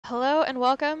Hello and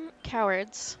welcome,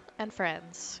 cowards and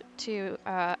friends, to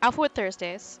AlphaWit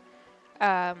Thursdays.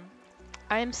 I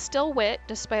am still Wit,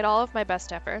 despite all of my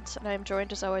best efforts, and I am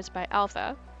joined as always by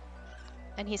Alpha.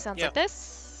 And he sounds like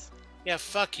this. Yeah,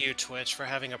 fuck you, Twitch, for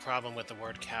having a problem with the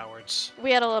word cowards.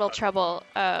 We had a little trouble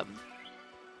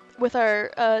with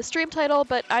our stream title,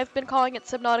 but I've been calling it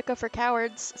Subnautica for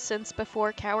cowards since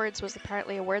before cowards was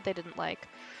apparently a word they didn't like.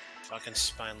 Fucking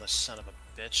spineless son of a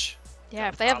bitch. Yeah,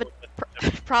 if they have a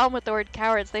problem with the word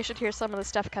cowards, they should hear some of the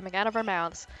stuff coming out of our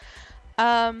mouths.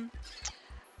 I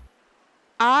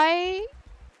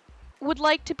would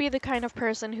like to be the kind of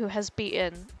person who has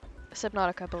beaten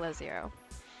Subnautica below zero.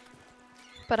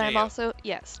 But I'm also,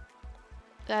 yes,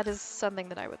 that is something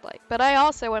that I would like. But I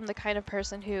also am the kind of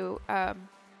person who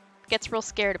gets real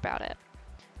scared about it.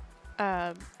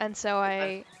 And so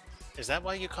I... Is that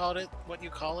why you called it what you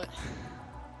call it?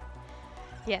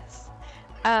 Yes.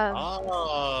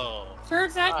 Oh.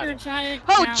 Turns out you're a giant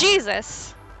Oh, coward.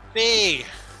 Jesus! B!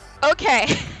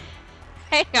 Okay.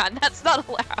 Hang on, that's not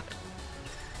allowed.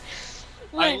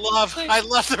 I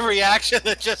love the reaction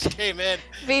that just came in.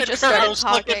 V just started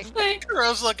talking.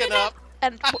 Kuro's looking up.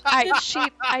 And I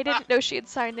didn't know she had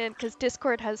signed in because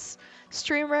Discord has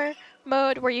streamer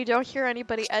mode where you don't hear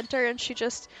anybody enter, and she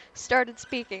just started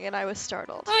speaking, and I was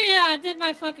startled. Oh yeah, I did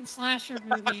my fucking slasher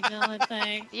movie villain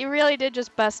thing. You really did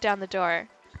just bust down the door.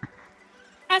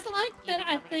 I like that.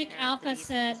 I think Alpha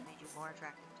said.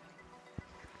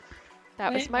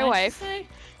 That was Wait, my what'd wife.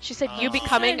 She said, "You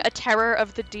becoming a terror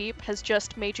of the deep has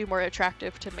just made you more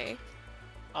attractive to me."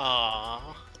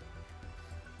 Aww.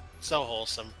 So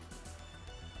wholesome.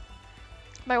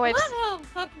 My wife's... Well,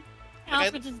 fucking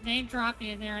Alpha just name dropped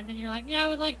you in there, and then you're like, yeah, I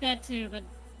would like that too, but...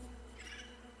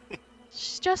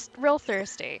 She's just real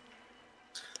thirsty.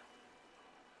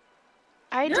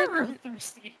 You're real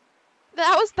thirsty.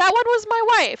 That one was my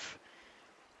wife.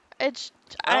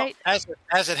 Well,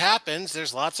 as it happens,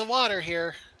 there's lots of water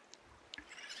here.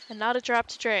 And not a drop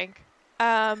to drink.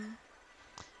 Not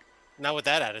with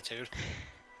that attitude.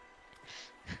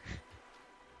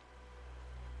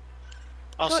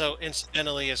 Also,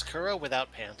 incidentally, is Kuro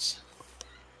without pants?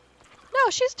 No,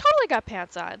 she's totally got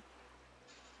pants on.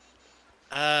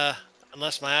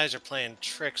 Unless my eyes are playing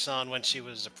tricks on when she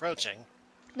was approaching.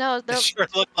 No, they sure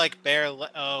look like bare.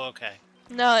 Oh, okay.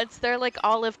 No, they're like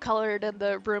olive colored, and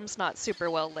the room's not super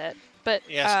well lit. But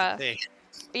yes,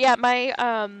 yeah, my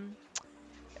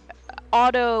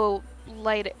auto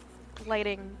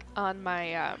lighting on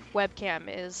my webcam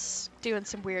is doing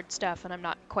some weird stuff, and I'm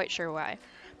not quite sure why.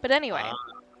 But anyway,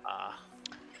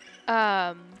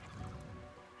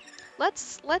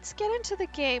 let's get into the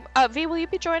game. V, will you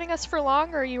be joining us for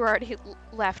long, or you already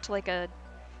left like a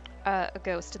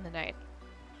ghost in the night?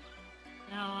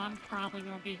 No, I'm probably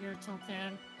gonna be here till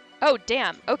 10. Oh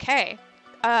damn. Okay.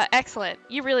 Excellent.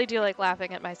 You really do like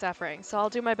laughing at my suffering, so I'll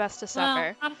do my best to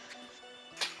suffer. Well,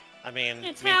 I mean,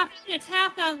 it's half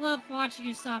I love watching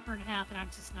you suffer, and half that I'm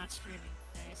just not streaming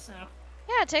today. So.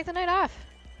 Yeah, take the night off.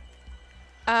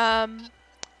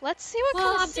 Let's see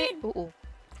what kind of Ooh.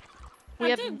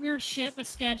 I do weird shit with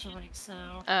scheduling, so.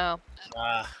 Oh.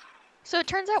 So it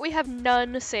turns out we have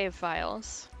none save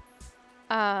files.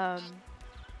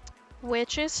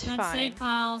 Which is fine. None save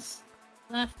files,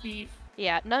 left beef.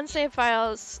 Yeah, none save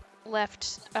files,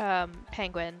 left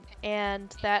penguin, and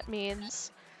that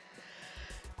means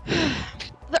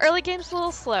the early game's a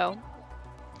little slow,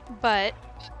 but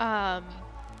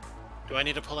do I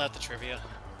need to pull out the trivia?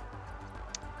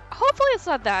 Hopefully it's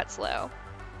not that slow.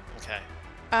 Okay.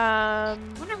 I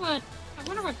wonder what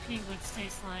penguins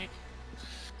taste like.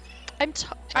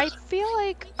 I feel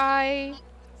like I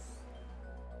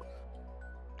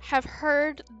have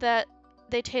heard that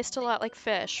they taste a lot like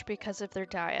fish because of their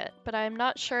diet, but I'm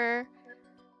not sure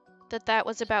that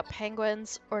was about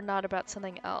penguins or not about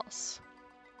something else.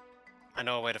 I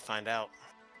know a way to find out.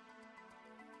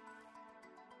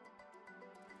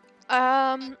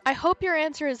 I hope your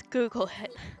answer is Google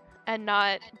it and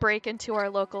not break into our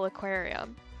local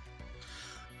aquarium.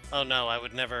 Oh no, I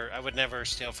would never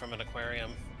steal from an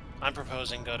aquarium. I'm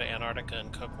proposing go to Antarctica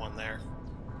and cook one there.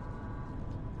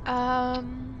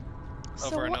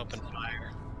 Over an open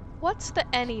fire. What's the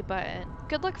any button?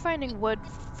 Good luck finding wood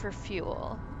for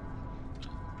fuel.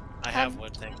 I have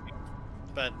wood, thank you.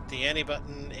 But the any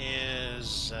button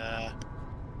is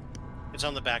it's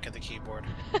on the back of the keyboard.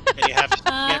 And you have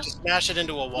to smash it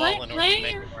into a wall in order to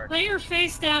make it work. Lay your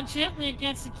face down gently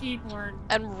against the keyboard.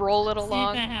 And roll it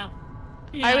along. Yeah.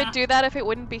 I would do that if it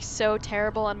wouldn't be so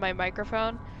terrible on my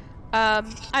microphone.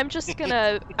 I'm just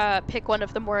gonna pick one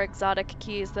of the more exotic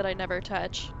keys that I never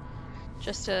touch.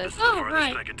 Just to... Oh,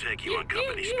 right. I can take you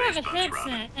have a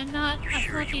headset and not a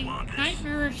fucking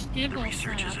nightmarish gimbal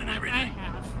setup like I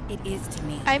have. It is to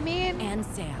me. I mean... And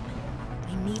Sam.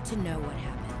 I need to know what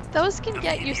happened. Those can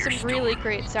get you some really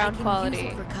great sound quality. I can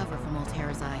use it for cover from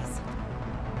Altera's eyes.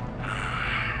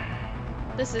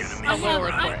 This is a little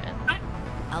important.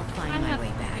 I'll find my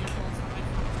way back.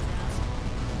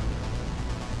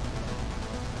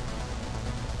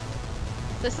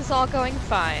 This is all going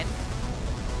fine.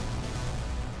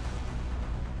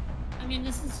 I mean,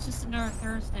 this is just another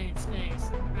Thursday in space.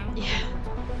 Yeah.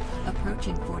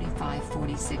 Approaching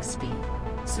 45-46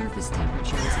 feet. Surface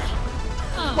temperatures.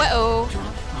 Whoa.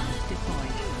 Drop pod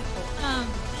deployed.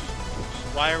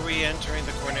 Why are we entering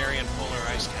the Cornerian polar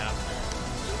ice cap?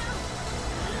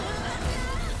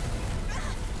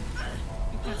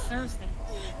 Because Thursday.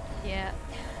 Yeah.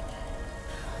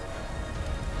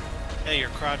 Hey, your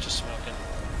crotch is smoking.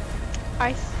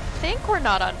 I think we're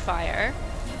not on fire.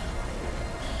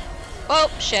 Oh,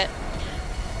 shit.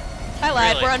 I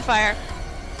lied, Really? we're on fire.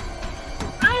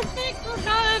 I think we're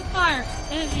not on fire.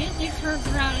 And it turns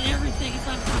around and everything is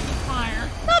on fucking fire.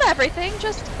 Not everything,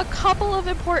 just a couple of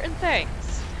important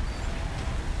things.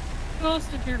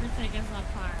 Most of everything is on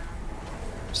fire.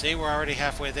 See, we're already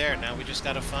halfway there. Now we just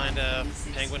gotta find a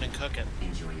penguin and cook it.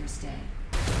 Enjoy your stay.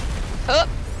 Oh!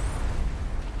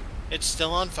 It's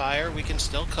still on fire. We can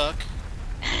still cook.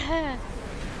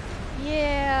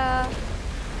 Yeah.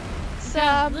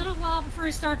 A little while before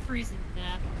we start freezing to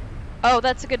death. Oh,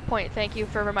 that's a good point. Thank you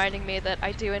for reminding me that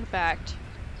I do, in fact,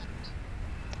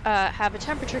 have a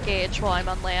temperature gauge while I'm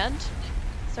on land.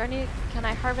 Is there any... Can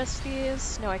I harvest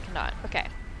these? No, I cannot. Okay.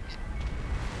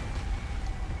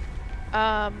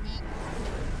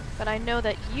 But I know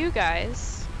that you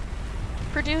guys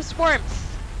produce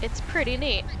warmth. It's pretty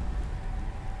neat.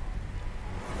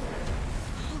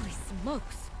 Holy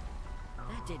smokes.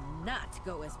 That did not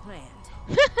go as planned.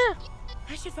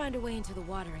 I should find a way into the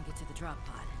water and get to the drop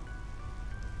pod.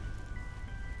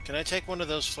 Can I take one of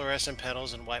those fluorescent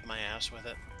petals and wipe my ass with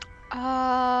it?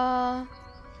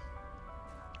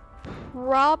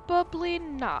 Probably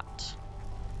not.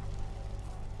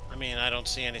 I mean, I don't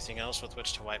see anything else with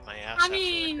which to wipe my ass I after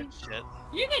mean, that good shit.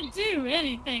 you can do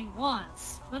anything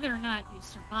once, whether or not you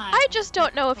survive. I just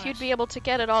don't know if you'd be able to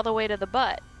get it all the way to the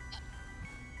butt.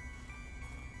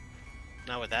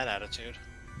 Not with that attitude.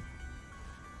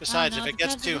 Besides, if it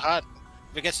gets too hot,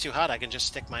 I can just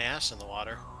stick my ass in the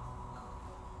water.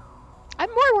 I'm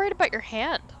more worried about your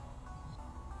hand.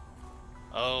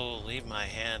 Oh, leave my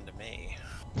hand to me.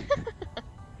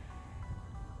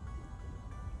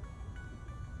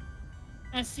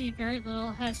 I see very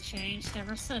little has changed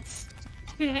ever since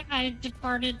I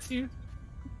departed to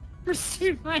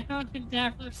pursue my own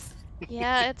endeavors.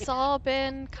 Yeah, it's all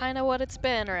been kind of what it's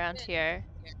been around here.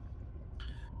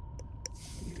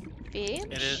 Beach?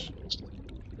 It is.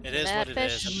 It is what it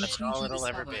is, and that's all it'll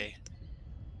ever be.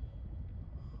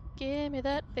 Give me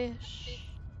that fish.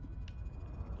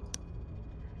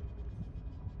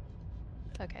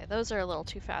 Okay, those are a little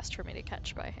too fast for me to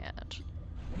catch by hand.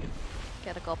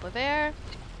 Get a gulp of air.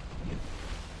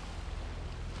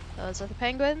 Those are the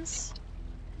penguins.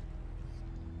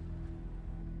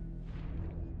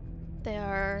 They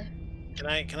are... Can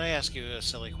I ask you a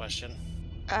silly question?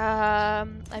 I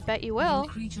bet you will.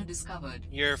 Creature discovered.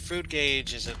 Your food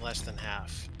gauge is at less than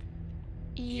half.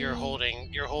 You're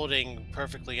holding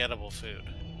perfectly edible food.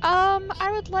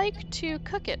 I would like to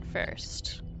cook it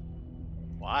first.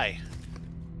 Why?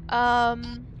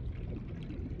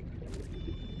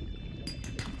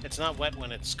 It's not wet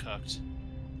when it's cooked.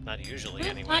 Not usually, Who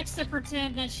anyway. likes to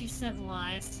pretend that she's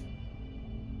civilized?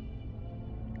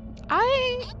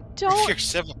 I don't You're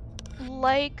civil.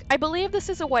 like... I believe this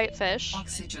is a whitefish.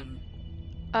 Oxygen.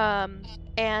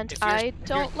 And I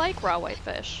don't like raw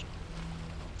whitefish.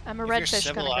 I'm a redfish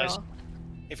kind of girl.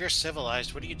 If you're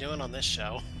civilized, what are you doing on this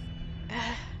show?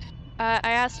 I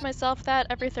ask myself that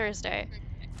every Thursday.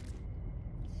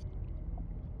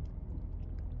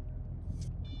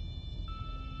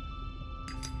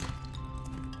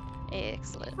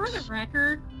 Excellent. For the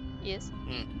record, Yes.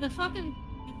 the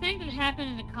thing that happened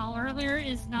in the call earlier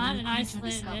is not an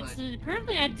isolated incident.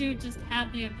 Apparently I do just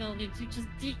have the ability to just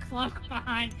decloak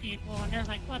behind people and they're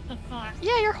like, what the fuck?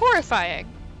 Yeah, you're horrifying.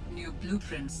 New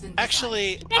blueprints.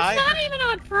 Actually, It's not even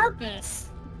on purpose.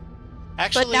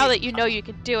 Actually, But now that you know you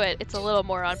can do it, it's a little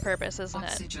more on purpose, isn't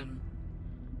it? Oxygen.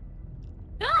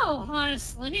 No,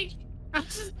 honestly. I'm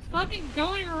just fucking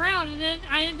going around and then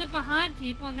I end up behind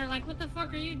people and they're like, what the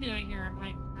fuck are you doing here? I'm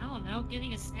like, I don't know,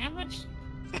 getting a sandwich?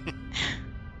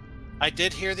 I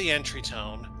did hear the entry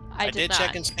tone. I did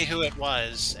check and see who it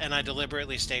was, and I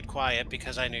deliberately stayed quiet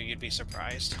because I knew you'd be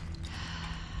surprised.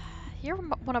 You're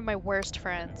one of my worst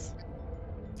friends.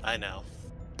 I know.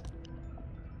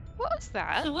 What was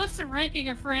that? So what's the ranking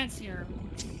of friends here?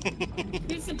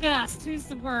 Who's the best? Who's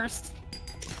the worst?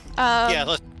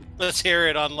 Yeah, let's hear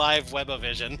it on live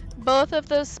Web-O-Vision. Both of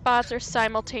those spots are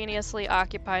simultaneously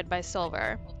occupied by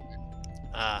Silver.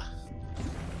 That.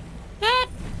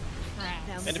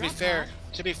 And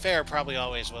to be fair, probably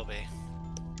always will be.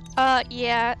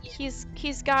 Yeah,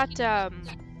 he's got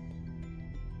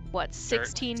what,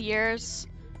 16 years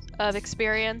of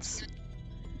experience.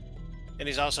 And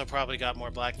he's also probably got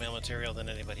more blackmail material than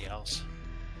anybody else.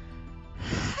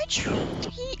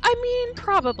 I mean,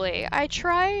 probably. I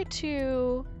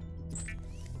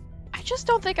just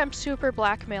don't think I'm super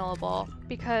blackmailable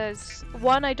because,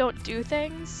 one, I don't do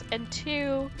things, and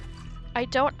two, I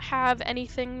don't have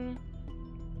anything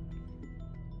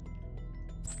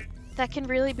that can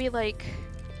really be, like,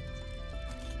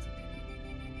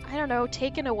 I don't know,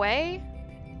 taken away?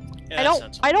 Yeah,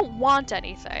 I don't want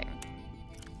anything.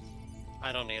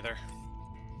 I don't either.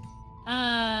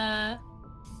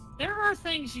 There are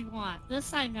things you want.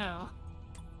 This I know.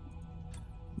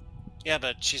 Yeah,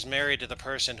 but she's married to the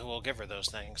person who will give her those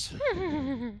things.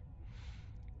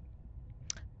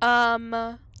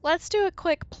 Let's do a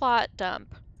quick plot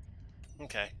dump.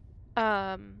 Okay.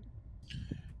 Dump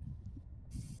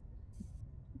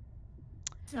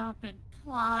and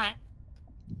plot.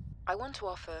 I want to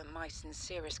offer my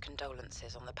sincerest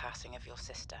condolences on the passing of your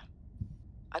sister.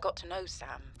 I got to know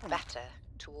Sam better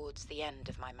towards the end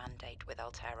of my mandate with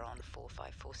Altera on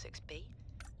 4546B,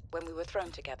 when we were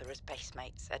thrown together as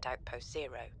basemates at Outpost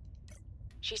Zero.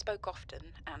 She spoke often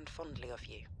and fondly of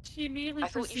you. She immediately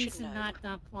proceeds to not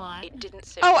dump plot. It didn't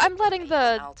sit Oh, I'm with letting me the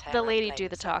when Altera lady do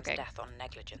blamed the Sam's talking. death on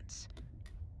negligence.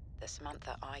 The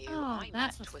Samantha Ayu Oh, I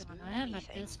that's met what's was going on. I had many met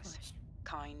this things. question.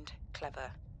 Kind,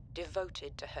 clever,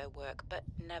 devoted to her work, but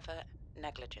never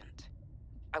negligent.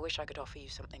 I wish I could offer you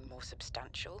something more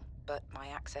substantial, but my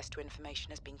access to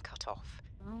information has been cut off.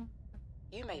 Oh.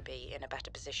 You may be in a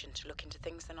better position to look into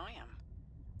things than I am.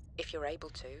 If you're able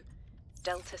to,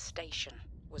 Delta Station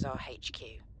was our HQ.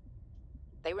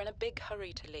 They were in a big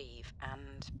hurry to leave,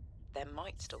 and there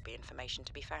might still be information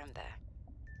to be found there.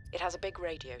 It has a big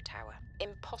radio tower,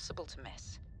 impossible to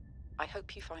miss. I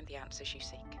hope you find the answers you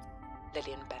seek.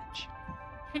 Lillian Bench.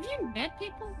 Have you met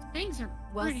people? Things are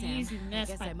Well, pretty Sam, easy to I miss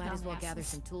guess by I might as well gather dumbasses.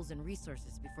 some tools and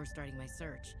resources before starting my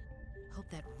search. Hope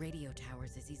that radio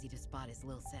tower's as easy to spot as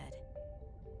Lil said.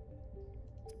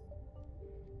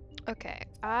 Okay,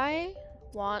 I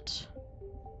want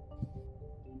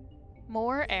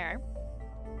more air.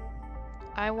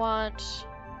 I want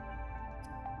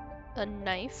a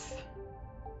knife.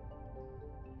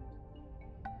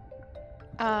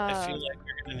 I feel like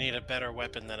you're gonna need a better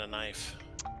weapon than a knife.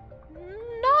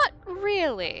 Not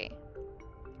really.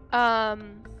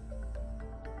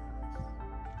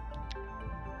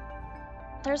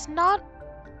 There's not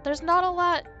a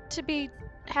lot to be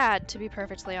had, to be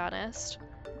perfectly honest.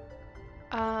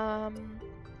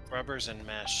 Rubbers and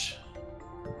mesh.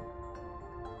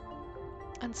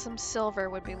 And some silver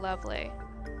would be lovely.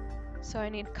 So I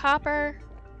need copper.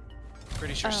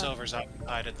 Pretty sure silver's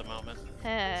occupied at the moment.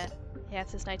 Yeah,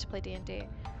 it's this night to play D&D.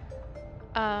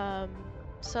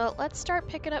 So let's start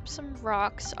picking up some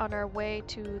rocks on our way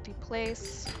to the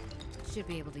place. Should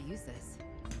be able to use this.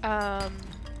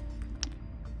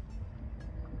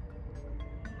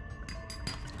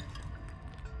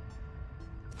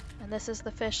 And this is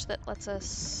the fish that lets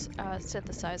us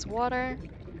synthesize water.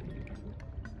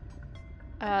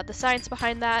 The science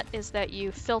behind that is that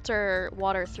you filter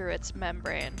water through its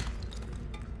membrane.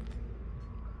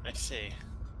 I see.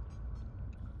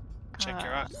 Check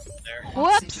your oxygen there.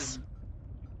 Whoops! Oxygen.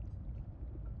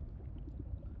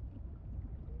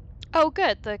 Oh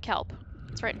good, the kelp.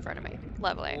 It's right in front of me.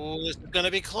 Lovely. Ooh, this is gonna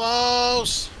be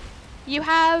close! You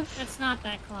have It's not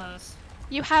that close.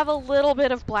 a little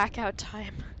bit of blackout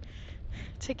time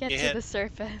to get You to hit- the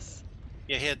surface.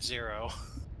 You hit 0.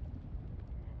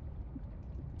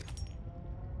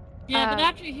 Yeah, but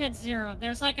after you hit 0,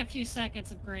 there's like a few seconds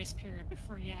of grace period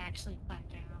before you actually black out.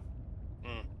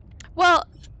 Well,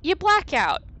 you black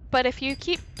out, but if you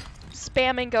keep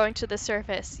spamming going to the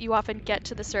surface, you often get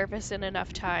to the surface in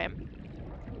enough time.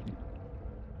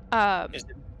 Is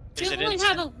You it only instant?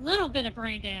 have a little bit of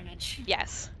brain damage.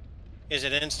 Yes. Is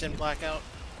it instant blackout?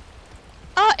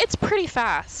 It's pretty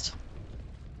fast.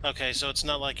 Okay, so it's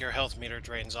not like your health meter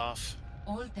drains off.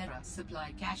 All Terra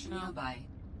supply cache nearby.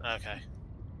 Okay.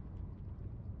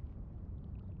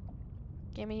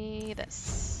 Give me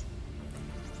this.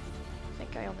 I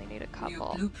think I only need a New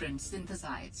couple. blueprint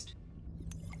synthesized.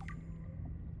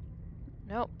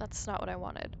 Nope, that's not what I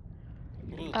wanted.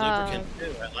 Ooh, lubricant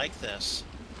too. I like this.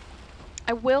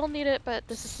 I will need it, but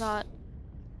this is not...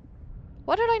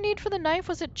 What did I need for the knife?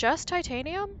 Was it just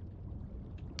titanium?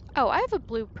 Oh, I have a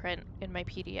blueprint in my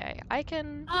PDA. I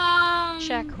can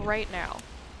check right now.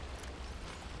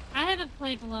 I haven't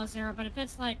played Below Zero, but if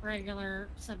it's like regular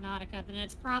Subnautica, then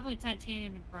it's probably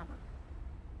titanium and rubber.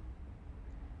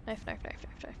 Knife, knife, knife,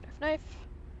 knife, knife, knife, knife.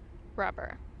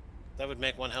 Rubber. That would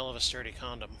make one hell of a sturdy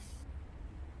condom.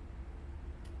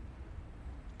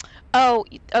 Oh,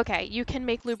 okay. You can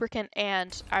make lubricant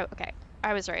and... okay.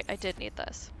 I was right. I did need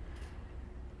this.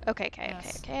 Okay, okay,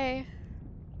 Yes. okay,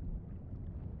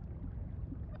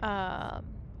 okay.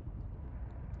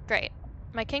 Great.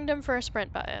 My kingdom for a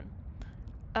sprint button.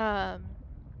 Yeah,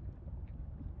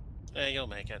 you'll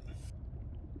make it.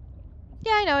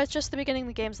 Yeah, I know. It's just the beginning of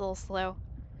the game's a little slow.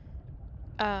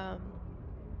 But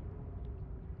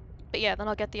yeah, then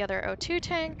I'll get the other O2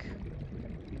 tank.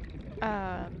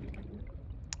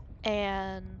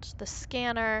 And the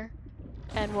scanner.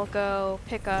 And we'll go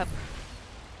pick up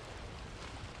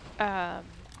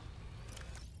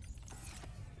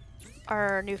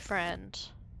our new friend.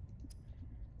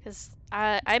 Because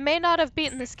I may not have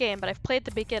beaten this game, but I've played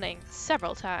the beginning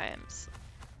several times.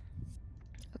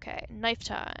 Okay, knife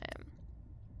time.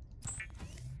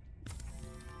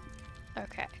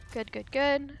 Okay, good, good,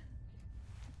 good.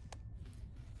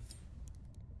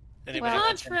 Anybody Well,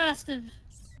 want some? Contrasted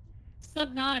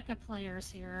Subnautica players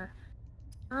here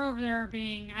are over there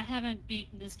being, I haven't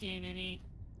beaten this game any.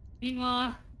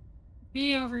 Meanwhile,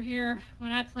 me over here,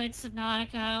 when I played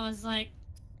Subnautica, I was like,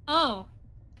 oh,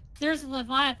 there's a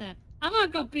Leviathan. I'm gonna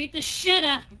go beat the shit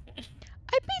out of it.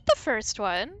 I beat the first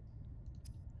one.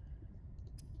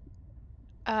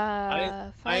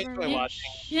 I enjoy watching.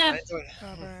 Yeah.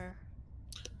 Rubber.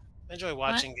 I enjoy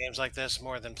watching games like this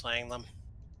more than playing them.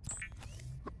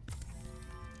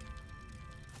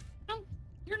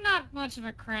 You're not much of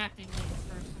a crafting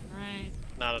person, right?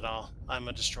 Not at all. I'm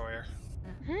a destroyer.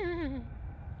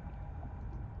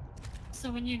 So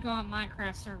when you go on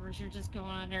Minecraft servers, you're just going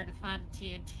on there to find the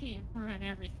TNT and ruin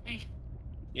everything.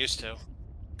 Used to.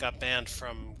 Got banned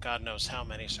from God knows how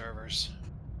many servers.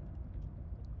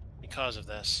 Because of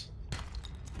this.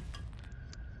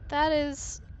 That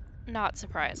is not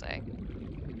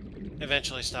surprising.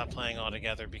 Eventually stopped playing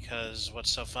altogether because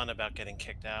what's so fun about getting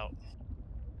kicked out?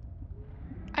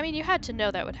 I mean, you had to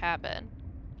know that would happen.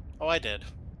 Oh, I did.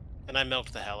 And I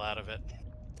milked the hell out of it.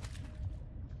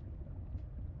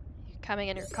 You're coming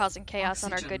and you're causing chaos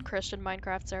on our good Christian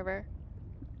Minecraft server.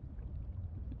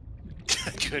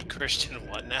 Good Christian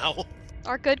what now?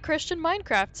 Our good Christian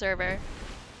Minecraft server.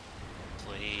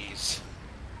 Please.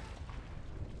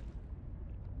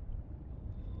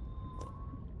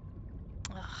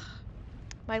 Ugh.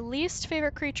 My least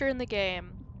favorite creature in the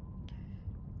game.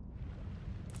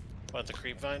 What, the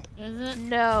creep vine? Is it?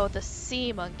 No, the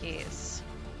sea monkeys.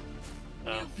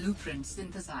 Oh. New blueprint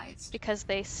synthesized. Because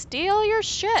they steal your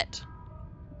shit.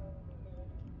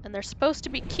 And they're supposed to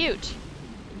be cute.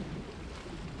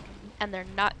 And they're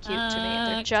not cute to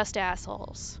me. They're just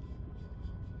assholes.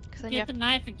 Get the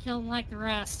knife and kill them like the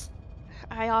rest.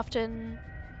 I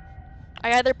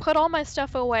either put all my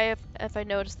stuff away if I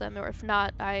notice them, or if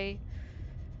not, I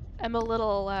am a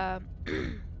little,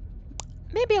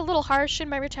 maybe a little harsh in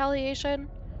my retaliation.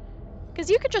 Because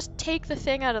you could just take the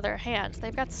thing out of their hands.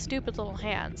 They've got stupid little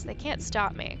hands. They can't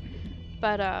stop me.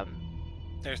 But,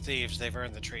 They're thieves. They've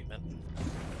earned the treatment.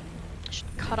 I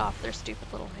should cut off their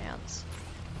stupid little hands.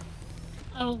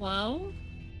 Oh, whoa.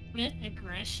 With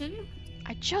aggression?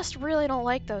 I just really don't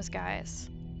like those guys.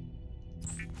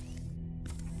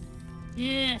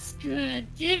 Yes, good.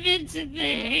 Give in to the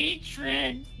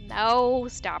hatred. No,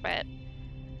 stop it.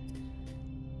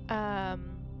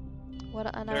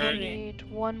 What? And I There- need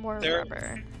one more there-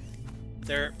 rubber.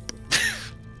 There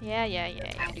Yeah.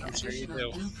 Add do.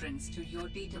 additional blueprints to your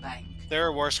databank.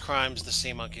 are worse crimes the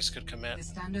sea monkeys could commit. The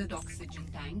standard oxygen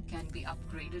tank can be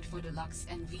upgraded for deluxe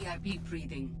and VIP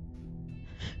breathing.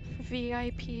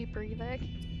 VIP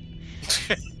breathing.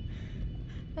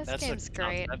 This That's game's a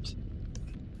great. concept.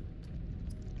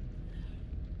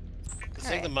 The thing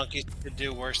Alright. the monkeys could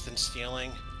do worse than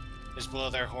stealing is blow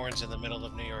their horns in the middle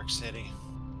of New York City,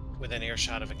 within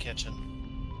earshot of a kitchen.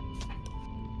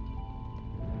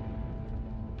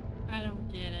 I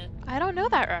don't get it. I don't know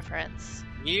that reference.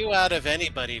 You out of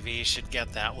anybody, V, should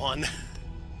get that one.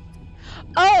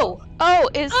 Oh,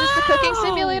 is this the cooking Oh!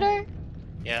 simulator?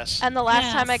 Yes. And the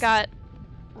last time I Yes. got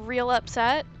real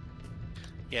upset?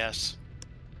 Yes.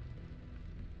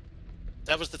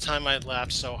 That was the time I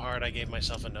laughed so hard I gave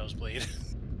myself a nosebleed.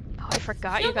 Oh, I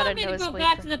forgot Still you got a want me to go nosebleed.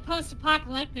 back to the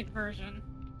post-apocalyptic version,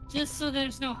 just so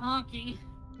there's no honking.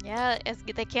 Yeah,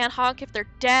 they can't honk if they're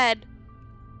dead.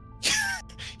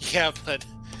 Yeah, but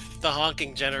the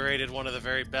honking generated one of the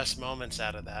very best moments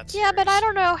out of that series. Yeah, but I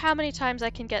don't know how many times I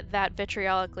can get that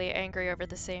vitriolically angry over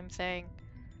the same thing.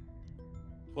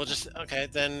 We'll just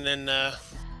then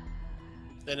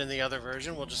in the other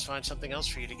version, we'll just find something else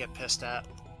for you to get pissed at.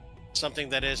 Something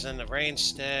that isn't a rain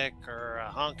stick or a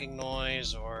honking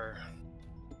noise or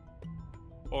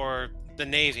the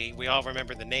Navy. We all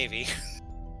remember the Navy.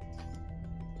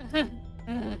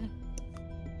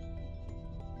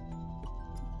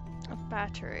 A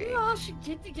battery. We all should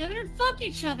get together and fuck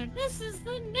each other. This is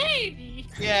the Navy.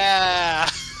 Yeah.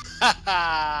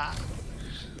 A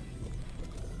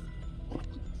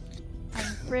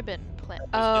ribbon plant.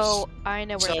 Oh, I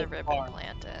know where the ribbon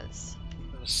plant is.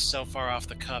 It was so far off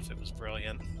the cuff, it was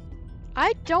brilliant.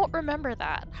 I don't remember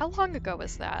that. How long ago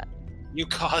was that? You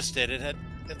caused it. It had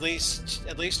at least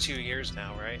 2 years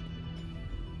now, right?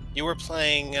 You were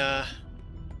playing.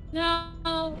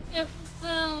 No, it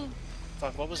was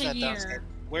Fuck, what was that downstairs?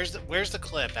 Where's the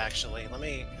clip? Actually, let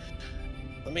me.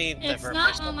 It's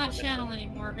not on my channel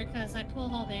anymore because I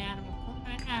pulled all the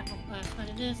Apple clips, but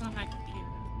it is on my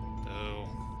computer. Ooh.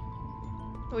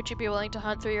 Would you be willing to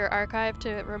hunt through your archive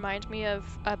to remind me of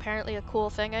apparently a cool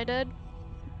thing I did?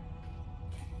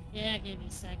 Yeah, give me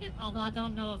a second. Although I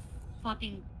don't know if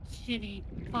fucking shitty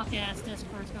fuck-ass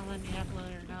Discord's gonna let me upload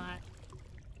or not.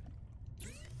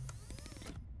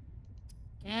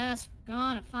 Guess we're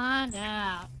gonna find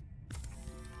out.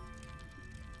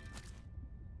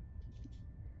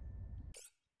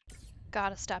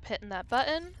 Gotta stop hitting that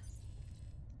button.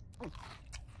 I'm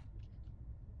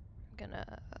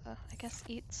gonna, I guess,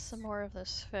 eat some more of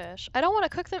this fish. I don't want to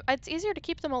cook them. It's easier to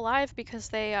keep them alive because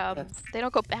they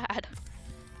don't go bad.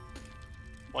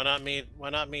 Why not meet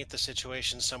the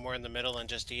situation somewhere in the middle and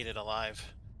just eat it alive?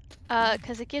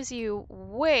 Because it gives you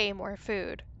way more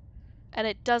food, and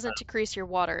it doesn't decrease your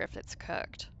water if it's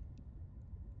cooked.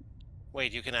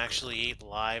 Wait, you can actually eat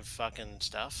live fucking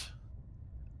stuff?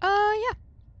 Yeah.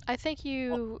 I think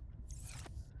you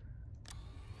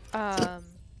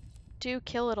do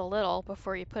kill it a little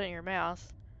before you put it in your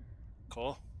mouth.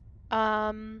 Cool.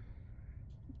 I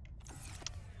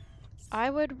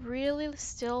would really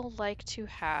still like to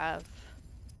have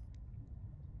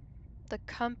the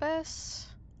compass.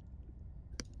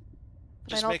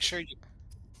 Just make sure you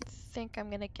think I'm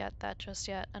gonna get that just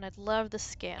yet, and I'd love the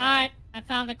scanner. Alright, I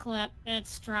found the clip.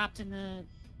 It's dropped in the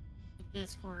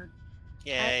Discord.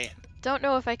 Yay. Don't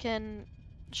know if I can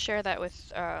share that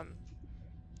with the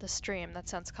stream. That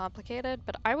sounds complicated,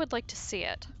 but I would like to see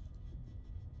it.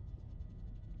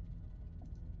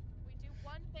 We do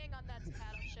one thing on that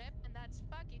battleship, and that's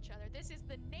fuck each other. This is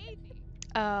the Navy.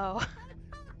 Oh.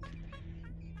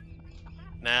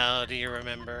 Now, do you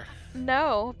remember?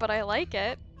 No, but I like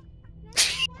it.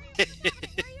 Where are you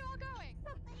all going?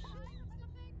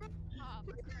 Oh,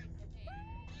 for Christ's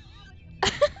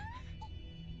sake.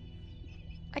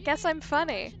 I guess I'm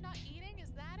funny. Not eating, is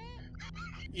that it?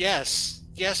 Yes.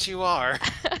 Yes, you are.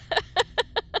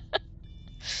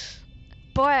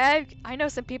 Boy, I know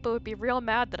some people would be real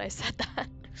mad that I said that.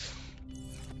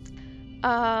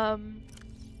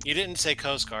 You didn't say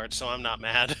Coast Guard, so I'm not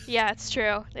mad. Yeah, it's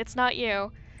true. It's not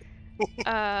you.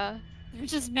 They're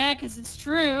just mad because it's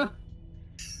true.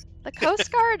 The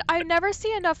Coast Guard, I never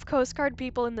see enough Coast Guard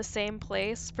people in the same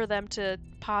place for them to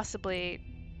possibly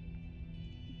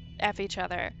F each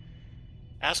other.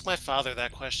 Ask my father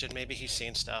that question. Maybe he's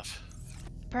seen stuff.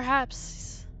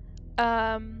 Perhaps.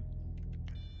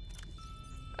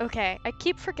 Okay, I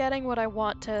keep forgetting what I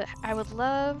want to. I would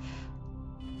love.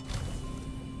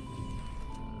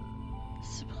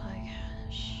 Supply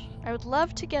cache. I would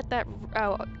love to get that.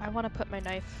 Oh, I want to put my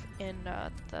knife in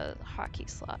the hotkey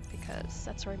slot because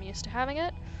that's where I'm used to having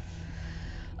it.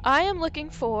 I am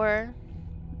looking for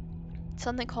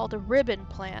something called a ribbon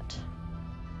plant.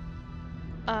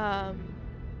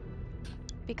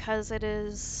 Because it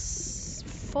is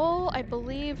full, I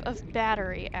believe, of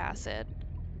battery acid.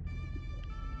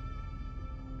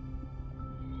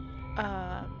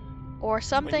 Or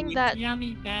something that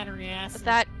yummy battery acid.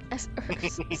 that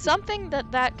something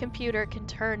that computer can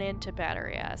turn into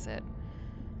battery acid.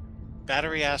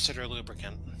 Battery acid or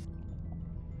lubricant?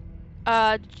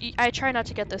 I try not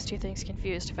to get those two things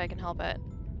confused if I can help it.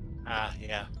 Ah,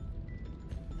 yeah.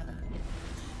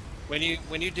 When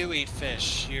you do eat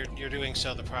fish, you're doing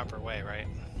so the proper way, right?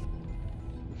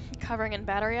 Covering in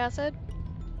battery acid?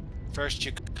 First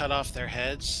you cut off their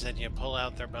heads, then you pull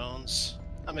out their bones.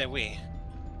 Ah mais oui.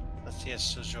 C'est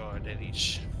ce genre de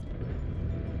riche.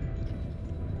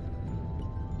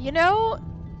 You know,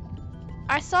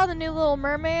 I saw the new Little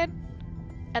Mermaid,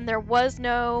 and there was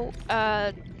no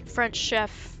French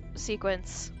chef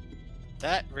sequence.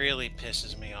 That really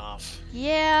pisses me off.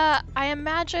 Yeah, I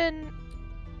imagine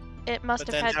it must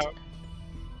But have then had how?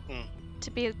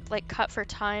 to be like cut for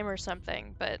time or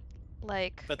something, but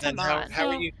like, But then come on. how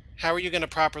are you going to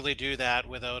properly do that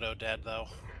with Odo dead though?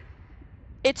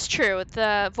 It's true,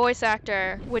 the voice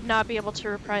actor would not be able to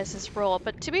reprise his role,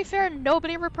 but to be fair,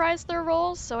 nobody reprised their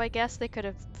roles, so I guess they could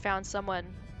have found someone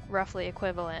roughly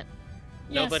equivalent.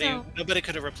 Yeah, Nobody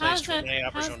could have replaced Renee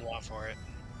Auberjonois for it.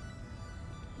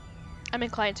 I'm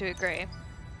inclined to agree.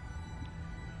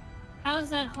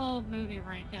 How's that whole movie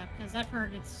ranked up? Because I've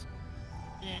heard it's...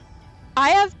 I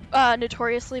have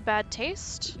notoriously bad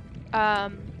taste,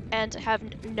 and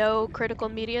have no critical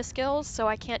media skills, so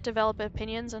I can't develop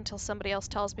opinions until somebody else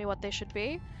tells me what they should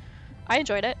be. I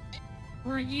enjoyed it.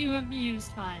 Were you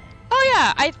amused by it? Oh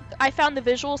yeah, I found the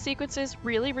visual sequences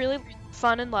really, really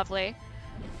fun and lovely.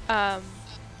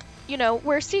 You know,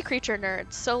 we're sea creature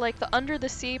nerds, so like the under the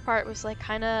sea part was like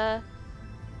kinda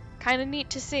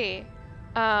neat to see.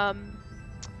 Oh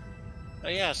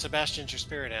yeah, Sebastian's your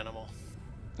spirit animal.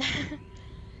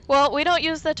 Well, we don't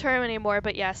use the term anymore,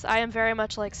 but yes, I am very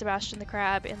much like Sebastian the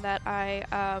Crab in that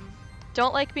I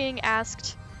don't like being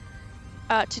asked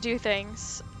to do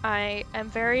things. I am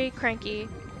very cranky,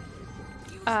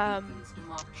 and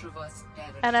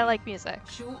I like music.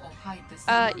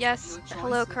 Yes,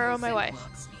 hello, Kuro, my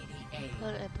wife.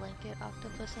 Put a blanket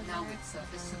octopus in there.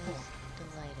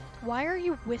 Delighted. Why are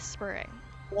you whispering?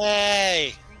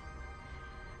 Hey!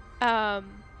 Why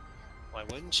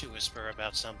wouldn't you whisper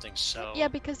about something so... Yeah,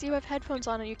 because you have headphones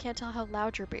on and you can't tell how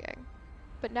loud you're being.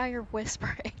 But now you're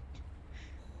whispering.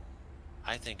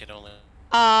 I think it only...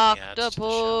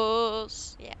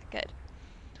 Octopus! Yeah, good.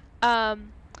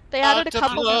 They added a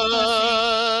couple...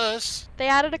 They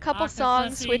added a couple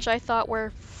songs which I thought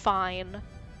were fine.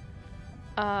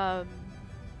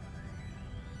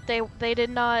 They did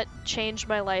not change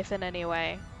my life in any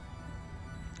way.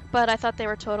 But I thought they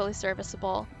were totally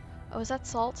serviceable. Oh, is that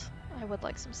salt? I would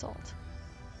like some salt.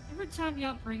 Every time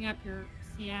y'all bring up your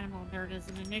sea animal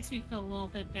nerdism, it makes me feel a little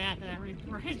bit bad that I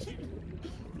rebranded it.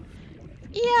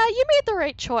 Yeah, you made the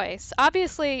right choice.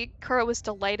 Obviously, Kuro was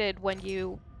delighted when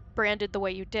you branded the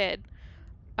way you did.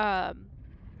 But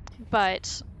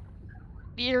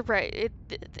you're right.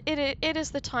 It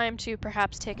is the time to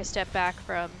perhaps take a step back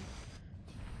from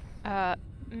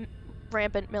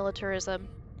rampant militarism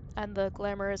and the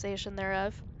glamorization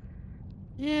thereof.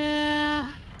 Yeah.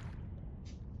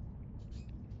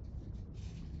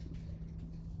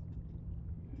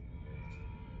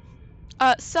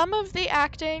 Some of the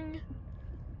acting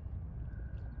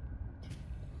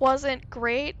wasn't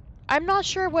great. I'm not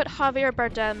sure what Javier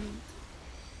Bardem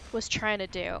was trying to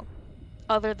do,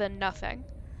 other than nothing.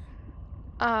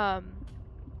 And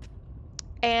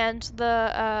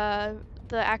the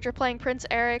actor playing Prince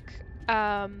Eric,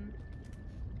 not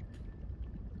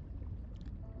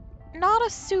a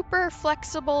super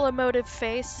flexible, emotive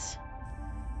face.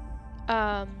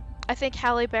 I think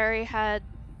Halle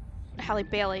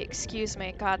Bailey, excuse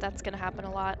me, God, that's gonna happen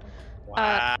a lot.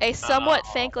 Wow. A somewhat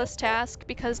thankless task,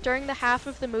 because during the half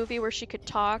of the movie where she could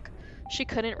talk, she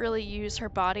couldn't really use her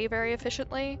body very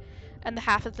efficiently, and the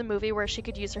half of the movie where she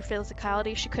could use her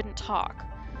physicality, she couldn't talk.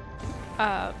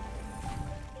 But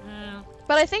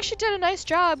I think she did a nice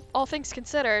job, all things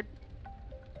considered.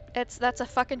 That's a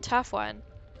fucking tough one.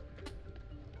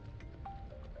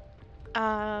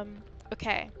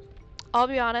 Okay. I'll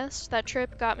be honest, that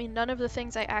trip got me none of the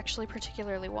things I actually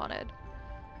particularly wanted.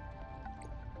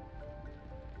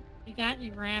 You got me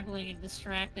rambling and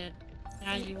distracted.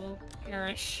 Now you will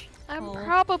perish. I'm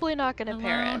probably not gonna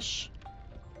perish.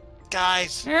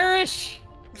 Guys! Perish!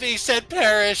 V said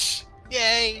perish!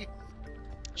 Yay!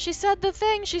 She said the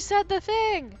thing! She said the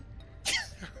thing!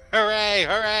 Hooray!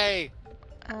 Hooray!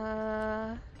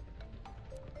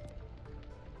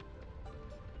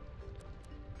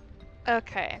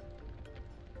 Okay.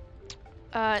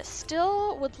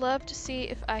 Still would love to see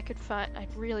if I could find... I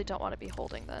really don't want to be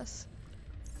holding this.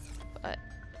 But...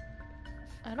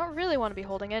 I don't really want to be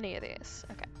holding any of these.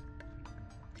 Okay.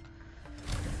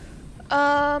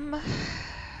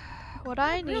 What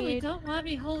I need... I really don't want to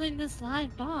be holding this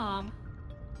live bomb.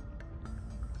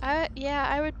 Yeah,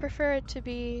 I would prefer it to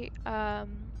be,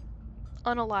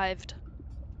 unalived.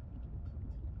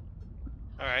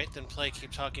 Alright, then play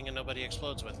Keep Talking and Nobody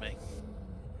Explodes with me.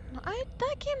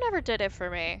 That game never did it for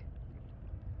me.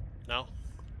 No?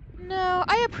 No,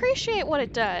 I appreciate what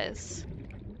it does.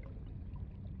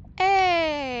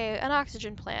 Hey, an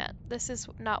oxygen plant. This is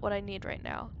not what I need right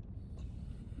now.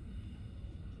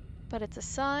 But it's a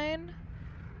sign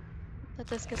that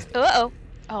this gets... Uh-oh!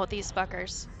 Oh, these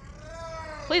fuckers.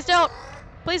 Please don't!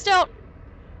 Please don't!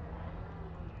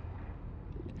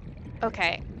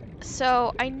 Okay,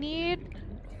 so I need...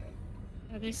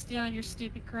 Are they stealing your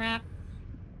stupid crap?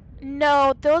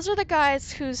 No, those are the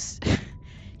guys who's...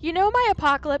 You know my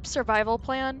apocalypse survival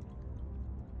plan?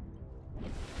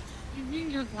 You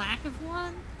mean your lack of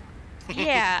one?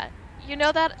 Yeah. You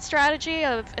know that strategy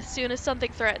of as soon as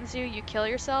something threatens you, you kill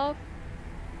yourself?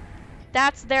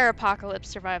 That's their apocalypse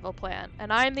survival plan,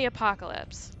 and I'm the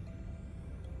apocalypse.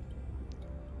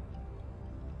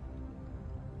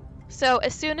 So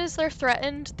as soon as they're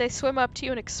threatened, they swim up to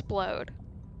you and explode.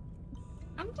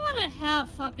 I'm gonna have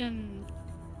fucking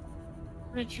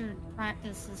Richard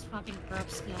practice his fucking rope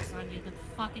skills on you the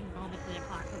fucking moment the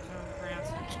apocalypse are on the ground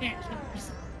so you can't kill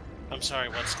yourself. I'm sorry,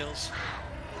 what skills?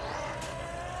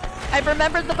 I've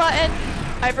remembered the button!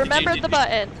 I've remembered the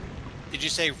button! Did you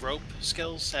say rope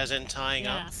skills, as in tying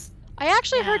up? Yes. I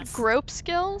actually heard grope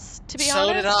skills, to be honest.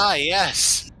 So did I,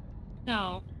 yes!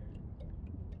 No.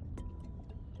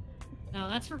 No,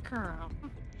 that's for Kuro.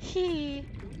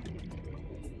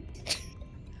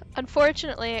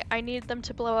 Unfortunately, I need them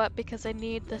to blow up because I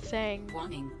need the thing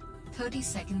 30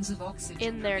 seconds of oxygen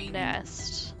in their remaining.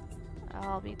 nest.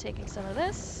 I'll be taking some of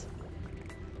this.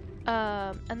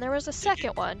 And there was a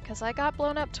second one, because I got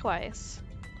blown up twice.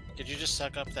 Did you just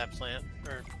suck up that plant?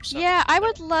 Or Yeah, I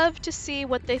would love to see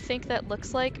what they think that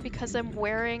looks like, because I'm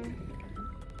wearing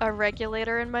a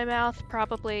regulator in my mouth,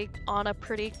 probably on a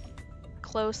pretty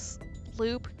close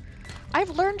loop. I've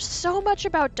learned so much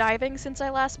about diving since I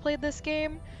last played this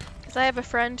game, because I have a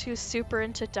friend who's super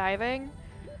into diving.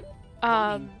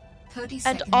 And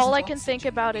all I can think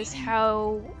about is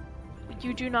how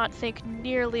you do not think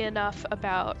nearly enough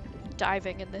about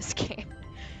diving in this game.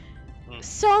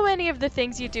 So many of the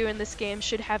things you do in this game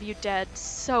should have you dead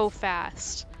so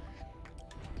fast.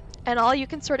 And all you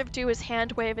can sort of do is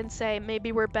hand wave and say,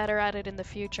 maybe we're better at it in the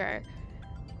future.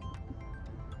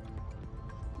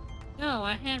 No,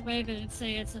 I hand wave it and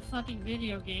say it's a fucking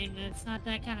video game and it's not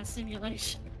that kind of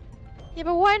simulation. Yeah,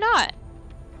 but why not?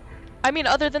 I mean,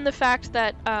 other than the fact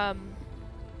that,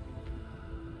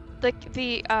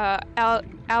 the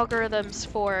algorithms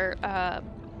for,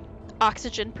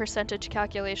 oxygen percentage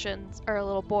calculations are a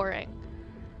little boring.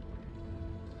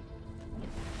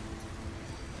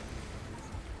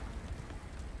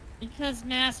 Because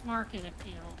mass market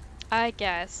appeal. I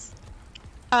guess.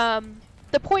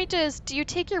 The point is, do you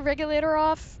take your regulator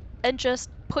off and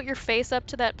just put your face up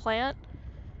to that plant?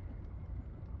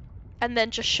 And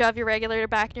then just shove your regulator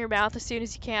back in your mouth as soon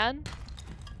as you can?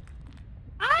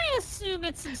 I assume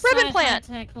it's some ribbon plant!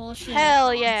 tech bullshit.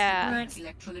 Hell yeah!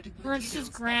 Where it's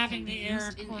just grabbing the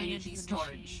air and pulling it into the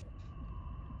machine.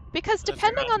 Because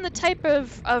depending on the type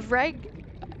of reg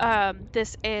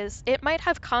this is, it might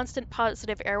have constant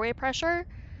positive airway pressure.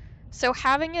 So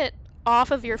having it off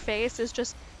of your face is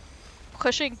just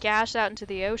pushing gas out into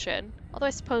the ocean. Although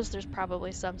I suppose there's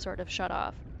probably some sort of shut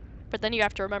off. But then you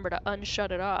have to remember to unshut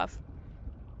it off.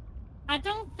 I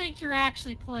don't think you're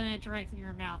actually pulling it directly in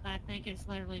your mouth. I think it's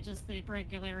literally just the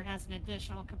regulator has an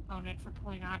additional component for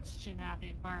pulling oxygen out of the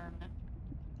environment.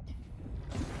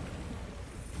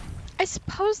 I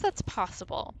suppose that's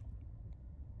possible.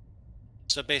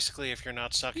 So basically, if you're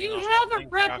not sucking You off have a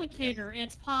replicator,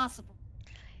 it's possible.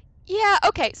 Yeah,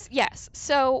 okay, yes.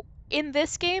 So, in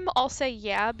this game, I'll say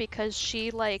yeah, because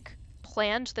she, like,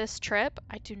 planned this trip.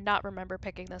 I do not remember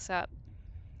picking this up.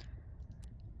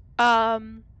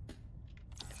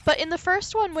 But in the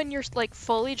first one, when you're, like,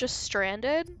 fully just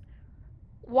stranded,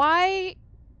 why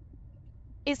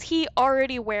is he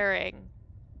already wearing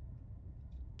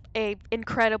a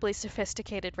incredibly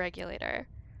sophisticated regulator?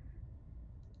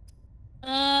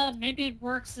 Maybe it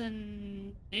works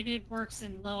in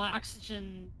low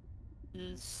oxygen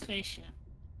spaceship.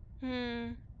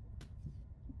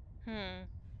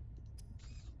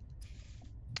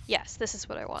 Yes, this is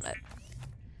what I wanted.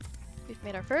 We've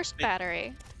made our first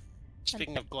battery.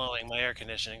 Speaking of glowing, my air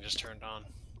conditioning just turned on.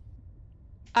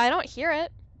 I don't hear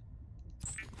it.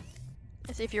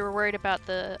 As if you were worried about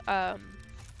the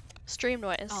stream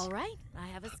noise. All right, I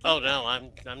have a. Oh no,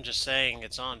 I'm just saying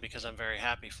it's on because I'm very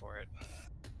happy for it.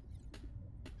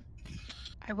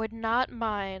 I would not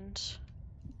mind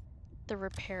the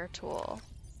repair tool.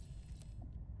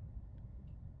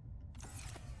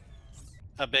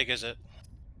 How big is it?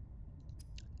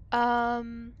 I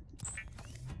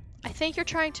think you're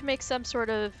trying to make some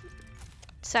sort of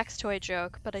sex toy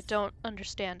joke, but I don't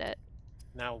understand it.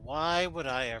 Now, why would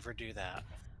I ever do that?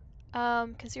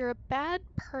 'Cause you're a bad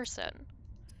person.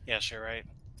 Yes, you're right.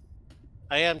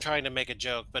 I am trying to make a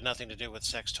joke, but nothing to do with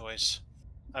sex toys.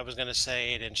 I was gonna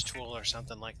say 8-inch tool or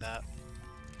something like that.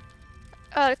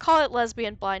 Call it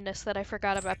lesbian blindness that I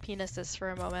forgot about penises for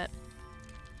a moment.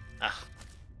 Ah.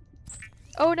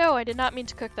 Oh no, I did not mean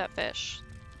to cook that fish.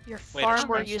 You're far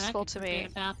more useful to me.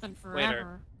 Wait,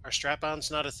 are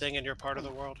strap-ons not a thing in your part of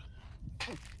the world?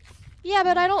 Yeah,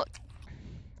 but I don't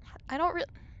really...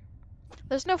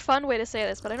 There's no fun way to say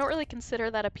this, but I don't really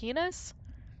consider that a penis.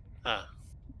 Huh.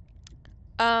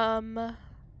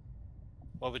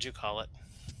 What would you call it?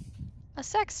 A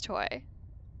sex toy.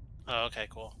 Oh, okay,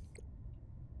 cool.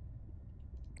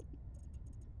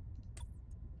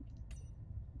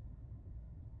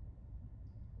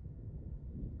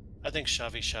 I think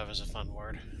shovey shove is a fun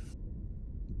word.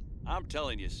 I'm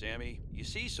telling you, Sammy, you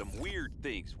see some weird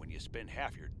things when you spend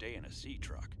half your day in a sea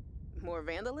truck. More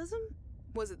vandalism?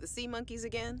 Was it the sea monkeys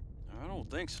again? I don't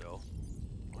think so.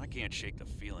 I can't shake the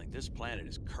feeling this planet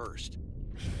is cursed.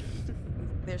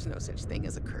 There's no such thing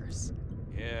as a curse.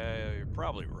 Yeah, you're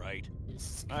probably right.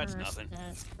 That's nothing.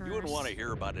 You wouldn't want to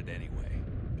hear about it anyway.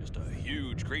 Just a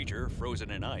huge creature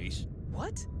frozen in ice.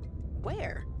 What?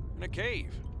 Where? In a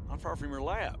cave, not far from your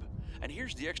lab. And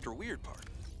here's the extra weird part.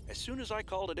 As soon as I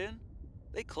called it in,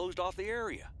 they closed off the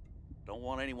area. Don't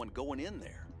want anyone going in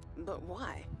there. But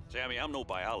why? Sammy, I'm no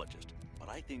biologist, but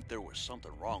I think there was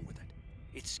something wrong with it.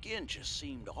 Its skin just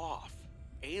seemed off.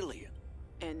 Alien.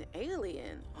 An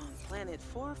alien on planet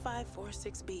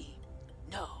 4546b.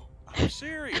 No. I'm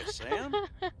serious, Sam.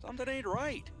 Something ain't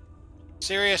right.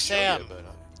 Serious, Sam.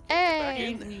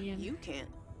 Hey. You can't.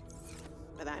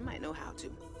 But I might know how to.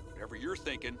 Whatever you're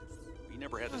thinking, we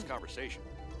never had this conversation.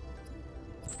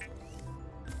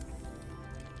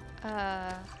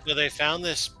 So they found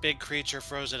this big creature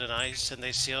frozen in ice, and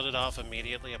they sealed it off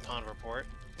immediately upon report?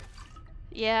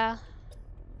 Yeah.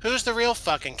 Who's the real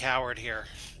fucking coward here?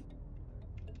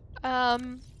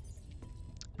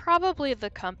 Probably the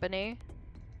company.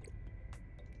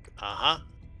 Uh-huh.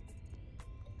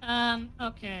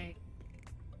 Okay.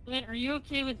 Wait, are you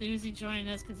okay with Uzi joining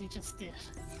us? Because he just did.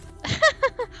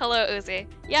 Hello, Uzi.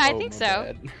 Yeah, I think so.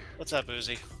 Bad. What's up,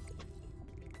 Uzi?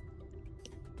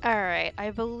 Alright,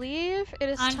 I believe it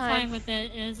is I'm time... fine with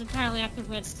it. It is entirely up to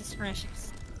Wit's discretion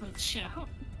with the show.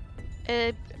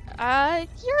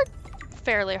 You're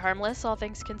fairly harmless, all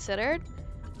things considered.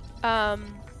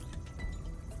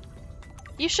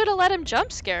 You should have let him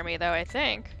jump scare me, though, I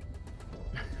think.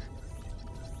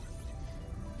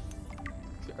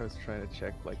 I was trying to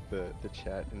check, like, the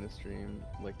chat in the stream,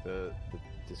 like, the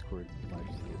Discord live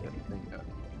stream, thing.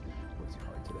 What's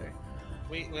hard today?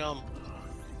 We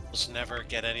almost never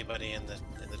get anybody in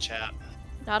the chat.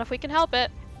 Not if we can help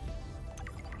it.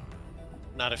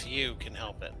 Not if you can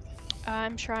help it.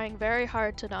 I'm trying very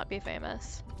hard to not be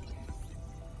famous.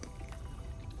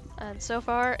 And so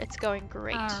far, it's going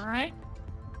great. Alright.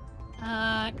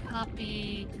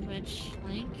 Copy Twitch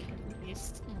link,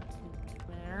 paste into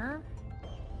Twitter.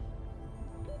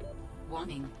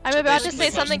 Warning. I'm about to say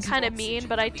something kind of mean,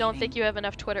 but I don't think you have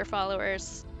enough Twitter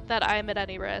followers that I'm at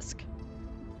any risk.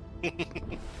 Let's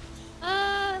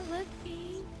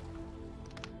see.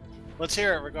 Let's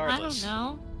hear it regardless. I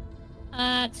don't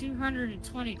know.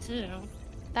 222.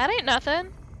 That ain't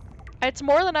nothing. It's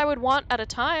more than I would want at a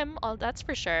time, that's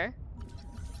for sure.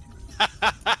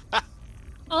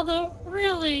 Although,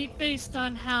 really, based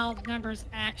on how numbers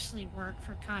actually work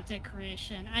for content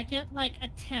creation, I get like a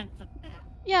 10th of that.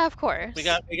 Yeah, of course. We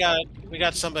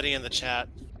got somebody in the chat.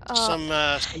 Some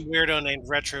weirdo named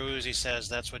Retro Uzi says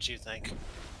that's what you think.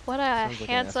 What a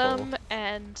handsome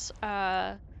and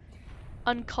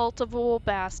uncultivable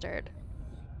bastard.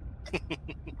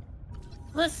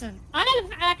 Listen, I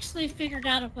have actually figured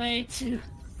out a way to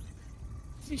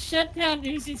shut down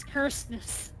Uzi's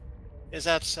curseness. Is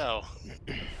that so?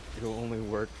 It'll only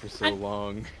work for so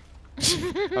long.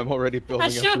 I'm already building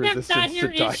up resistance to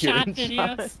die shot in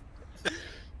videos. shot.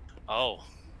 Oh.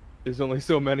 There's only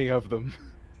so many of them.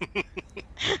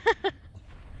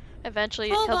 Eventually,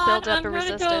 he'll build up a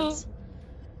resistance.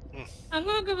 I'm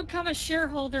gonna go become a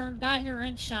shareholder and die here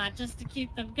in shot just to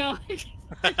keep them going.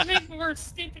 Make more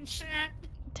stupid shit.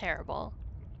 Terrible.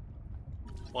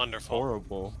 Wonderful.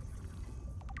 Horrible.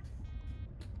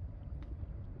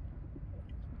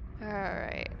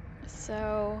 Alright,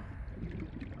 so...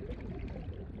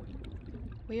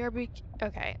 We are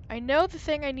okay, I know the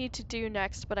thing I need to do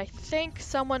next, but I think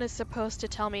someone is supposed to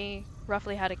tell me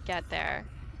roughly how to get there.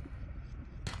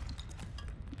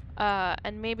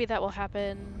 And maybe that will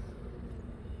happen...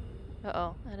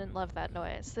 Uh-oh, I didn't love that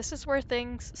noise. This is where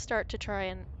things start to try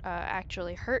and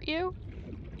actually hurt you,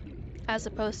 as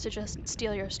opposed to just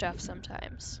steal your stuff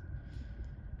sometimes.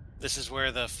 This is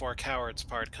where the 4 cowards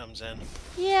part comes in.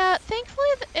 Yeah, thankfully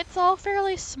it's all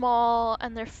fairly small,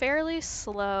 and they're fairly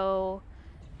slow.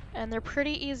 And they're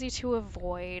pretty easy to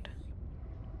avoid.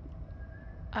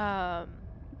 But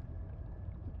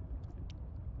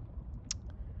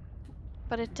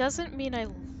it doesn't mean I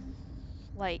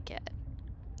like it.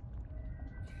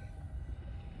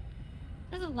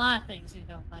 There's a lot of things you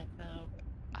don't like, though.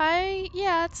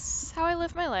 Yeah, it's how I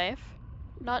live my life.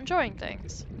 Not enjoying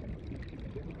things.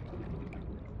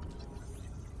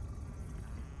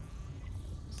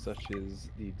 Such is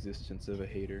the existence of a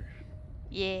hater.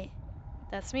 Yeah,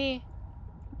 that's me.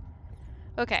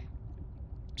 Okay.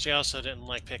 She also didn't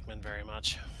like Pikmin very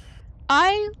much.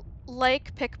 I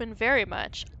like Pikmin very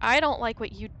much. I don't like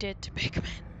what you did to Pikmin.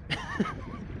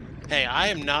 Hey, I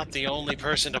am not the only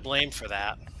person to blame for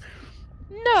that.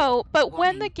 No, but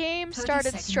when the game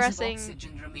started stressing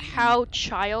how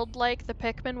childlike the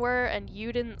Pikmin were and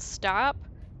you didn't stop,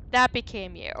 that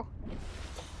became you.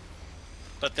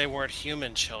 But they weren't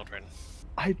human children.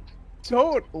 I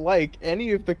don't like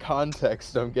any of the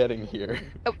context I'm getting here.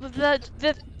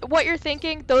 What you're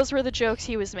thinking, those were the jokes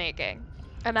he was making.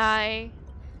 And I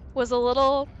was a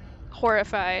little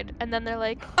horrified. And then they're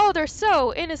like, oh, they're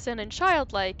so innocent and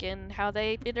childlike in how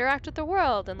they interact with the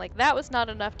world. And like, that was not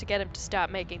enough to get him to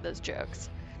stop making those jokes.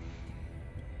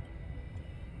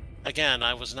 Again,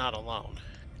 I was not alone.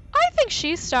 I think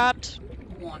she stopped.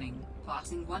 Warning,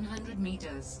 passing 100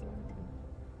 meters.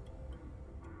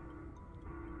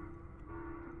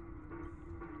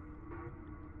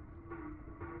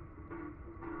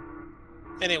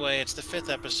 Anyway, it's the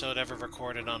 5th episode ever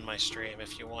recorded on my stream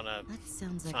if you want to That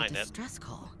sounds like find a it. distress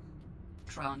call.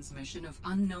 Transmission of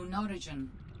unknown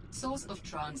origin. Source of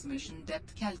transmission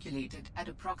depth calculated at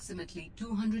approximately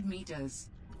 200 meters.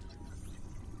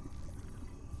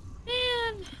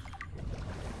 Man,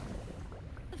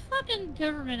 the fucking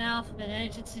government AlphaWit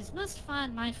agencies must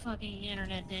find my fucking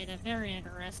internet data very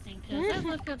interesting, because I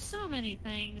look up so many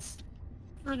things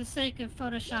for the sake of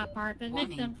Photoshop art that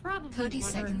make them probably 30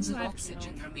 wonder seconds who of I've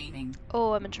oxygen killed. remaining.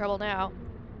 Oh, I'm in trouble now.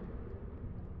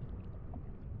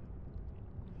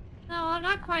 No, I'm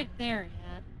not quite there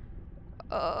yet.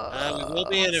 We will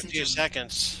be in a few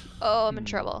seconds. Oh, I'm in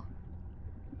trouble.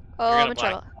 Oh, You're I'm gonna in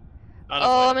black- trouble.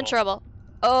 Oh, I'm in trouble.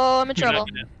 Oh, I'm in You're trouble.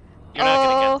 You're not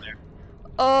gonna get there.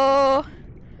 Oh,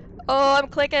 oh, I'm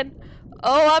clicking.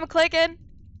 Oh, I'm clicking.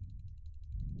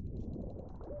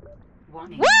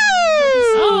 Warning. Woo!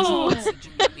 Oh!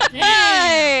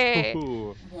 Hey!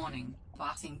 Ooh. Warning.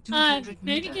 Passing 200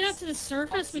 maybe meters. get up to the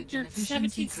surface with your Oxygen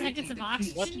 17 efficiency seconds of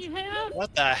greatly oxygen you have?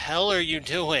 What the hell are you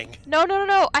doing? No, no, no,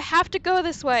 no. I have to go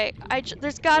this way.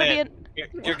 There's gotta be Man,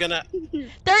 an... You're gonna...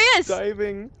 There he is!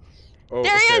 Diving. Oh,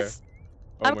 There he okay. is!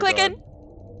 Oh I'm my clicking. God.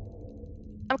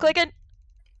 I'm clicking.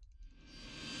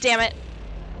 Damn it.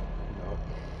 No.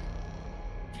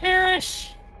 Perish!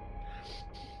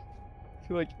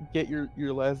 You like get your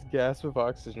last gasp of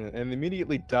oxygen and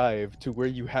immediately dive to where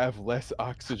you have less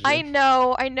oxygen. I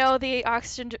know the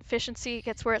oxygen efficiency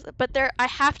gets worse, but I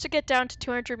have to get down to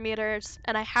 200 meters,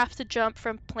 and I have to jump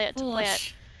from plant to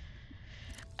plant.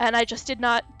 And I just did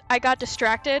not, I got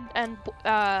distracted and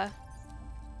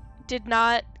did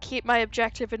not keep my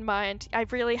objective in mind. I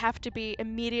really have to be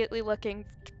immediately looking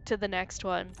to the next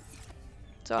one.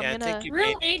 So Yeah, I'm gonna...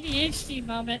 Real ADHD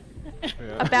moment.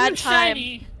 A bad time.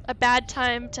 Shiny. A bad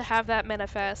time to have that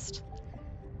manifest.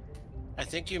 I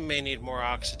think you may need more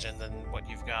oxygen than what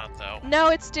you've got, though. No,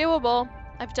 it's doable.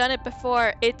 I've done it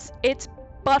before. It's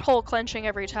butthole clenching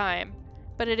every time,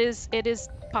 but it is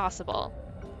possible.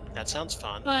 That sounds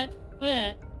fun. But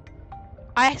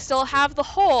I still have the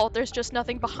hole. There's just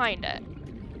nothing behind it.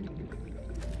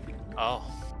 Oh.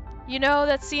 You know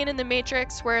that scene in The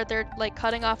Matrix where they're like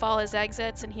cutting off all his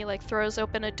exits and he like throws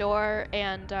open a door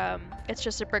and it's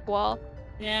just a brick wall?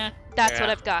 yeah. That's what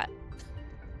I've got.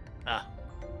 Ah.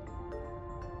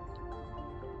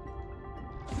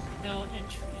 No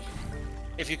entry.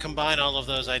 If you combine all of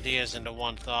those ideas into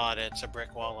one thought, it's a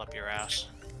brick wall up your ass.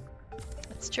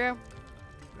 That's true.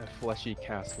 A fleshy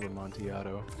castle of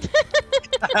Amontillado.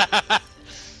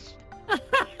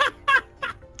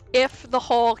 If the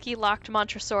hole he locked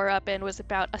Montresor up in was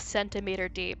about a centimeter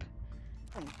deep.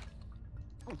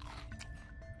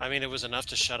 I mean, it was enough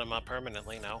to shut him up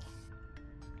permanently, no?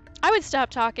 I would stop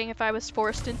talking if I was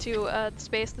forced into a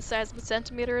space the size of a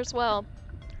centimeter as well.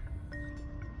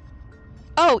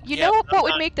 Oh, you know what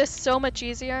would make this so much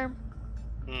easier?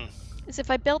 Is if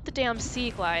I built the damn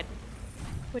Sea Glide,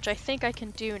 which I think I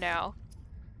can do now.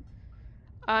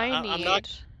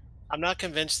 I'm not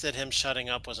convinced that him shutting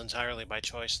up was entirely by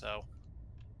choice, though.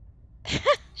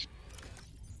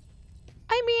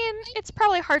 I mean, it's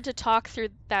probably hard to talk through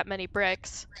that many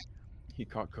bricks. He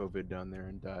caught COVID down there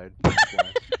and died.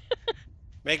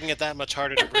 Making it that much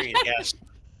harder to breathe, yes.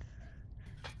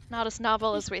 Not as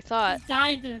novel as we thought.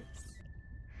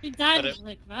 He died of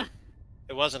Ligma.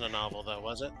 It wasn't a novel, though,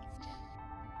 was it?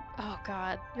 Oh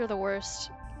god, you're the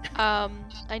worst.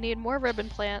 I need more ribbon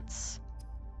plants.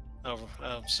 Oh,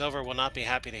 Silver will not be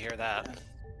happy to hear that.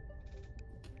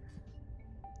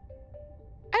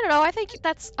 I don't know, I think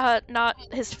that's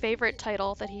not his favorite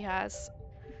title that he has.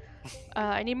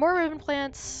 I need more ribbon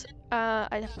plants.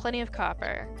 I have plenty of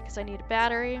copper, because I need a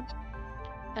battery.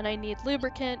 And I need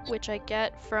lubricant, which I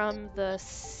get from the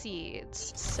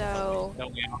seeds. So,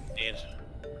 Don't we all need?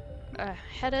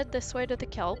 Headed this way to the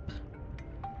kelp.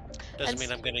 Doesn't mean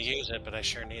I'm going to use it, but I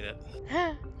sure need it.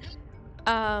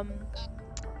 And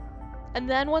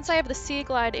then once I have the sea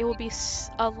glide, it will be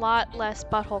a lot less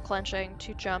butthole clenching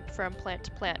to jump from plant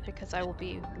to plant because I will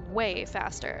be way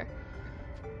faster.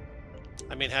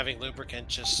 I mean, having lubricant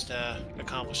just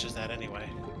accomplishes that anyway.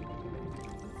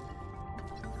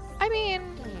 I mean,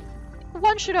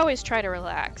 one should always try to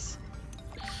relax.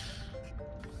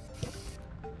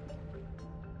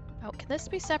 Oh, can this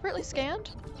be separately scanned?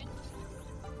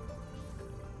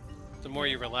 The more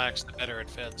you relax, the better it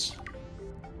fits.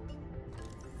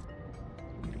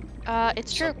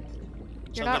 It's true.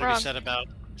 You're not wrong.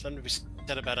 Something to be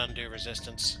said about undue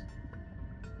resistance.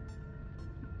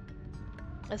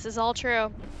 This is all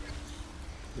true.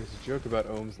 There's a joke about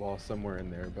Ohm's law somewhere in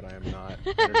there, but I am not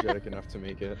energetic enough to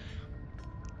make it.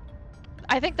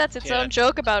 I think that's its own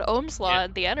joke about Ohm's law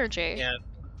and the energy.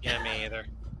 Yeah, me either.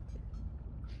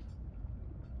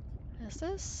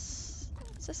 Is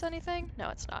this anything? No,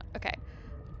 it's not. Okay.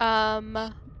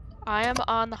 I am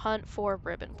on the hunt for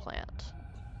ribbon plant.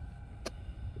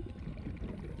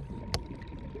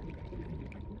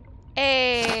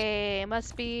 Hey,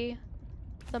 must be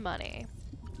the money.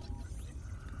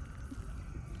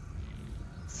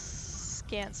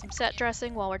 Scan some set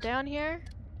dressing while we're down here.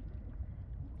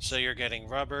 So you're getting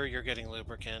rubber, you're getting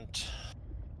lubricant.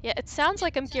 Yeah, it sounds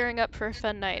like I'm gearing up for a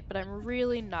fun night, but I'm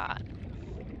really not.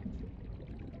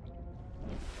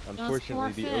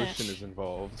 Unfortunately, the ocean is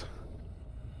involved.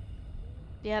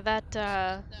 Yeah,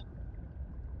 that,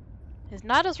 is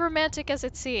not as romantic as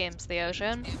it seems, the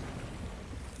ocean.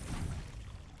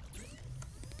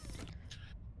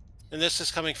 And this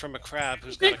is coming from a crab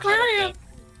who's got aquarium.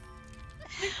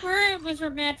 The aquarium was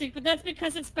romantic, but that's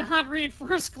because it's behind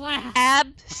reinforced glass.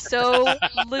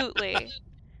 Absolutely.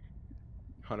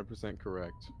 100%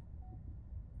 correct.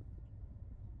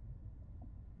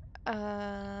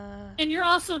 And you're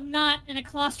also not in a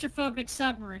claustrophobic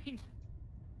submarine.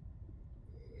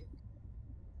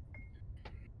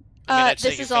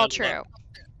 This is all true.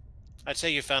 I'd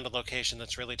say you found a location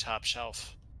that's really top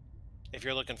shelf. If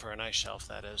you're looking for a nice shelf,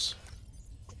 that is.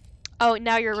 Oh,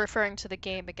 now you're referring to the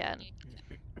game again.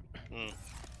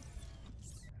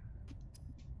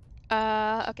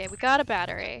 Okay, we got a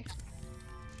battery.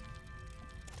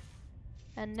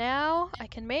 And now I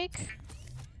can make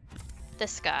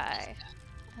this guy.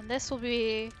 And this will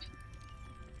be...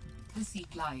 The Sea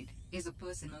Glide is a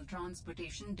personal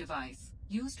transportation device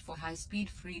used for high-speed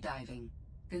freediving.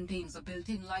 Contains a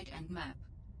built-in light and map.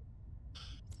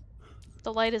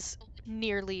 The light is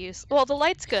nearly useless. Well, the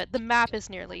light's good. The map is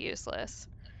nearly useless.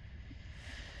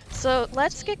 So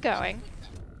let's get going.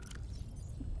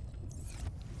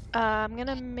 I'm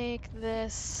gonna make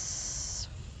this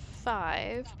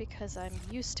 5 because I'm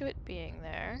used to it being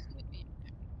there.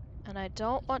 And I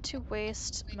don't want to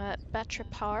waste my battery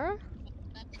power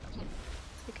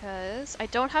because I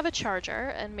don't have a charger,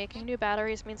 and making new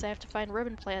batteries means I have to find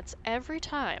ribbon plants every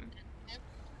time.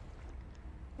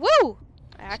 Woo!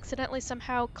 I accidentally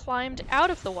somehow climbed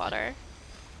out of the water,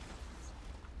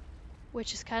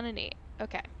 which is kind of neat.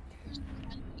 Okay.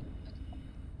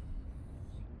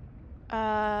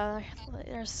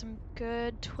 There's some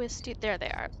good twisty... There they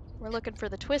are. We're looking for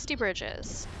the twisty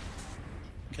bridges.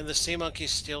 Can the sea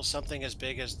monkeys steal something as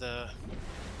big as the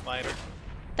glider?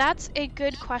 That's a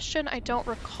good question. I don't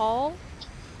recall.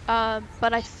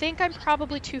 But I think I'm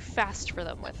probably too fast for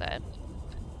them with it.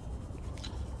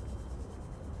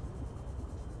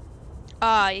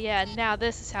 Yeah, now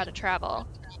this is how to travel.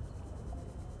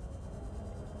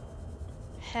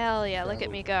 Hell yeah, look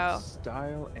at me go.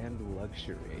 Style and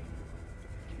luxury.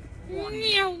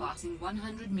 Passing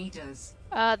 100 meters.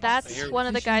 That's one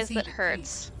of the guys that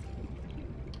hurts.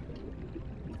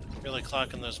 Really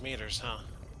clocking those meters, huh?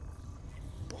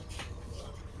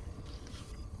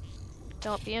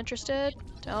 Don't be interested.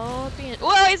 Don't be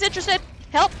Whoa, he's interested!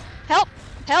 Help! Help!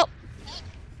 Help!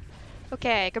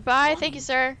 Okay, goodbye. Thank you,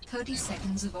 sir. 30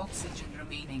 seconds of oxygen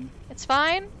remaining. It's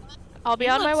fine. I'll be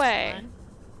on my way. Fun.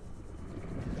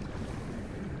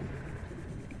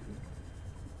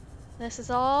 This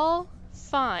is all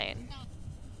fine.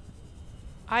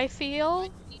 I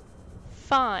feel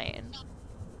fine.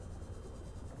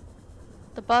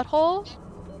 The butthole,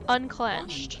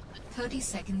 unclenched. 30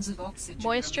 seconds of oxygen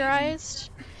Moisturized,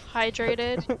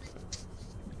 hydrated,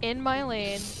 in my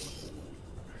lane,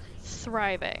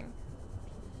 thriving.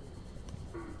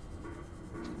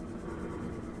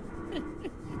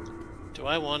 Do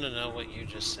I want to know what you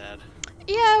just said?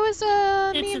 Yeah, it was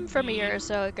a meme from a year or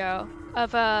so ago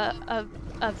of a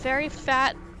very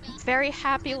fat, very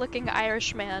happy-looking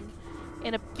Irishman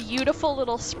in a beautiful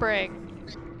little spring,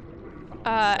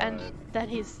 and that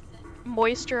he's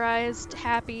moisturized,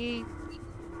 happy,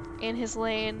 in his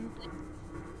lane.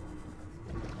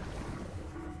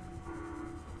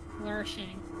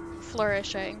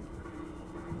 Flourishing.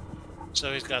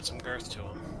 So he's got some girth to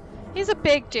him. He's a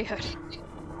big dude.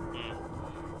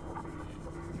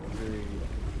 Very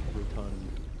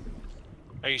rotund.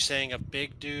 Are you saying a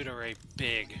big dude or a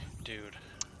big dude?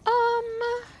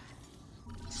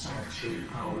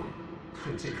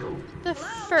 The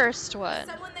first one.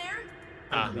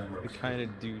 The kind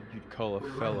of dude you'd call a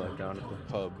fella down at the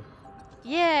pub.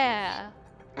 Yeah.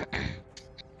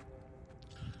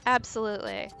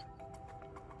 Absolutely.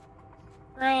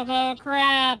 Robo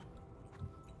crab.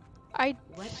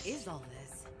 What is all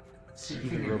this?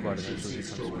 Even robot eventually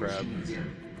becomes crab.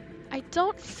 I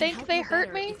don't think they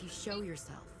hurt me. If you show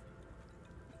yourself.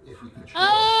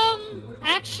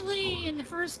 Actually, in the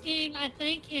first game, I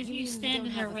think if you stand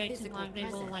in their way too long, they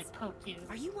will, like, poke you.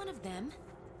 Are you one of them?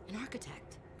 An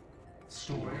architect?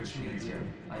 Storage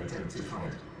medium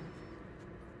identified.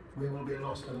 We will be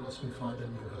lost unless we find a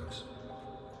new host.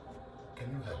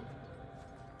 Can you help?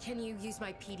 Can you use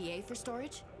my PDA for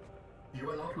storage? You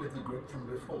are not with the group from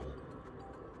before.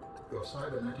 Your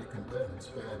cybernetic components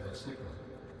bear their signal.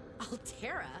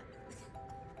 Altera?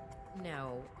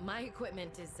 No, my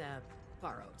equipment is,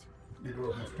 borrowed. It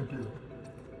will have to do.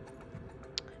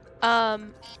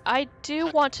 I do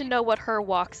want to know what her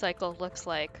walk cycle looks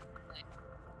like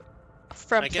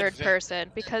from third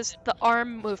person, because the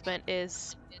arm movement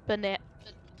is banana.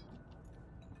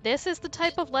 This is the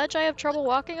type of ledge I have trouble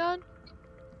walking on?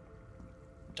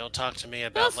 Don't talk to me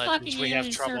about ledges we have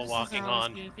trouble walking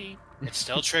on. It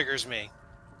still triggers me.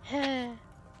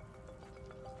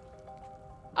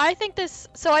 I think this,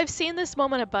 so I've seen this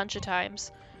moment a bunch of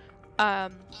times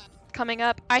coming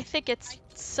up. I think it's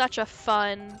such a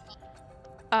fun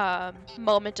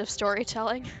moment of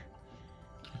storytelling.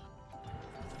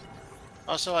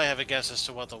 Also, I have a guess as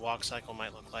to what the walk cycle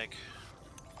might look like.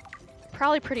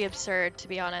 Probably pretty absurd, to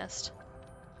be honest.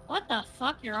 What the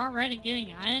fuck? You're already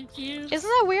getting iron cubes? Isn't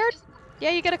that weird? Yeah,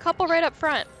 you get a couple right up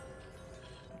front.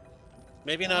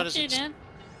 Maybe not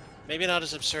maybe not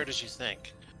as absurd as you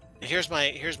think. Here's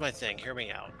my thing. Hear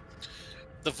me out.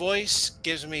 The voice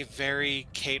gives me very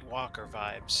Kate Walker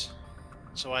vibes,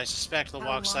 so I suspect the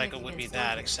walk cycle would be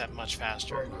that, except much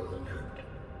faster.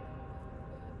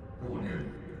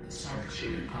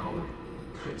 Sanctuary power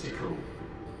critical.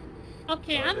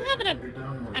 Okay, I'm having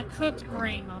a cooked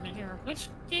brain moment here. Which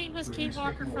game was Kate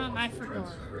Walker from? I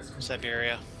forgot.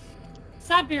 Siberia.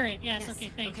 Siberia, yes,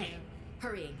 okay, thank you.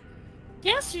 Hurrying.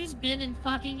 Guess who's been in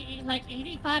fucking, like,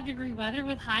 85-degree weather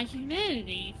with high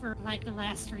humidity for, like, the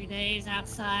last 3 days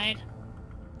outside?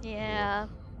 Yeah.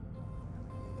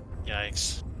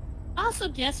 Yikes. Also,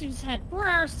 guess who's had 4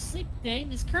 hours of sleep a day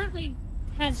and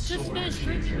has just finished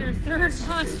drinking their third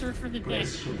monster for the day?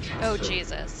 Oh,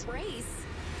 Jesus.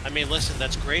 I mean, listen,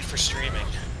 that's great for streaming.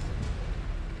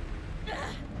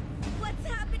 What's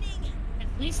happening? At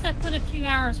least I put a few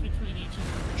hours between each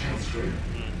other.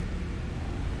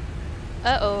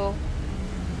 Uh-oh.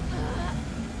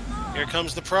 Here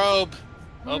comes the probe.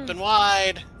 Open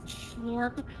wide.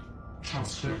 Slurp.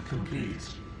 Transfer complete.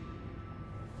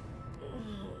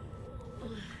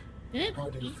 Did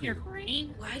it eat your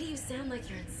brain? Why do you sound like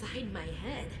you're inside my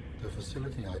head? The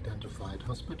facility identified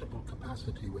hospitable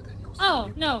capacity within your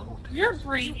Oh, no. Your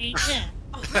brain ate it.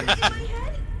 Oh, in my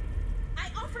head?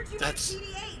 I offered you That's my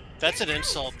PDA. That's an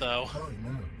insult, though. Oh,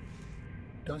 no.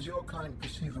 Does your kind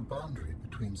perceive a boundary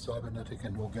between cybernetic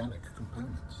and organic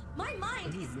components? My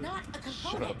mind is not a component.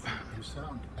 Shut up. You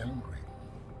sound angry.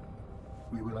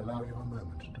 We will allow you a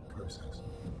moment to process.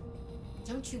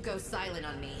 Don't you go silent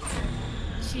on me.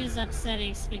 She's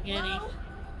upsetting spaghetti. Hello?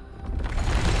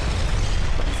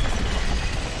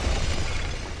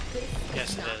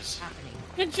 Yes, it is. Happening.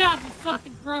 Good job, you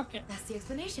fucking broke it. That's the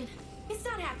explanation. It's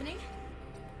not happening.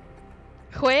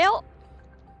 Well,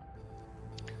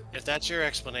 If that's your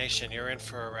explanation, you're in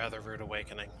for a rather rude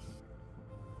awakening.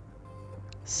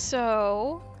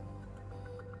 so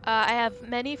I have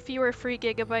many fewer free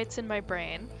gigabytes in my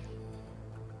brain.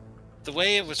 The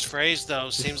way it was phrased, though,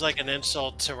 seems like an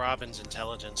insult to Robin's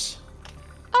intelligence.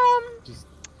 Just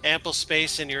ample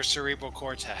space in your cerebral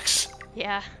cortex.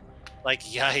 Yeah. Like,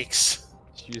 yikes.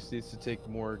 She just needs to take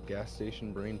more gas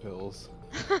station brain pills.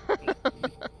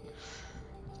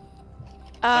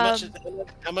 How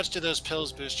much do those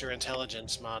pills boost your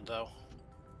intelligence, Mod, though?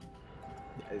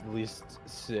 At least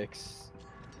 6.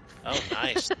 Oh,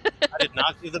 nice. I did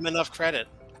not give them enough credit.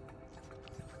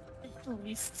 At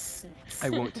least 6. I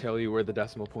won't tell you where the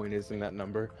decimal point is in that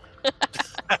number.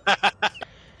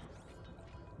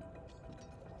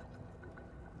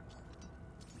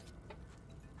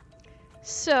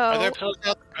 So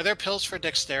are there pills for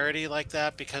dexterity like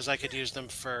that? Because I could use them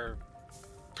for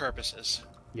purposes.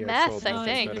 Yeah, meth, I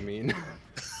think.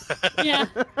 Yeah.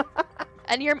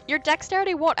 And your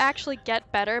dexterity won't actually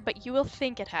get better, but you will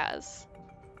think it has.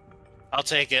 I'll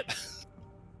take it.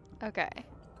 Okay.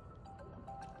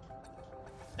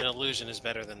 An illusion is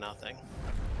better than nothing.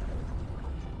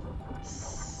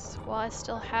 While I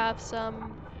still have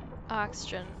some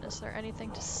oxygen, is there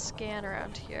anything to scan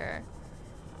around here?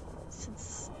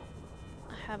 Since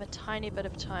I have a tiny bit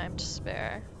of time to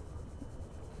spare.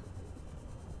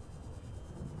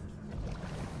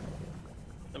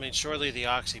 I mean, surely the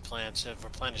oxy plants have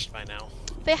replenished by now.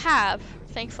 They have,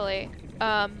 thankfully.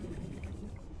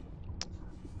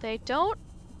 They don't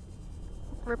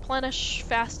replenish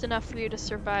fast enough for you to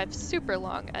survive super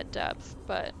long at depth,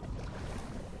 but...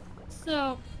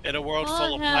 So... In a world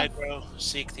full of hydro,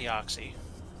 seek the oxy.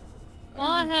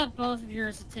 While I have both of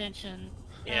yours attention,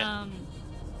 yeah.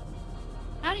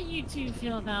 How do you two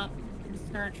feel about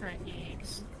Star Trek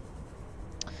games?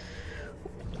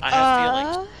 I have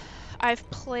feelings. I've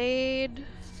played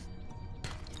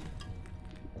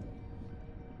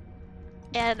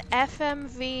an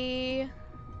FMV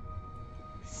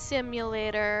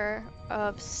simulator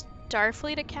of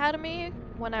Starfleet Academy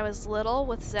when I was little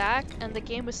with Zach, and the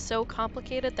game was so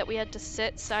complicated that we had to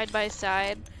sit side by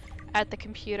side at the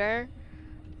computer.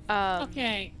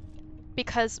 Okay.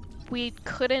 Because we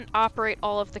couldn't operate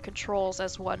all of the controls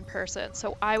as one person,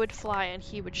 so I would fly and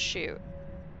he would shoot.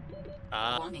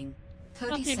 Warning.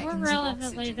 30 okay, more seconds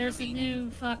relevantly, there's a new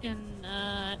fucking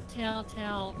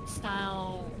Telltale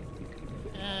style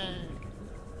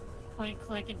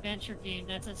point-and-click adventure game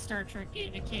that's a Star Trek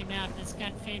game that came out that's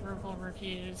got favorable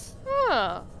reviews.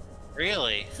 Oh.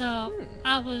 Really? So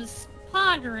I was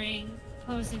pondering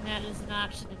posing that as an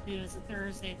option to do as a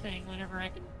Thursday thing whenever I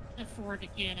can afford to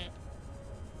get it.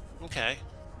 Okay.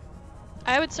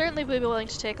 I would certainly be willing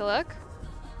to take a look.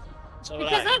 So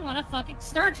because I want a fucking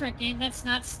Star Trek game that's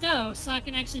not STO, so I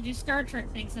can actually do Star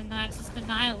Trek things and not just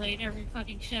annihilate every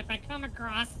fucking ship I come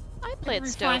across. I played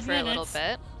STO for a little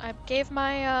bit. I gave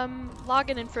my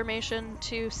login information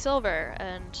to Silver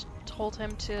and told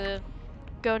him to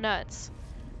go nuts.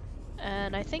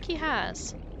 And I think he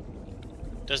has.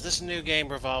 Does this new game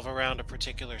revolve around a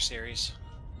particular series?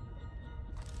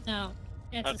 No,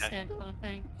 it's a standalone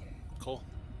thing. Cool.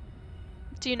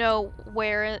 Do you know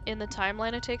where in the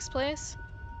timeline it takes place?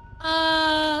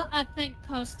 I think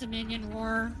post-Dominion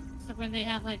War, so when they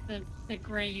have like the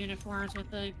gray uniforms with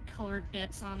the colored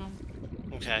bits on them.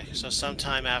 Okay, so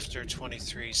sometime after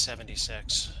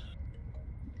 2376.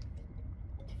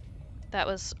 That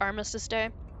was Armistice Day?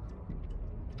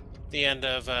 The end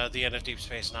of Deep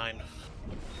Space Nine.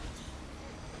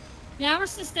 Yeah,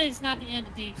 Armistice Day is not the end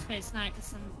of Deep Space Nine, because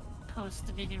some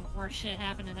post-Dominion War shit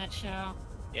happened in that show.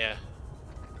 Yeah.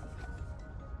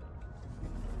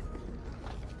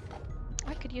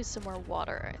 I could use some more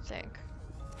water, I think.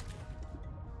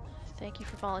 Thank you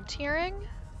for volunteering.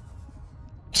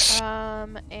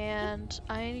 And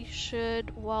I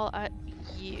should,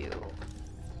 you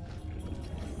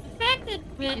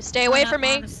stay away from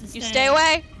me! You stay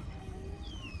away!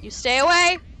 You stay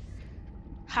away!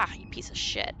 Ha, you piece of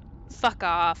shit. Fuck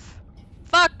off.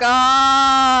 Fuck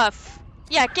off!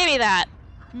 Yeah, give me that,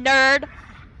 nerd!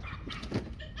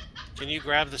 Can you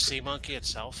grab the sea monkey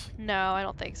itself? No, I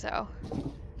don't think so.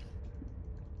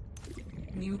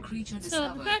 New creature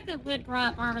discovered. So the fact that Whit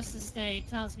brought Armistice Day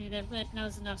tells me that Whit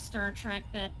knows enough Star Trek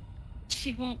that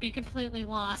she won't be completely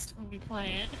lost when we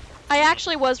play it. I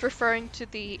actually was referring to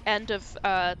the end of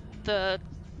the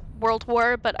World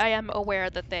War, but I am aware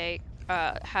that they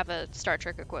have a Star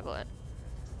Trek equivalent.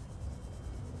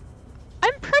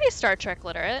 I'm pretty Star Trek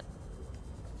literate.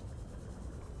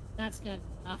 That's good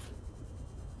enough.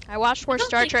 I watched more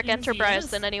Star Trek Enterprise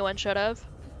than anyone should have.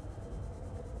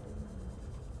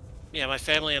 Yeah, my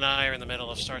family and I are in the middle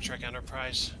of Star Trek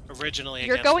Enterprise. Originally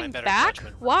You're against going my better back?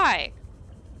 judgment. Why?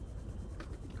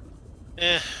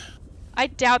 Eh. I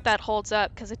doubt that holds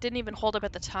up, because it didn't even hold up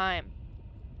at the time.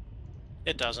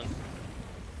 It doesn't.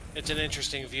 It's an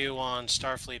interesting view on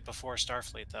Starfleet before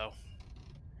Starfleet, though.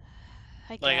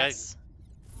 I guess.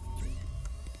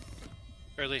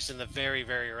 Or at least in the very,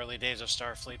 very early days of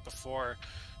Starfleet, before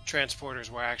transporters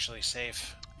were actually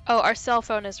safe. Oh, our cell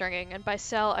phone is ringing, and by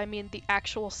cell, I mean the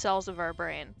actual cells of our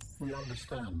brain. We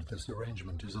understand this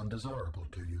arrangement is undesirable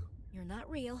to you. You're not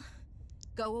real.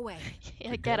 Go away.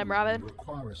 Yeah, get him, Robin. We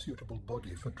require a suitable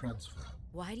body for transfer.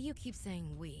 Why do you keep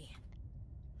saying we?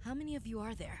 How many of you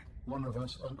are there? One of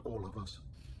us and all of us.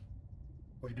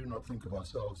 We do not think of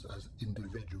ourselves as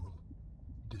individual,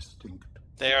 distinct.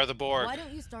 They are the Borg. Why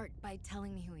don't you start by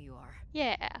telling me who you are?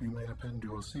 Yeah. You may append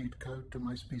your seed code to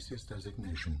my species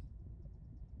designation.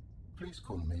 Please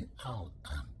call me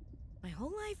Al-An. My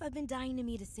whole life I've been dying to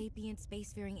meet a sapient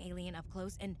spacefaring alien up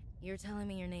close, and you're telling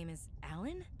me your name is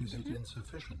Alan? Is it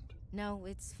insufficient? No,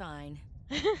 it's fine.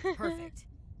 Perfect.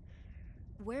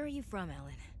 Where are you from,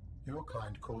 Alan? Your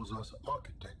kind calls us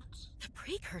architects. The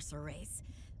precursor race?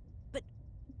 But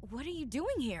what are you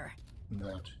doing here?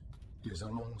 That is a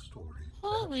long story.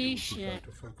 Holy shit.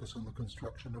 To focus on the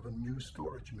construction of a new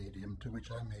storage medium to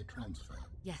which I may transfer.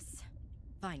 Yes.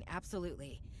 Fine,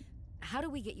 absolutely. How do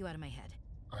we get you out of my head?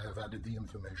 I have added the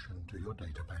information to your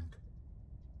data bank.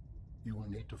 You will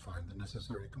need to find the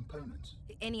necessary components.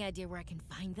 Any idea where I can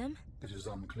find them? It is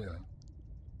unclear.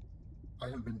 I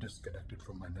have been disconnected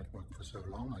from my network for so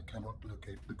long I cannot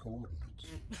locate the coordinates.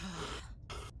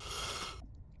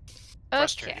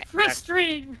 Okay.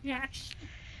 Frustrating reaction.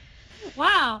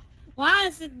 Wow. Why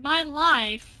is it my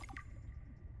life?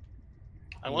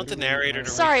 I want the narrator to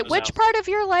Sorry, read those which out. part of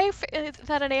your life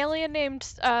that an alien named,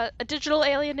 a digital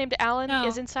alien named Alan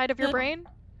is inside of your brain?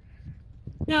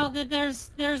 No, there's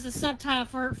a subtitle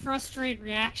for frustrated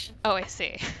reaction. Oh, I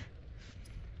see.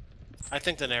 I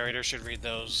think the narrator should read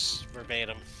those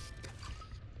verbatim.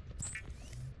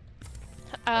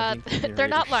 They're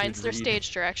not lines, they're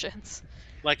stage directions.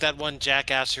 Like that one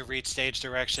jackass who reads stage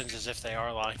directions as if they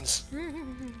are lines.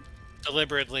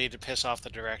 Deliberately to piss off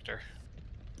the director.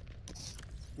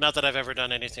 Not that I've ever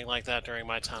done anything like that during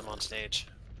my time on stage.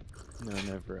 No,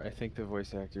 never. I think the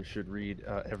voice actor should read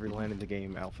every line in the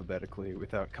game alphabetically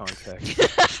without context.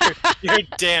 You're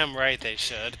damn right they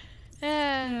should.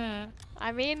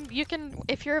 I mean, you can,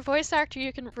 if you're a voice actor,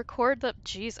 you can record them.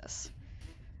 Jesus.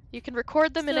 You can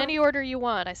record them in any order you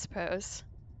want, I suppose.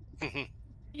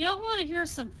 You don't want to hear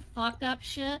some fucked up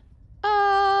shit?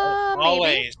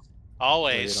 Always. Maybe.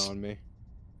 Always. Lay it on me.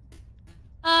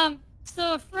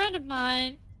 So a friend of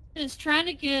mine is trying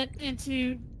to get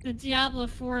into the Diablo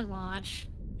 4 launch.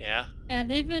 Yeah. And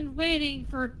they've been waiting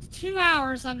for 2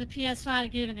 hours on the PS5 to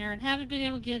get in there and haven't been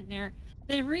able to get in there.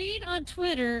 They read on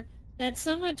Twitter that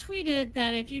someone tweeted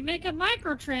that if you make a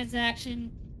microtransaction,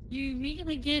 you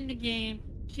immediately get in the game.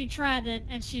 She tried it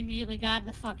and she immediately got in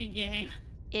the fucking game.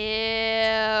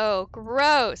 Ew,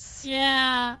 gross.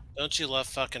 Yeah. Don't you love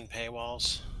fucking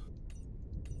paywalls?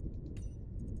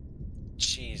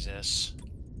 Jesus.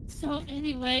 So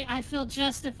anyway, I feel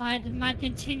justified in my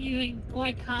continuing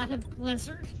boycott of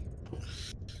Blizzard.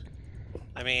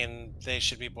 I mean, they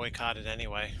should be boycotted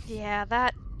anyway. Yeah,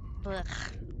 that... Ugh.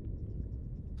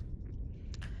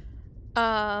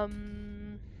 I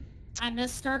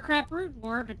miss StarCraft Brood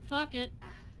War, but fuck it.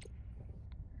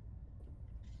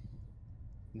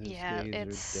 Those Yeah, days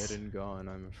it's... are dead and gone,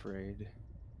 I'm afraid.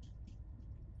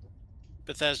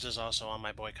 Bethesda's also on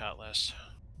my boycott list.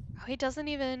 Oh, he doesn't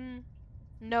even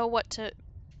know what to...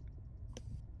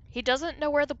 He doesn't know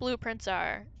where the blueprints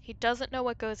are. He doesn't know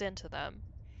what goes into them.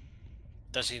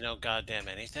 Does he know goddamn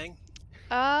anything?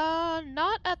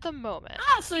 Not at the moment.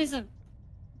 Ah, so he's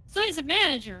a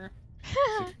manager.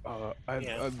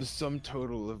 I'm the sum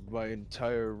total of my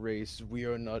entire race. We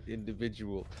are not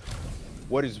individual.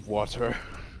 What is water?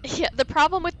 Yeah, the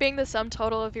problem with being the sum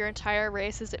total of your entire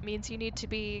race is it means you need to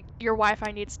be... Your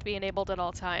Wi-Fi needs to be enabled at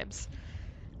all times.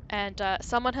 And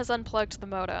someone has unplugged the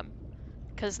modem.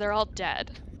 Because they're all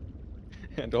dead.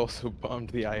 And also bombed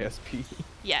the ISP.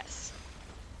 Yes.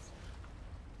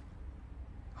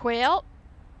 Well,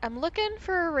 I'm looking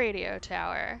for a radio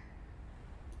tower.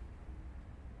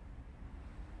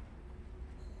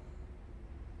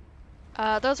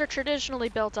 Those are traditionally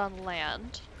built on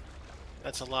land.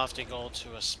 That's a lofty goal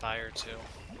to aspire to.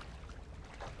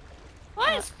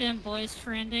 Why is femboys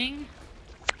trending?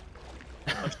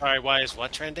 I'm sorry, why is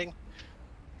what trending?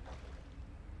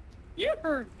 You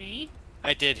heard me.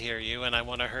 I did hear you, and I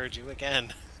want to heard you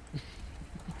again.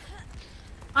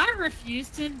 I refuse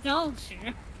to indulge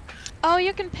you. Oh,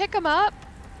 you can pick them up?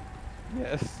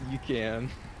 Yes, you can.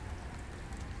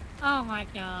 Oh my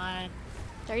god.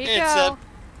 There you go.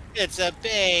 It's a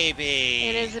baby.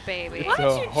 It is a baby. It's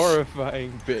a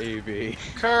horrifying baby.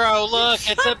 Kuro, look,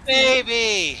 it's a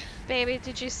baby. Baby,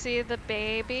 did you see the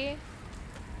baby?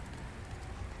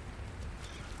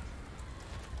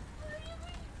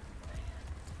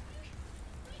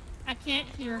 I can't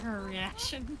hear her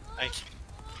reaction.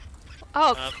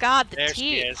 Oh God, the there teeth.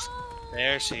 She is.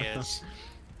 There she is.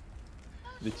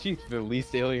 The teeth, the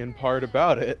least alien part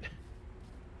about it.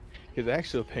 Because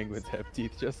actual penguins have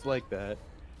teeth just like that.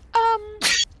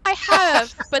 I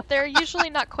have, but they're usually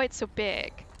not quite so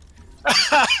big.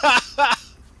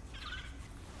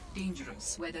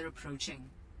 Dangerous weather approaching.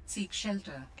 Seek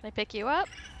shelter. Can I pick you up?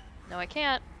 No, I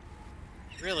can't.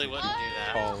 Really wouldn't do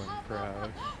that. Tall and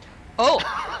proud. Oh!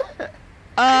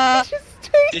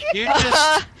 Did you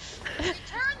just...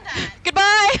 Return that!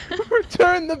 Goodbye!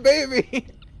 Return the baby!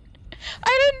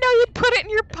 I didn't know you'd put it in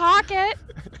your pocket!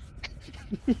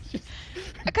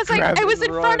 Because I was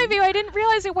in front of you, I didn't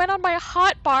realize it went on my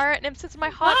hot bar, and since my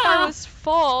hot bar was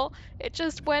full, it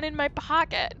just went in my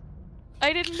pocket.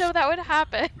 I didn't know that would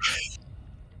happen.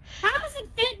 How does it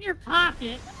fit in your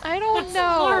pocket? I don't That's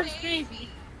know. a large baby.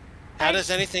 How does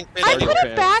anything fit I in put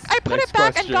your it back. I put Next it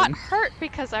back question. and got hurt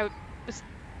because I was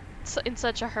in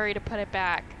such a hurry to put it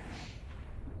back.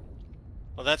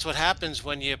 Well, that's what happens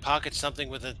when you pocket something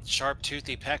with a sharp,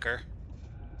 toothy pecker.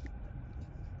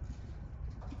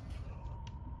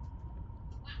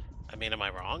 I mean, am I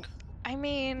wrong? I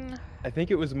mean, I think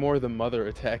it was more the mother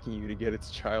attacking you to get its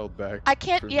child back. I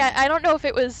can't. Yeah, I don't know if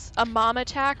it was a mom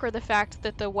attack or the fact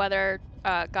that the weather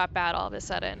got bad all of a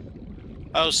sudden.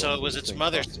 Oh, so it was its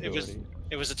mother's. It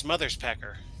was its mother's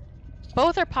pecker.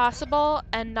 Both are possible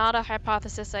and not a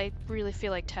hypothesis I really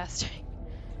feel like testing.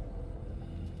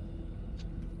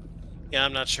 Yeah,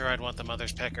 I'm not sure I'd want the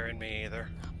mother's pecker in me either.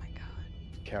 Oh my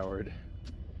god. Coward.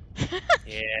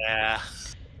 Yeah.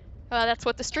 That's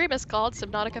what the stream is called,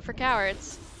 Subnautica for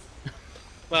Cowards.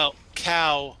 Well,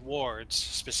 cow wards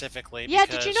specifically. Yeah,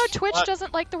 did you know because- Twitch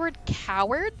doesn't like the word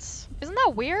cowards? Isn't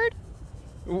that weird?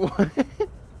 What?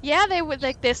 Yeah, they would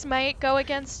like this might go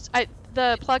against.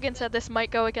 The plugin said this might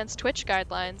go against Twitch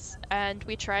guidelines, and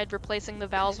we tried replacing the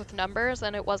vowels with numbers,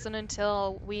 and it wasn't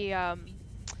until we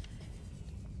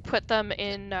put them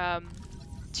in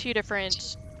 2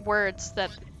 different words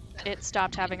that it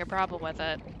stopped having a problem with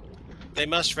it. They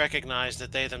must recognize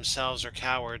that they themselves are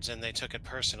cowards, and they took it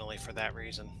personally for that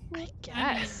reason. I guess.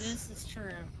 I mean, this is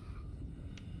true.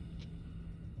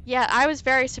 Yeah, I was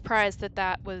very surprised that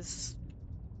that was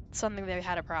something they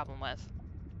had a problem with.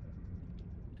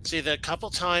 See, the couple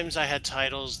times I had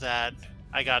titles that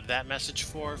I got that message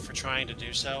for trying to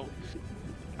do so,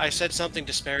 I said something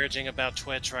disparaging about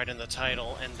Twitch right in the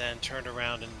title, and then turned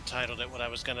around and titled it what I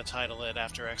was going to title it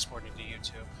after exporting to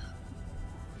YouTube.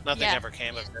 Nothing Yeah. ever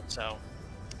came of it, so...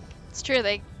 It's true,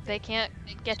 they can't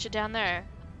get you down there.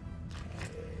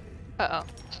 Uh-oh.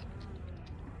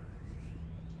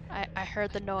 I heard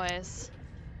the noise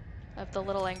of the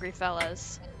little angry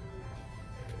fellas.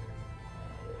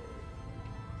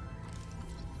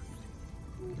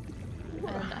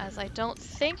 And as I don't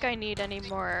think I need any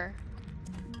more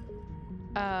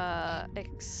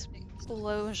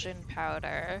explosion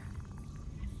powder,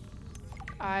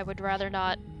 I would rather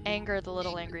not anger the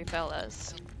little angry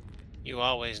fellas. You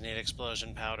always need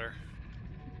explosion powder.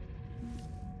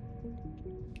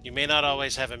 You may not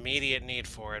always have immediate need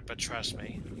for it, but trust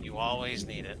me, you always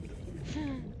need it.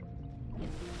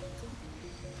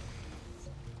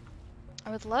 I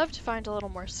would love to find a little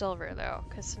more silver though,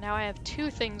 because now I have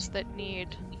 2 things that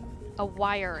need a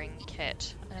wiring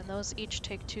kit, and those each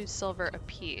take 2 silver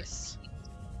apiece.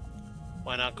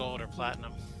 Why not gold or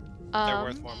platinum? They're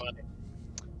worth more money.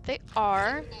 They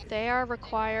are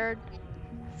required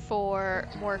for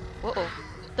more. Whoa,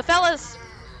 the fellas.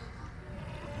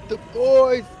 The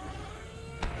boys.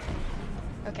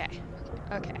 Okay.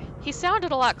 He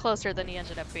sounded a lot closer than he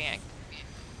ended up being.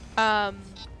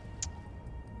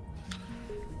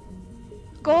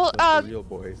 Gold. The real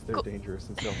boys. They're dangerous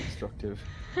and self-destructive.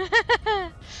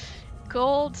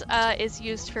 Gold is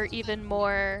used for even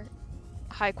more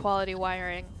high-quality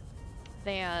wiring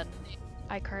than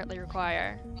I currently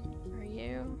require. Are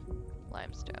you?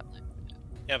 Limestone.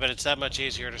 Yeah, but it's that much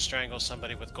easier to strangle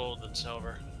somebody with gold than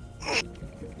silver.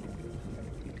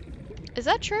 Is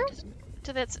that true?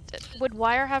 Would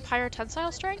wire have higher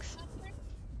tensile strength?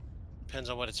 Depends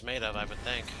on what it's made of, I would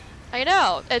think. I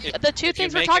know. The 2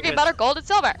 things we're talking about are gold and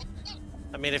silver.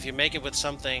 I mean, if you make it with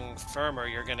something firmer,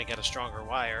 you're going to get a stronger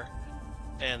wire,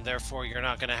 and therefore you're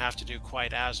not going to have to do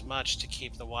quite as much to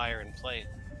keep the wire in place.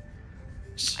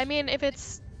 I mean, if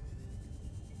it's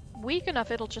weak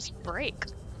enough, it'll just break.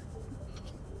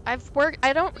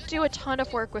 I don't do a ton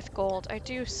of work with gold. I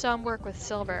do some work with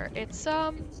silver. It's,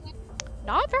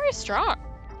 not very strong.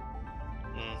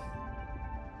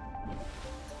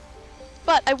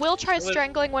 But I will try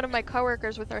strangling one of my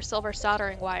coworkers with our silver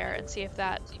soldering wire and see if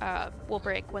that, will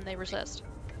break when they resist.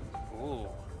 Ooh.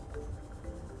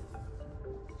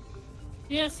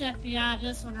 Yes, FBI,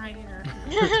 this one right here.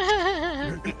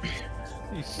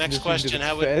 Next question,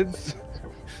 how would...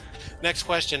 Next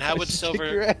question, how would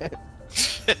silver...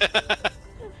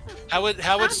 how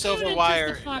would silver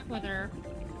wire... Fuck with her.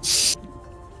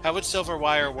 How would silver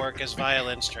wire work as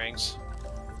violin strings?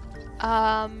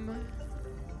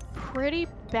 Pretty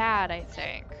bad, I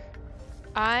think.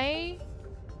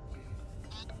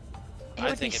 It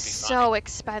would be so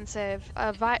expensive.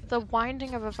 The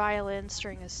winding of a violin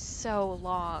string is so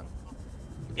long.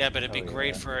 Yeah, but it'd be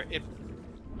great for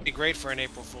an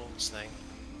April Fool's thing.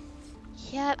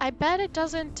 Yeah, I bet it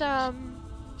doesn't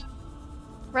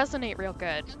resonate real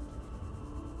good.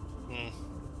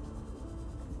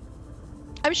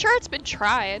 I'm sure it's been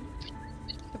tried.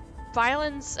 The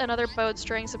violins and other bowed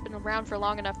strings have been around for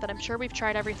long enough that I'm sure we've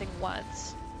tried everything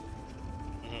once.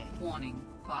 Warning,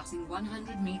 passing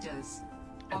 100 meters.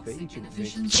 Oxygen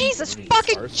efficiency. Jesus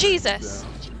fucking Jesus!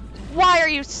 Why are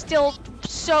you still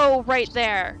so right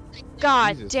there?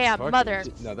 God damn, mother.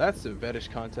 Now that's some fetish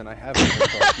content I haven't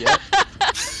heard of yet.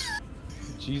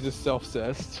 Jesus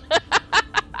self-cessed.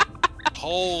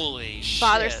 Holy shit.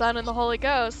 Father, Son, and the Holy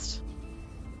Ghost.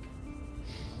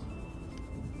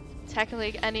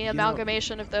 Technically, any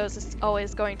amalgamation of those is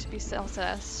always going to be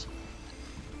self-cessed.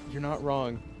 You're not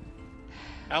wrong.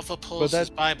 Alpha pulls his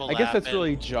Bible I guess app that's and...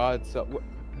 really Jod.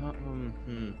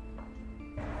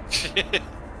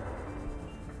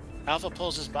 Alpha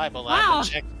pulls his Bible app and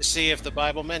checks to see if the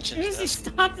Bible mentions He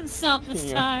stopped himself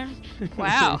this time.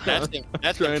 Wow.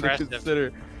 That's trying impressive. to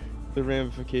consider the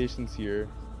ramifications here.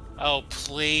 Oh,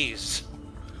 please.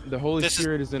 The Holy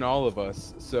Spirit is in all of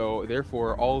us, so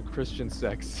therefore all Christian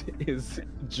sex is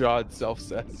Jod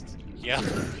self-cessed. Yeah.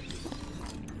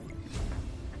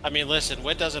 I mean, listen,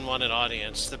 Wit doesn't want an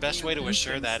audience. The best way to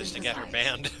assure that is to get her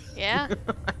banned. Yeah.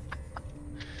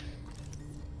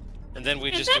 And then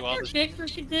we just do all this. Is that your victory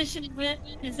condition, Wit?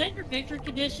 Is that your victory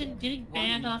condition, getting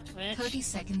banned off Twitch? 30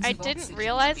 seconds I didn't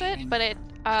realize it, but it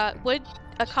would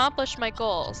accomplish my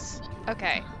goals.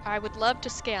 Okay, I would love to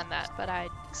scan that, but I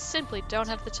simply don't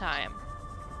have the time.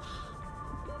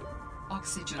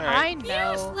 Oxygen. I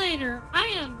know. Years later, I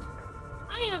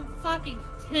am fucking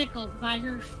tickled by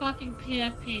your fucking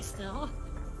PFP still.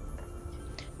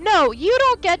 No, you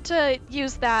don't get to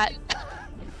use that.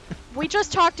 We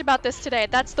just talked about this today.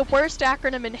 That's the worst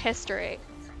acronym in history.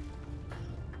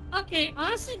 Okay,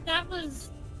 honestly, that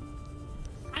was...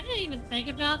 I didn't even think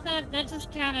about that. That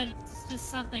just kind of just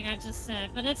something I just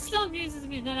said. But it still amuses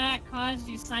me that I caused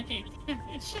you psychic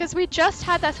damage. Because we just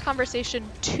had that conversation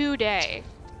today.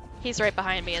 He's right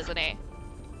behind me, isn't he?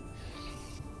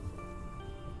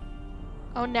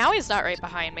 Oh, now he's not right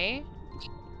behind me.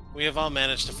 We have all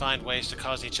managed to find ways to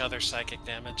cause each other psychic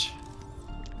damage.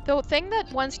 The thing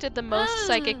that once did the most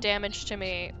psychic damage to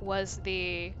me was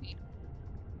the...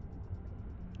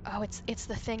 Oh, it's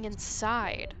the thing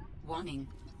inside. Warning.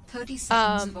 30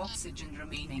 seconds of oxygen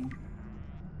remaining.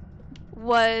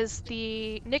 Was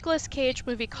the Nicolas Cage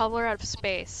movie Color Out of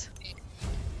Space.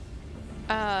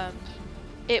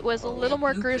 It was a little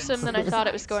more gruesome than I thought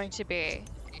it was going to be.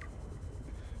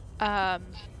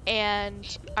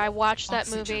 And I watched that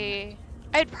movie...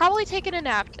 I had probably taken a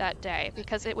nap that day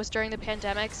because it was during the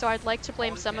pandemic, so I'd like to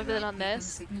blame some of it on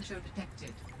this.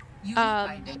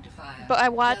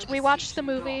 But we watched the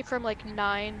movie from like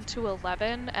 9 to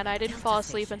 11, and I didn't fall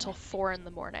asleep until 4 in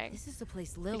the morning. This is the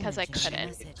place Lil because I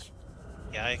couldn't.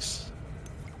 Yikes.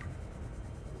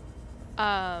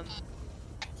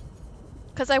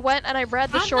 Because I went and I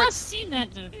read the short... I've not seen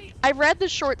that movie. I read the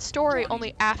short story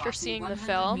only after seeing the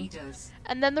film,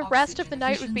 and then the rest of the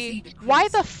night would be, why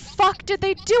the fuck did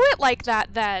they do it like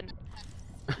that then?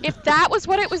 If that was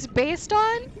what it was based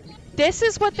on, this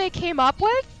is what they came up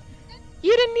with?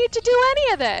 You didn't need to do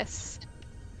any of this.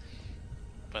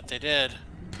 But they did.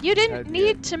 You didn't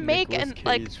need to make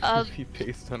Nicolas Cage movie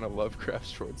based on a Lovecraft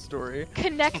short story.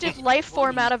 Connected life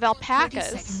form out of alpacas.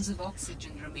 30 seconds of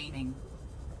oxygen remaining.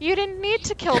 You didn't need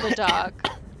to kill the dog.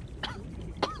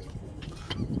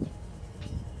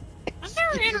 I'm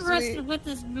very interested with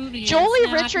this movie.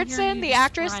 Jolie Richardson, the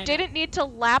actress, didn't need to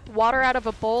lap water out of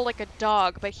a bowl like a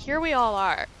dog, but here we all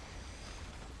are.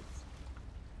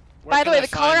 By the way, the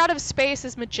color out of space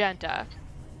is magenta.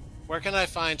 Where can I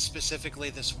find specifically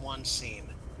this one scene?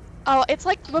 Oh, it's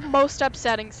like the most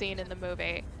upsetting scene in the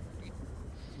movie.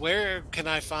 Where can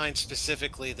I find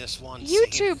specifically this one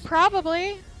YouTube, scene?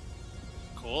 probably.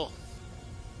 Cool.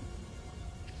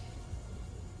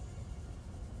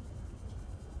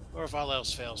 Or if all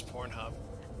else fails, Pornhub.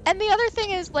 And the other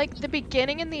thing is, like, the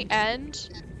beginning and the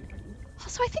end.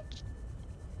 Also, I think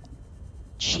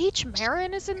Cheech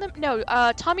Marin is in the... No,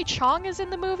 Tommy Chong is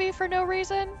in the movie for no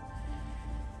reason.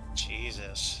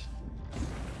 Jesus.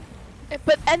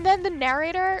 And then the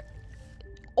narrator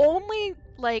only,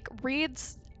 like,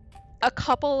 reads a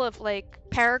couple of, like,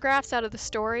 paragraphs out of the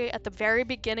story at the very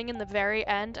beginning and the very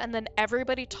end, and then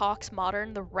everybody talks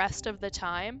modern the rest of the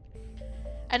time.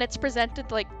 And it's presented,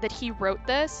 like, that he wrote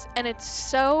this, and it's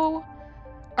so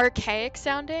archaic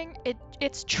sounding.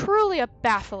 It's truly a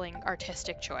baffling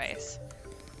artistic choice.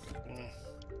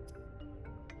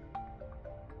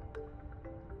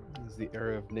 This is the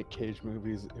era of Nick Cage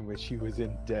movies in which he was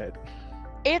in debt.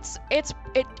 It's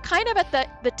kind of at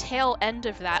the tail end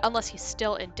of that, unless he's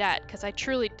still in debt, because I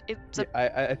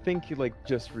think like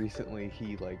just recently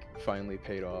he like finally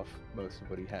paid off most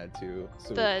of what he had to.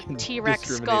 So the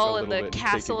T-Rex skull and the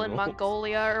castle in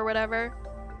Mongolia or whatever.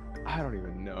 I don't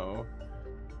even know.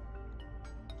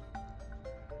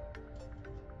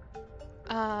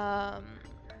 Do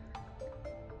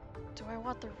I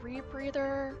want the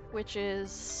rebreather, which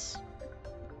is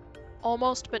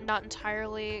almost but not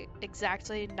entirely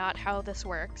exactly not how this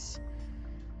works.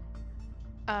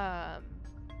 Are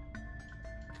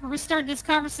we starting this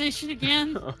conversation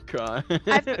again? Oh god.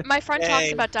 My friend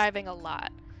talks about diving a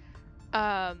lot.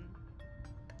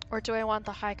 Or do I want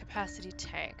the high capacity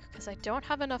tank? Because I don't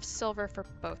have enough silver for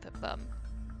both of them.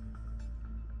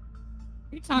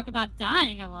 You talk about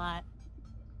dying a lot.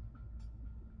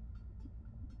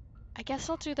 I guess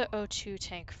I'll do the O2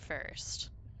 tank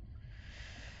first.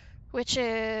 Which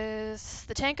is...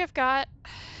 the tank I've got...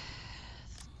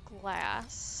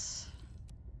 glass.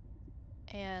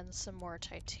 And some more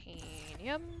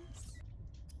titanium.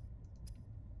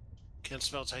 Can't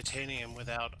spell titanium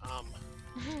without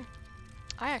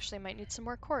I actually might need some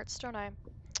more quartz, don't I?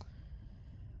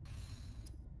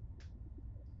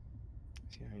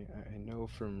 See, I know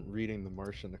from reading The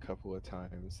Martian a couple of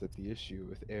times that the issue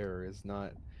with air is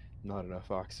not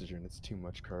enough oxygen, it's too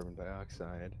much carbon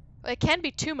dioxide. It can be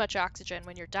too much oxygen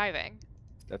when you're diving.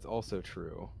 That's also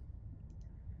true.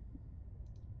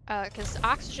 Because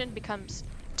oxygen becomes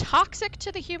toxic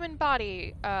to the human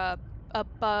body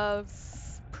above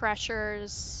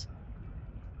pressures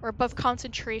or above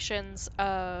concentrations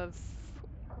of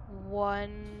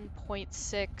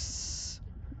 1.6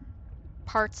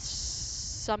 parts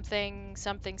something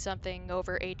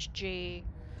over Hg.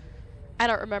 I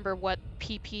don't remember what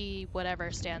pp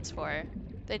whatever stands for.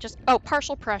 They just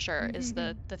partial pressure is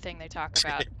the thing they talk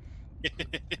about.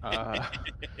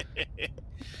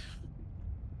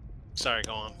 Sorry,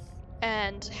 go on.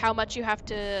 And how much you have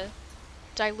to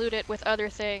dilute it with other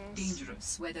things.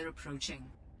 Dangerous weather approaching.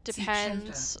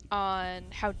 Depends on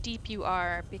how deep you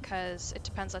are, because it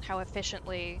depends on how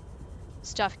efficiently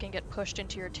stuff can get pushed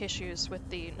into your tissues with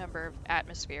the number of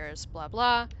atmospheres, blah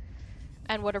blah.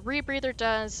 And what a rebreather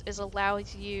does is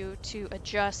allows you to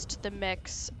adjust the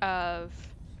mix of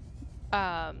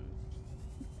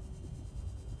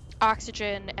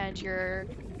oxygen and your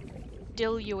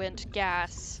diluent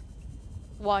gas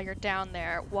while you're down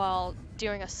there, while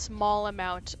doing a small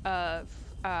amount of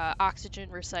oxygen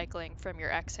recycling from your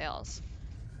exhales.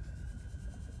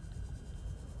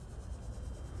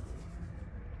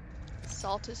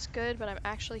 Salt is good, but I'm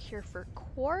actually here for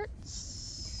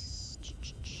quartz.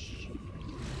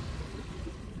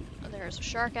 Oh, there's a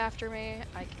shark after me.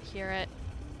 I can hear it.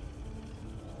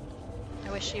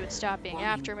 I wish he would stop being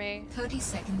after me. 30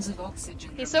 seconds of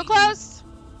oxygen. He's so close!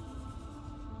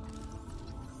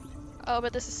 Oh,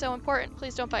 but this is so important.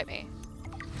 Please don't bite me.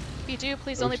 If you do,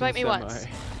 please only bite me once.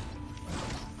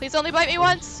 Please only bite me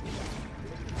once!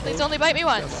 Please only bite me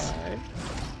once!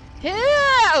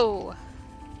 Ew!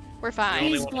 We're fine.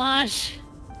 You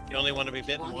only want to be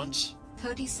bitten once?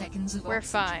 30 seconds of We're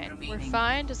fine. We're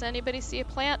fine. Does anybody see a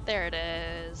plant? There it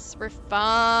is. We're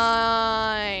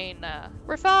fine.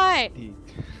 We're fine!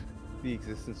 The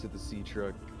existence of the sea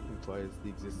truck implies the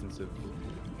existence of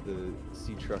the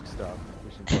sea truck stop,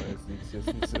 which implies the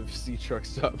existence of sea truck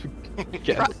stop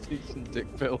gas station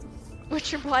dick pills.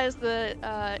 Which implies the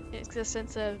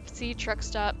existence of sea truck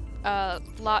stop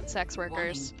lot sex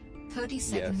workers. 30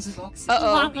 seconds of oxygen.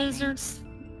 Lot lizards.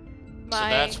 So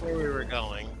that's where we were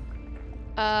going.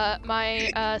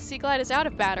 My Sea Glide is out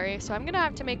of battery, so I'm gonna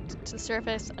have to make it to the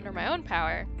surface under my own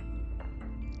power.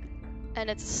 And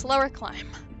it's a slower climb.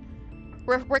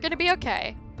 We're gonna be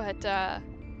okay, but I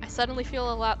suddenly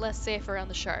feel a lot less safe around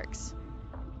the sharks.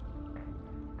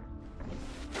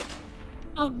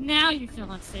 Oh, now you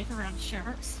feel unsafe around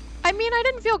sharks. I mean, I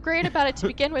didn't feel great about it to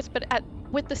begin with, but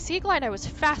with the sea glide I was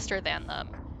faster than them.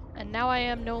 And now I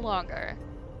am no longer.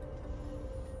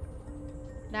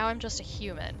 Now I'm just a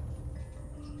human.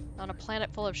 On a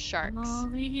planet full of sharks. I'm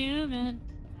only human,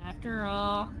 after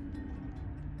all.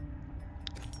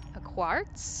 A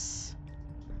quartz?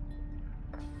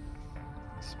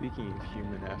 Speaking of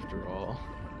human, after all,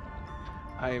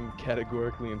 I am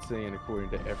categorically insane according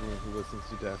to everyone who listens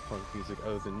to Daft Punk music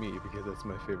other than me, because that's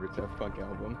my favorite Daft Punk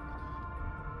album.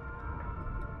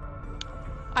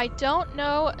 I don't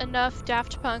know enough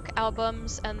Daft Punk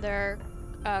albums and their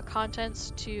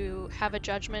contents to have a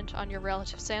judgment on your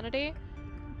relative sanity.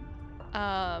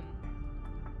 I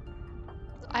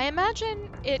imagine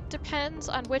it depends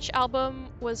on which album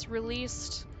was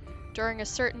released during a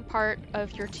certain part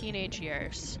of your teenage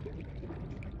years.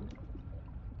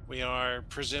 We are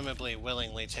presumably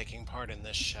willingly taking part in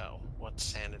this show. What's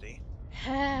sanity?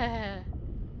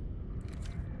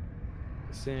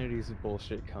 Sanity is a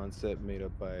bullshit concept made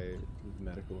up by the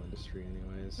medical industry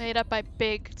anyways. Made up by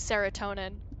big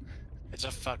serotonin. It's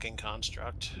a fucking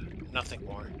construct. Nothing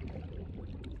more.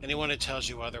 Anyone who tells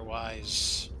you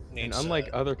otherwise needs... And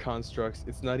unlike other constructs,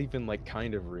 it's not even, like,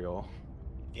 kind of real.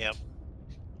 Yep.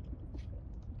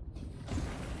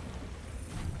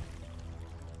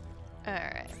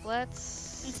 Alright,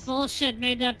 let's... It's bullshit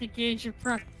made up to gauge your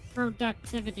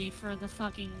productivity for the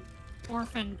fucking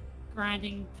orphan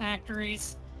grinding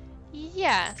factories.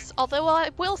 Yes, although I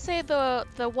will say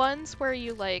the ones where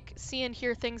you, like, see and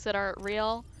hear things that aren't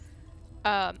real,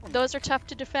 those are tough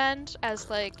to defend, as,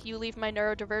 like, you leave my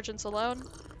neurodivergence alone.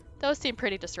 Those seem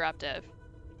pretty disruptive.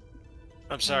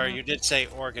 I'm sorry, you did say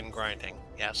organ grinding,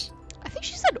 yes? I think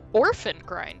she said orphan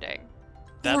grinding.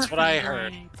 That's Orphan what I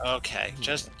grinding. heard. Okay,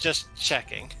 just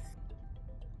checking.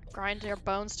 Grind their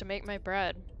bones to make my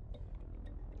bread.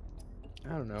 I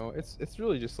don't know. It's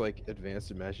really just like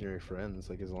advanced imaginary friends.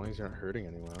 Like, as long as you're not hurting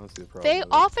anyone, I don't see the problem. They with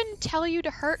it. often tell you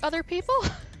to hurt other people?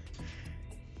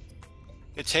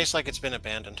 It tastes like it's been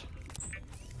abandoned.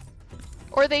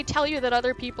 Or they tell you that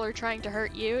other people are trying to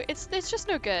hurt you. It's just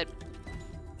no good.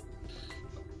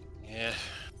 Yeah.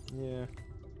 Yeah.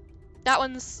 That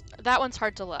one's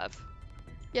hard to love.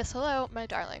 Yes, hello, my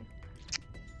darling.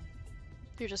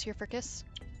 You're just here for a kiss?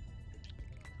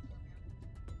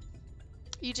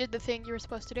 You did the thing you were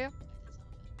supposed to do? Am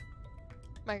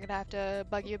I gonna have to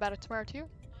bug you about it tomorrow too?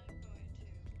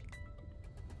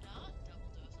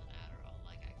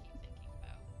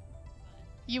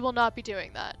 You will not be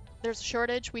doing that. There's a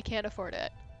shortage, we can't afford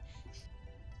it.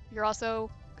 You're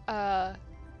also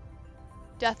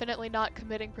definitely not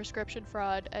committing prescription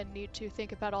fraud and need to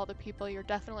think about all the people you're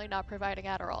definitely not providing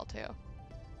Adderall to.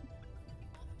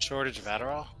 Shortage of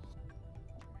Adderall?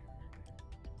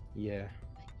 Yeah.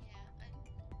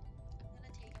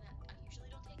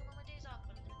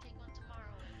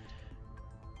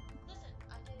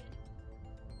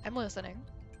 I'm listening.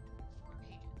 4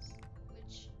 pages,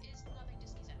 which is nothing to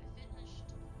sneeze at. I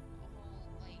finished a whole,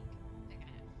 like, thing and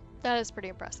a half. That is pretty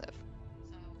impressive. So,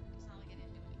 it's not like I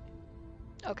didn't do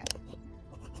anything. Okay. I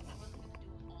wasn't gonna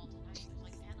do them all tonight. There's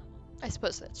like 10 of them. I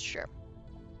suppose that's true.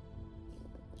 But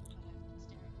I've been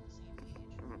staring at the same page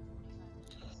for 45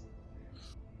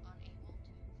 minutes. Unable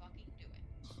to fucking do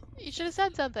it. You should have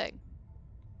said something.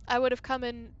 I would have come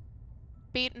and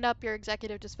beaten up your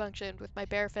executive dysfunction with my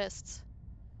bare fists.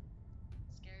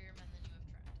 Scarier men than you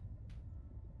have tried.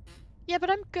 Yeah, but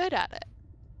I'm good at it.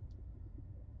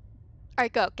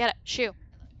 Alright, go. Get it. Shoo.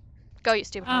 Go, you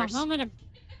stupid horse. Moment of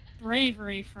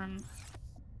bravery from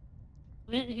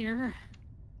Lit here.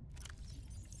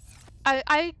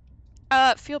 I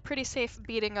feel pretty safe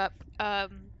beating up,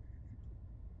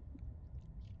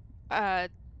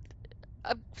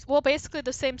 well, basically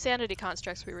the same sanity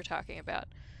constructs we were talking about.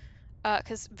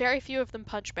 Because very few of them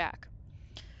punch back.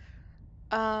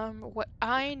 What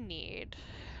I need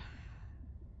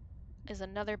is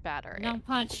another battery. Don't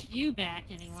punch you back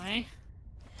anyway.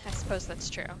 I suppose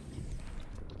that's true.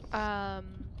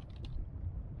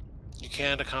 You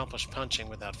can't accomplish punching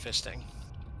without fisting.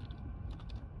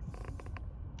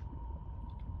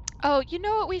 Oh, you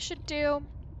know what we should do?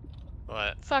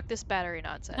 What? Fuck this battery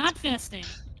nonsense. Not fisting.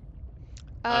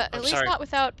 At least sorry. not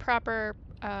without proper,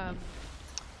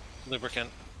 Lubricant.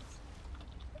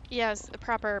 yes,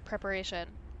 proper preparation.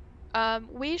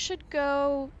 We should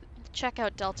go check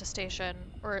out Delta Station,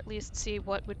 or at least see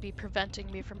what would be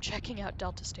preventing me from checking out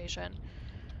Delta Station.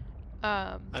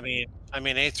 I mean,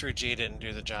 A through G didn't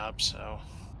do the job, so...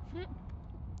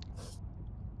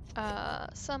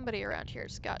 Somebody around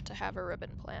here's got to have a ribbon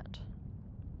plant.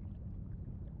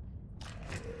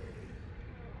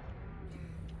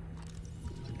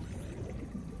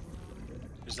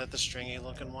 Is that the stringy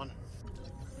looking one?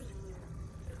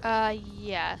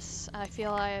 Yes. I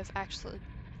feel I have actually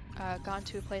gone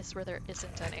to a place where there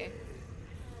isn't any.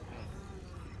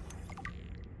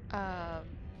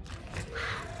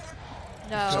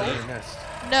 No.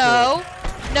 No.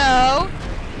 No.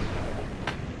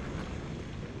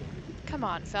 Come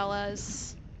on,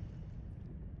 fellas.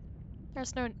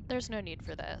 There's no need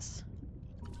for this.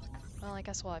 Well, I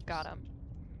guess I've got him.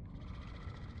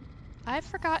 I've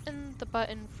forgotten the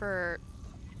button for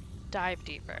dive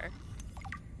deeper.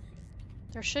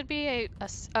 There should be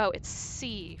oh, it's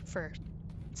C for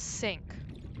sink.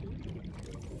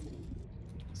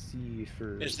 C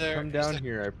for come down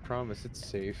here, I promise it's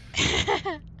safe.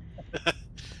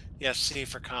 Yes, C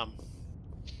for come.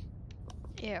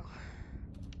 Ew.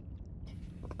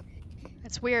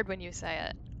 It's weird when you say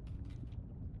it.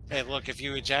 Hey, look, if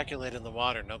you ejaculate in the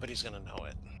water, nobody's gonna know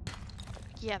it.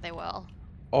 Yeah, they will.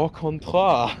 Au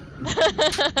contraire.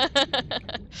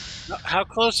 How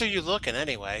close are you looking,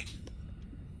 anyway?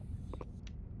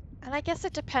 And I guess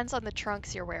it depends on the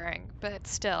trunks you're wearing, but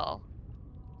still.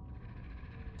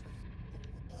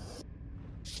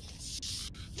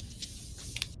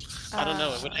 I don't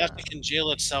know, it would have to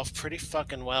congeal itself pretty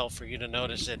fucking well for you to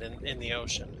notice it in the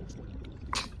ocean.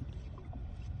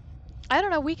 I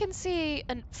don't know, we can see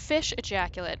a fish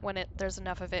ejaculate when there's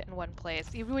enough of it in one place.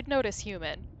 You would notice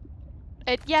human.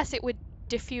 Yes, it would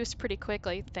diffuse pretty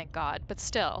quickly, thank God, but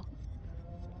still.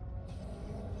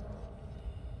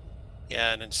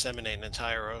 Yeah, and inseminate an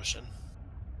entire ocean.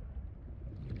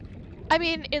 I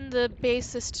mean, in the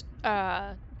basest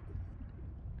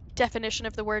definition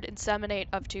of the word inseminate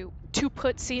of to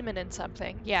put semen in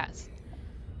something, yes.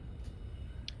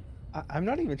 I'm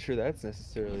not even sure that's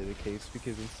necessarily the case,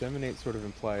 because inseminate sort of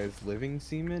implies living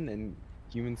semen, and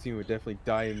human semen would definitely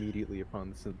die immediately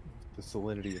upon the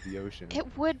salinity of the ocean.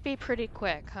 It would be pretty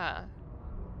quick, huh?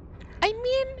 I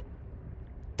mean,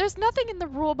 there's nothing in the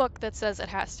rulebook that says it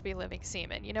has to be living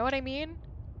semen, you know what I mean?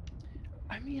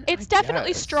 I mean, it's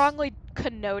definitely strongly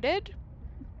connoted,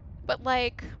 but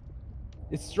like...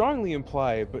 It's strongly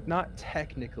implied, but not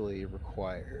technically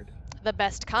required. The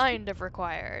best kind of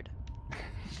required.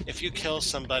 If you kill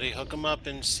somebody, hook them up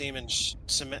in cement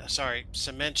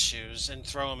shoes and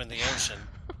throw them in the ocean,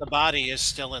 the body is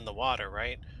still in the water,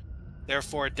 right?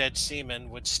 Therefore, dead semen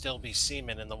would still be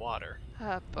semen in the water.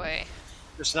 Oh boy.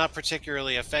 It's not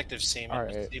particularly effective semen, All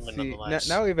right, but semen see, nonetheless.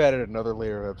 now we've added another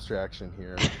layer of abstraction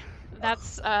here.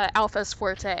 That's Alpha's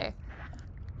forte.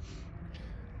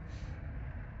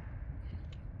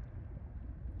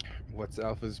 What's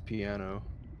Alpha's piano?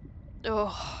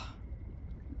 Oh.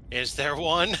 Is there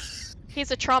one?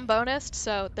 He's a trombonist,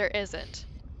 so there isn't.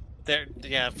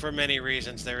 Yeah, for many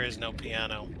reasons, there is no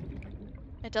piano.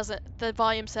 It doesn't. The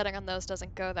volume setting on those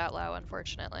doesn't go that low,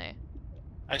 unfortunately.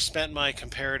 I spent my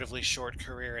comparatively short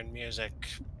career in music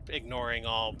ignoring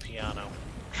all piano.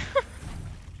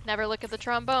 Never look at the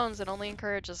trombones, it only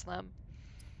encourages them.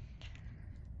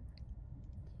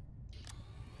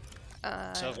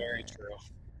 So very true.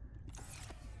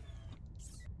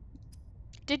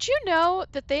 Did you know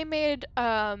that they made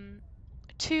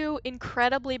 2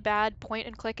 incredibly bad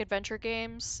point-and-click adventure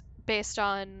games based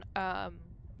on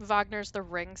Wagner's The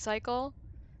Ring cycle?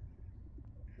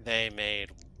 They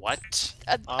made what?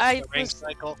 Off the Ring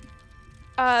cycle?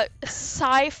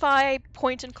 Sci-fi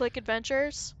point-and-click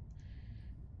adventures.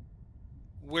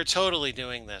 We're totally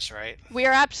doing this, right? We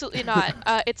are absolutely not.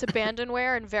 It's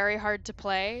abandonware and very hard to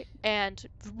play, and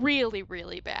really,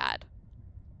 really bad.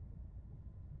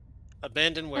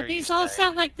 Abandonware. But these all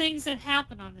sound like things that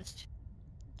happen on this.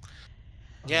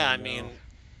 Yeah, Oh, I mean...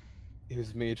 It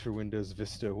was made for Windows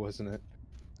Vista, wasn't it?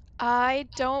 I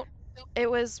don't... It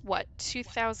was, what,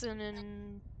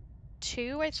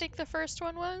 2002, I think the first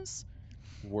one was?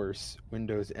 Worse.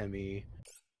 Windows ME.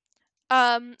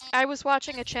 I was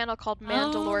watching a channel called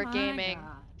Mandalore Gaming, God.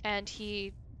 and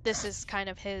this is kind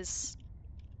of his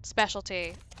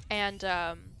specialty, and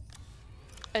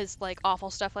is like awful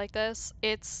stuff like this.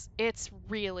 It's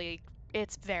very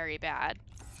bad.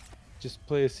 Just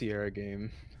play a Sierra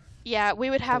game. Yeah, we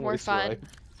would have more fun.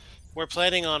 We're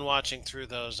planning on watching through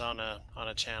those on a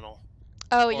channel.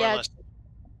 Oh yeah,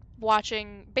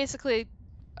 watching basically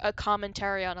a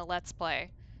commentary on a Let's Play,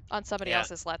 on somebody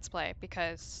else's Let's Play,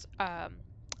 because I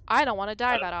don't want to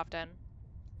die that often.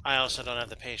 I also don't have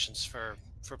the patience for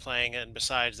playing it, and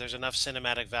besides, there's enough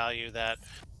cinematic value that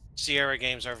Sierra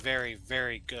games are very,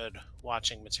 very good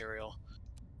watching material.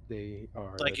 They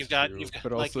are. Like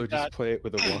but also just play it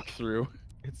with a walkthrough.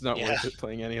 It's not worth it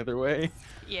playing any other way.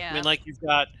 Yeah. I mean, like you've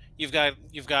got games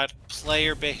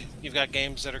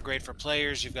that are great for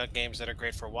players. You've got games that are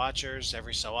great for watchers.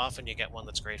 Every so often, you get one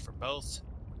that's great for both.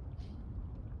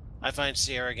 I find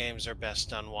Sierra games are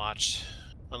best unwatched,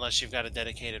 unless you've got a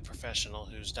dedicated professional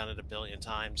who's done it a billion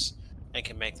times and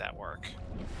can make that work.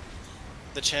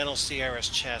 The channel Sierra's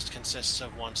Chest consists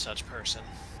of one such person.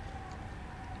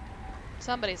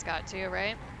 Somebody's got to,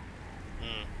 right?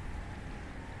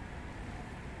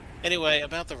 Anyway,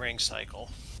 about the Ring cycle.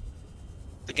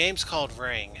 The game's called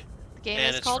Ring. The game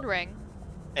is called Ring.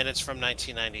 And it's from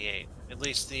 1998. At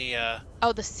least the...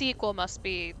 Oh, the sequel must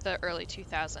be the early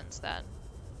 2000s then.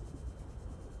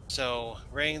 So,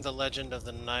 Ring, the Legend of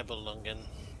the Nibelungen.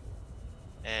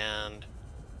 And...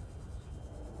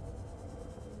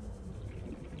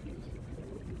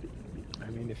 I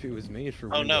mean, if it was made for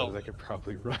Windows, I could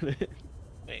probably run it.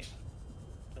 Wait.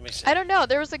 Let me see. I don't know.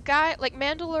 There was a guy... Like,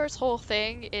 Mandalore's whole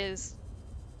thing is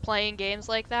playing games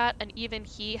like that, and even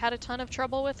he had a ton of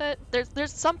trouble with it.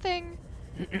 There's something...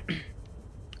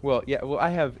 Well, yeah, well,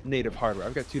 I have native hardware.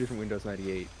 I've got 2 different Windows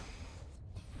 98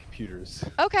 computers.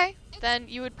 Okay, then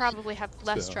you would probably have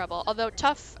less trouble. Although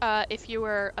tough if you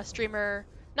were a streamer,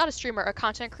 not a streamer, a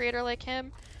content creator like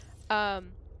him,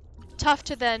 tough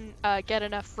to then get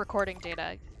enough recording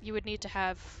data. You would need to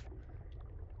have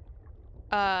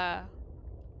a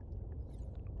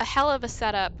hell of a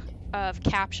setup of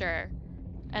capture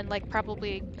and like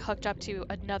probably hooked up to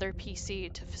another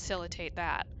PC to facilitate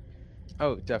that.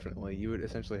 Oh, definitely. You would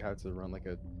essentially have to run like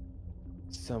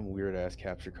some weird ass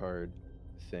capture card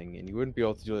thing, and you wouldn't be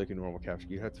able to do like a normal capture.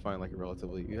 You'd have to find like you'd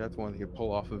have to one that could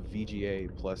pull off of VGA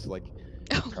plus like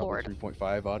probably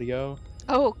 3.5 audio.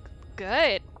 Oh,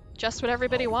 good. Just what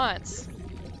everybody wants.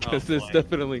 Because there's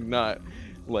definitely not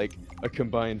like a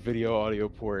combined video audio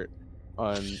port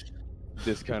on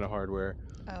this kind of hardware.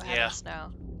 Oh, heavens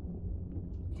no.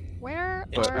 Where?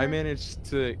 But I managed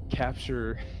to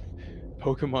capture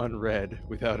Pokemon Red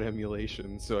without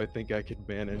emulation, so I think I could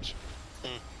manage.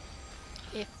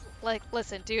 If, like,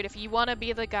 listen, dude, if you want to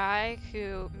be the guy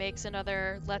who makes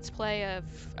another Let's Play of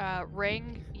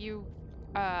Ring, you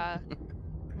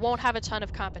won't have a ton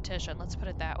of competition, let's put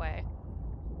it that way.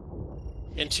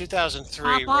 In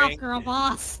 2003, Pop off, Ring... girl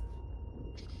boss.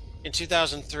 In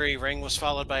 2003, Ring was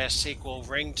followed by a sequel,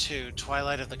 Ring 2,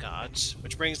 Twilight of the Gods,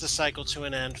 which brings the cycle to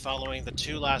an end following the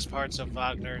 2 last parts of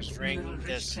Wagner's Ring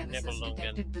des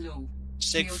Nibelungen,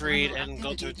 Siegfried and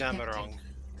Götterdämmerung.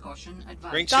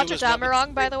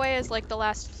 Götterdämmerung, by the way, is like the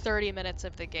last 30 minutes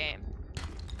of the game.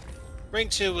 Ring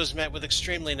 2 was met with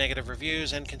extremely negative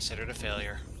reviews and considered a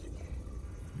failure.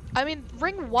 I mean,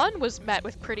 Ring 1 was met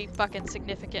with pretty fucking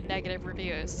significant negative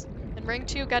reviews, and Ring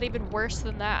 2 got even worse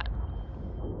than that.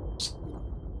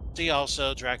 See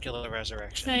also Dracula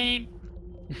Resurrection. Same.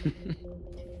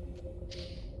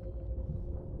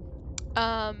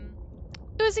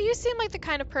 Uzi, you seem like the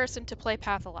kind of person to play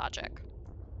Pathologic.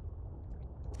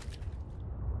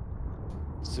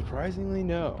 Surprisingly,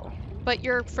 no. But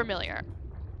you're familiar.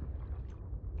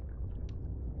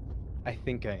 I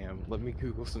think I am. Let me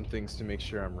Google some things to make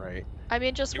sure I'm right. I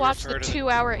mean, just watch the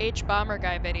 2-hour H-Bomber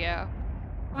guy video.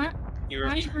 What? You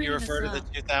refer to the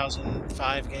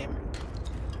 2005 game?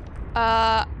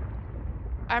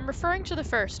 I'm referring to the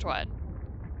first one.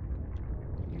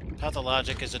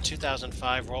 Pathologic is a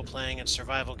 2005 role-playing and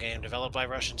survival game developed by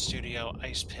Russian studio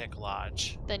Ice Pick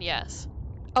Lodge. Then yes.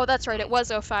 Oh, that's right, it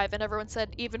was 05, and everyone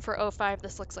said, even for 05,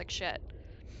 this looks like shit.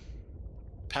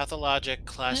 Pathologic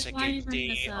Classic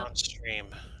HD on stream.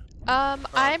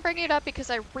 I'm bringing it up because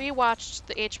I rewatched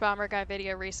the H-Bomber guy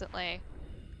video recently.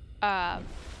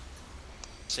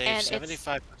 Save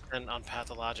 75% on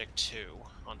Pathologic 2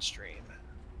 on stream.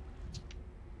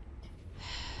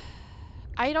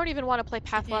 I don't even want to play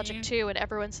Pathologic 2, and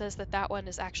everyone says that that one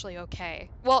is actually okay.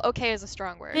 Well, okay is a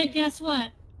strong word. Hey, guess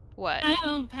what? What? I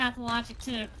own Pathologic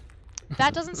 2.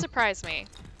 That doesn't surprise me.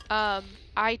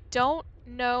 I don't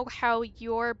know how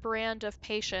your brand of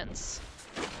patience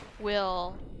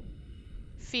will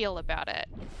feel about it.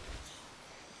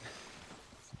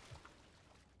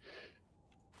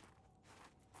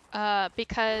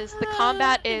 Because the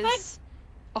combat is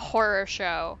a horror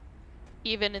show,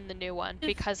 even in the new one,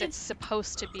 because it's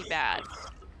supposed to be bad.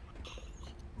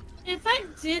 If I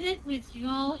did it with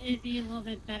y'all, it'd be a little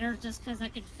bit better, just because I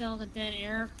could fill the dead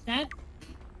air.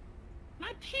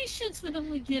 My patience would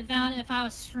only give out if I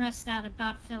was stressed out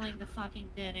about filling the fucking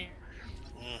dead air.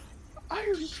 I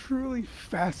am truly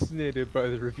fascinated by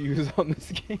the reviews on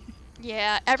this game.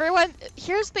 Yeah, everyone,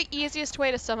 here's the easiest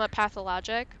way to sum up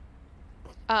Pathologic.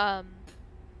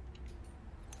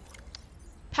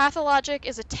 Pathologic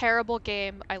is a terrible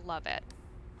game. I love it.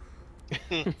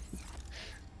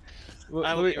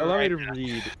 Allow me to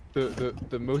read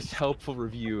the most helpful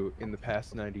review in the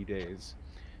past 90 days.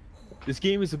 This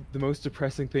game is the most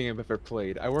depressing thing I've ever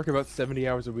played. I work about 70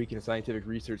 hours a week in a scientific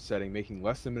research setting, making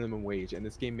less than minimum wage, and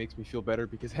this game makes me feel better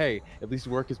because, hey, at least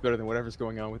work is better than whatever's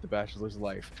going on with the bachelor's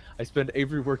life. I spend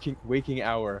every waking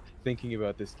hour thinking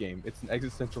about this game. It's an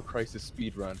existential crisis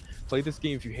speedrun. Play this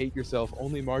game if you hate yourself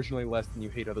only marginally less than you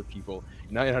hate other people.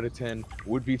 9 out of 10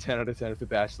 would be 10 out of 10 if the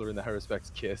bachelor and the high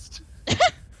respects kissed.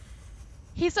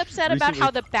 He's upset about how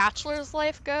the bachelor's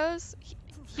life goes.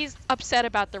 He's upset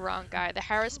about the wrong guy. The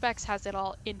Harrispex has it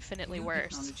all infinitely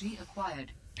worse.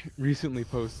 Recently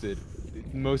posted,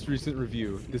 most recent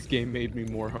review, this game made me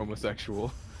more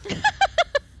homosexual.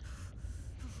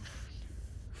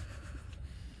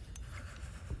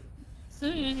 So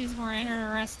he's more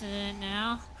interested in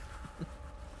now.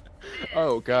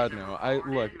 Oh god, no. I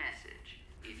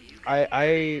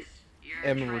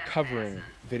am a recovering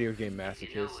video game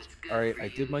masochist. Alright, I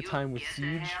did my time with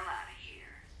Siege.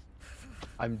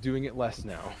 I'm doing it less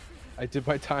now. I did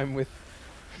my time with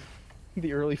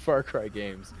the early Far Cry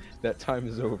games. That time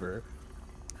is over.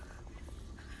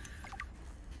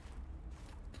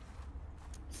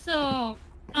 So,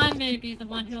 I may be the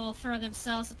one who will throw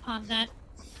themselves upon that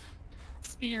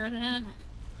spear then.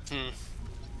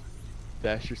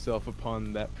 Bash yourself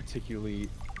upon that particularly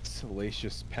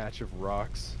salacious patch of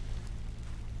rocks.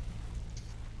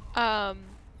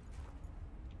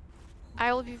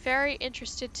 I will be very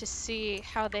interested to see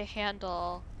how they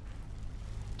handle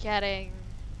getting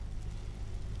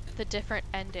the different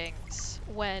endings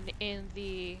when in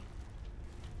the...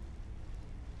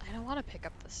 I don't want to pick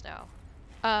up the snow.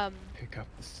 Pick up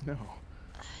the snow.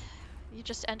 You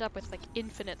just end up with like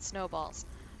infinite snowballs.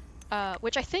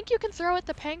 Which I think you can throw at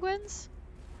the penguins?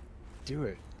 Do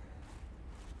it.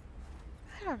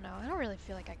 I don't know. I don't really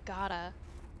feel like I gotta.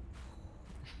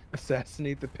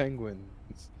 Assassinate the penguins.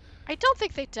 I don't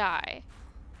think they die.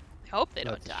 I hope they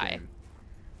don't die.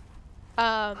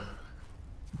 The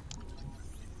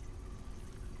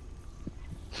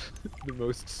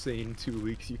most sane 2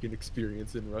 weeks you can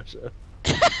experience in Russia.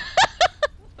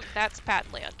 That's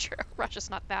patently untrue.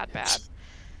 Russia's not that bad.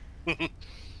 I'm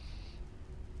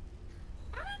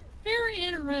very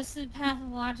interested in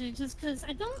Pathologic just because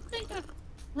I don't think I've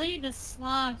played a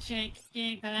Slav Jake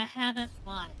game that I haven't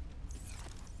liked.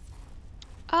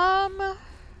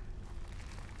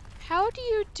 How do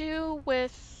you do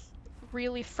with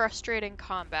really frustrating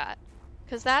combat?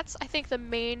 Because that's, I think, the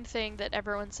main thing that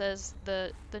everyone says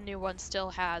the new one still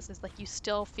has, is like you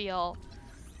still feel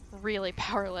really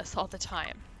powerless all the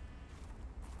time.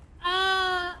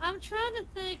 I'm trying to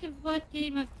think of what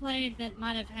game I've played that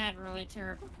might have had really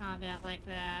terrible combat like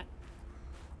that.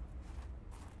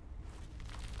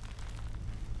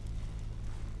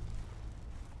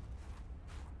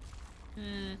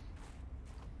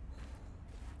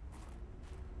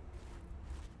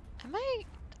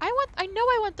 I know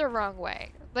I went the wrong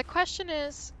way. The question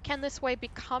is, can this way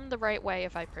become the right way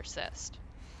if I persist?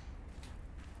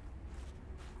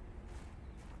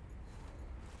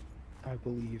 I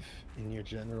believe in your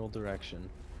general direction.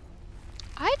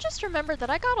 I just remembered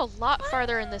that I got a lot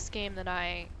farther in this game than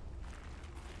I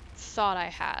thought I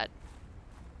had.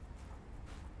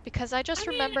 Because I just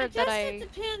remembered that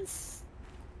it depends.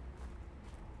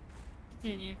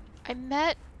 Continue. I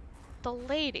met the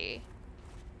lady.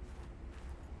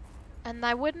 And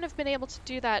I wouldn't have been able to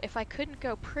do that if I couldn't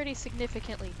go pretty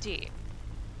significantly deep.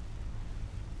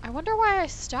 I wonder why I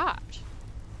stopped.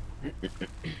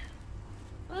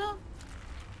 Well,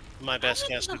 my best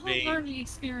guess would be the whole learning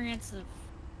experience of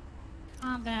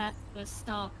combat with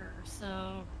Stalker,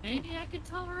 so maybe I could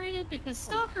tolerate it, because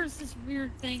Stalker is this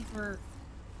weird thing where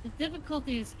the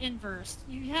difficulty is inverse.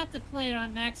 You have to play it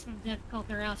on maximum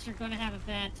difficulty or else you're going to have a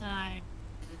bad time.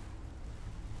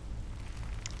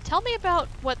 Tell me about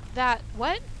what?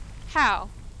 How?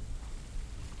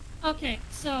 Okay,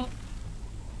 so,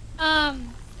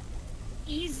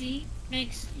 easy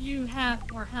makes you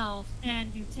have more health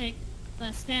and you take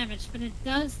less damage, but it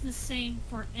does the same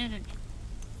for enemies.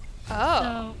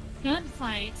 Oh. So,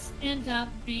 gunfights end up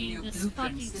being this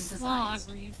fucking slog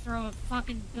where you throw a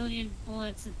fucking billion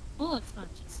bullets at bullet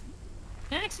sponges.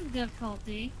 Maximum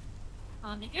difficulty,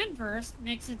 on the inverse,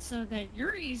 makes it so that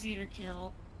you're easy to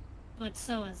kill, but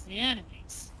so is the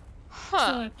enemies.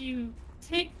 So if you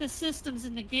take the systems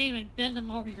in the game and bend them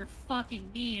over your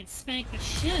fucking knee and spank the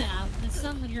shit out of them, then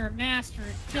suddenly you're a master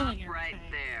at killing everything. Right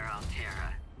there,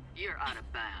 Altera. You're out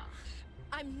of bounds.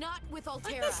 I'm not with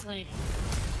Altera. Like this lady.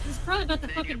 This is probably about the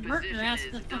fucking murder ass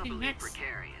of the fucking mechs.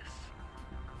 Precarious.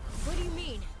 What do you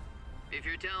mean? If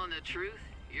you're telling the truth,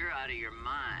 you're out of your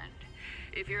mind.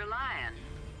 If you're lying,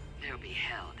 there'll be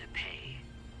hell to pay.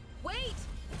 Wait!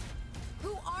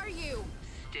 Who are you?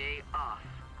 Stay off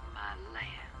my land.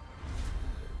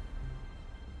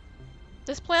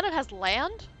 This planet has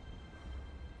land?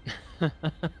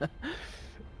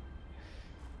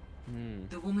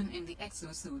 The woman in the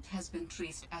exosuit has been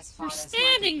traced as far We're as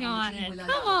standing on it.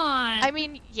 Come on. I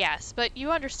mean, yes, but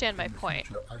you understand my point.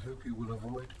 Future, I hope you will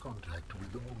avoid contact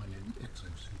with the woman in the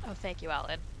exosuit. Oh, thank you,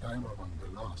 Alan. I am among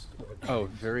the last of a Oh,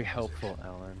 very helpful,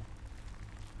 Alan.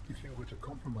 If you were to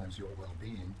compromise your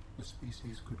well-being, the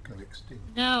species could go extinct.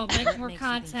 No, make more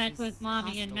contact with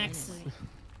Mommy and Mexley.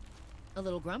 A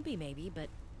little grumpy, maybe, but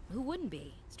who wouldn't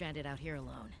be, stranded out here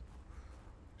alone?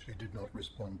 She did not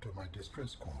respond to my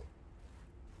distress call.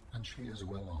 And she is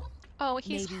well on. Oh,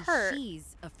 he's maybe hurt.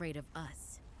 She's afraid of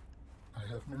us. I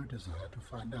have no desire to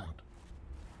find out.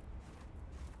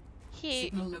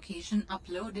 Signal location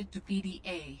uploaded to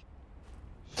PDA.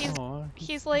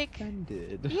 He's like...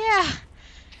 offended. Yeah!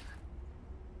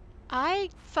 I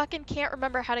fucking can't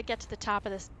remember how to get to the top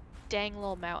of this dang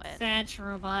little mountain. Sad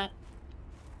robot.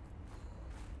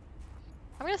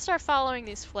 I'm gonna start following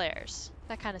these flares.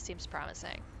 That kind of seems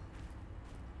promising.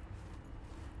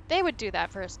 They would do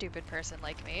that for a stupid person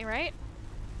like me, right?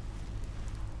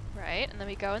 Right, and then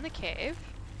we go in the cave.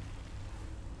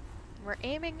 We're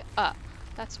aiming up.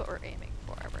 That's what we're aiming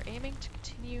for. We're aiming to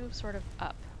continue sort of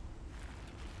up.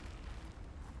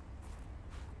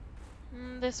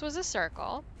 This was a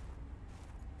circle.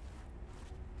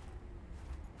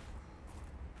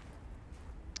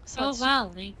 So oh wow,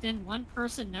 LinkedIn, one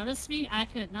person noticed me? I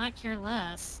could not care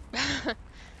less.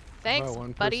 Thanks,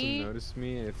 one buddy. person noticed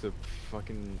me, and it's a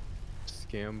fucking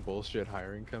scam bullshit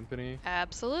hiring company.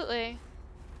 Absolutely.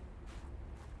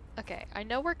 Okay, I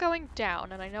know we're going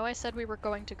down, and I know I said we were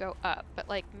going to go up, but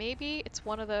like maybe it's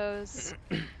one of those...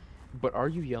 But are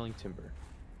you yelling timber?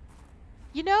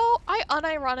 You know, I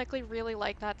unironically really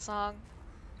like that song.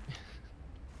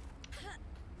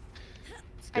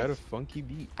 It's got a funky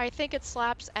beat. I think it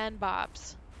slaps and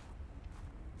bobs.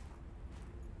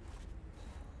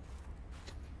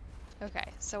 Okay,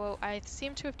 so I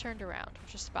seem to have turned around,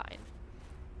 which is fine.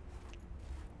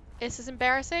 This is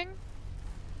embarrassing.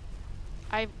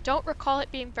 I don't recall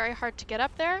it being very hard to get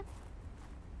up there.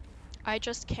 I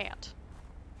just can't.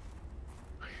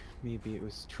 Maybe it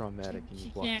was traumatic and you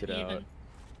blocked it out.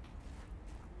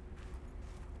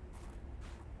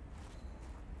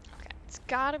 Okay, it's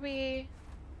gotta be...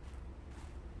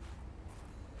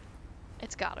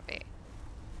 It's gotta be.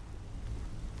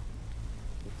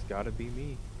 It's gotta be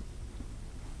me.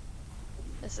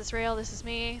 This is real, this is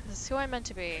me, this is who I'm meant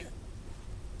to be.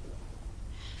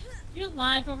 You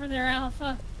alive over there,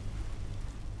 Alpha?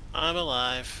 I'm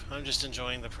alive. I'm just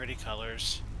enjoying the pretty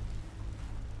colors.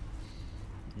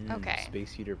 Okay.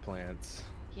 Space heater plants.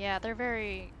 Yeah, they're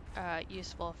very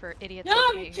useful for idiots No,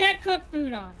 like me. you can't cook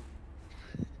food on.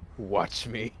 Watch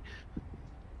me.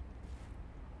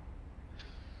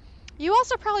 You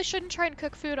also probably shouldn't try and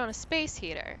cook food on a space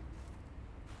heater.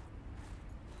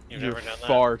 You've You're never done that?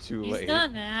 far too He's late.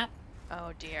 done that.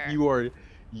 Oh dear. You are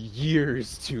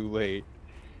years too late.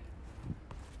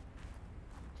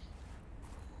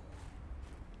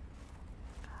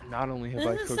 Not only have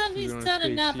I This is cooked something food he's on a done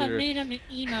space enough. I heater, made him an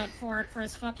emote for it for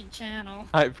his fucking channel.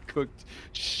 I've cooked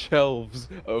shelves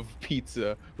of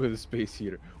pizza with a space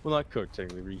heater. Well, not cooked,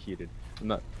 technically reheated. I'm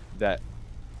not that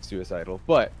suicidal,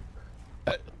 but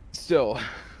still,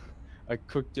 I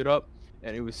cooked it up,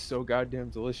 and it was so goddamn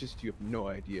delicious. You have no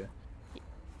idea.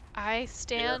 I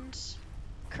stand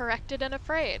corrected and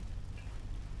afraid.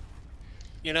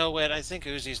 You know what? I think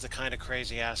Uzi's the kind of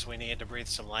crazy ass we need to breathe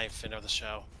some life into the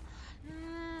show.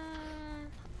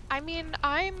 I mean,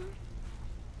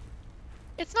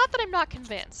 it's not that I'm not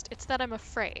convinced, it's that I'm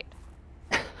afraid.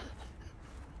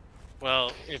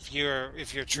 Well, if you're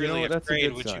truly that's a afraid,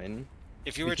 good would sign, you?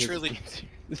 If you were because truly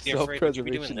the afraid, would you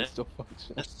be doing self-preservation is this? still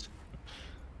functional.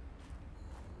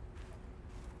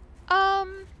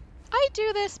 I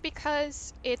do this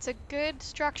because it's a good,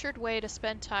 structured way to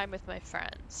spend time with my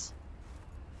friends.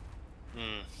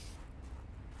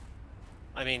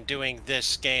 I mean, doing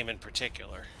this game in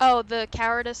particular. Oh, the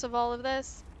cowardice of all of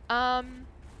this?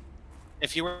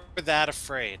 If you were that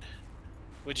afraid,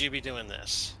 would you be doing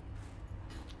this?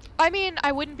 I mean,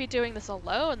 I wouldn't be doing this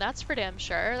alone, that's for damn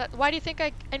sure. Why do you think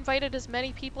I invited as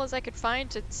many people as I could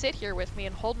find to sit here with me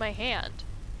and hold my hand?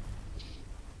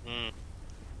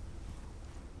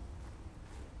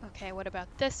 Okay, what about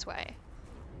this way?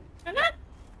 I'm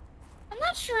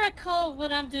not sure I call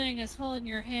what I'm doing as holding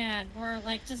your hand, or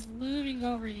like just looming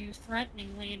over you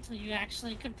threateningly until you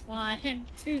actually comply and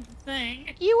do the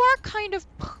thing. You are kind of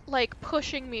like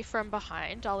pushing me from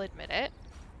behind, I'll admit it.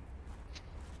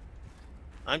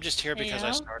 I'm just here because I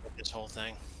Heyo. started this whole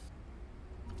thing.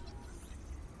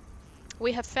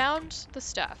 We have found the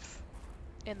stuff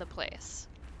in the place.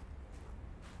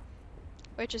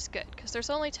 which is good, because there's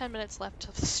only 10 minutes left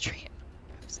of the stream.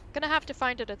 I'm gonna have to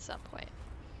find it at some point.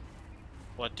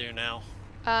 What do now?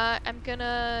 I'm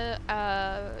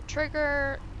gonna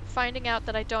trigger finding out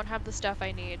that I don't have the stuff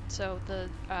I need, so the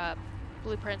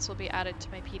blueprints will be added to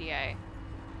my PDA.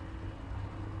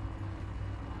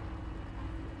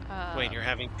 Wait, you're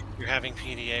having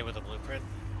PDA with a blueprint?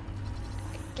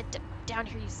 Get down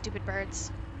here, you stupid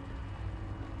birds.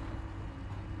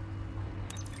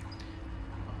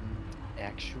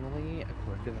 Actually,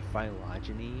 according to the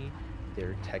phylogeny,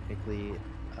 they're technically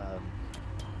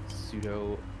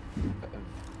pseudo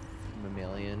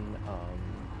mammalian.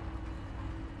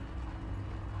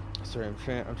 Sorry,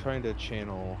 I'm trying to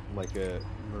channel like a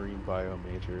marine bio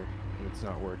major, and it's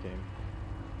not working.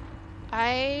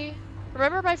 I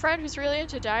remember my friend who's really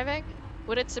into diving.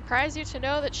 Would it surprise you to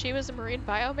know that she was a marine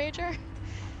bio major?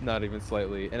 Not even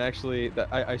slightly. And actually,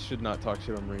 that I should not talk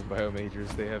shit on marine bio majors.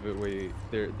 They have it way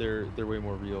they're way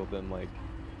more real than like.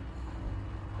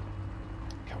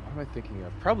 God, what am I thinking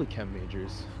of? Probably chem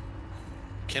majors.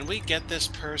 Can we get this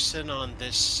person on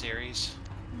this series?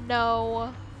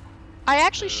 No. I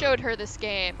actually showed her this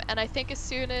game, and I think as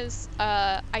soon as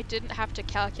I didn't have to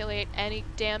calculate any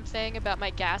damn thing about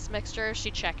my gas mixture, she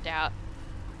checked out.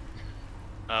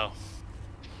 Oh.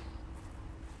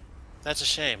 That's a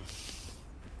shame.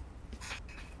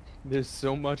 There's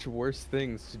so much worse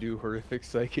things to do horrific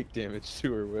psychic damage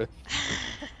to her with.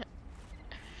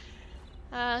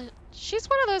 She's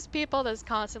one of those people that's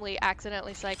constantly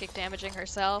accidentally psychic damaging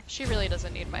herself. She really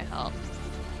doesn't need my help.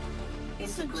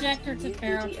 Subject her to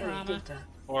barotrauma.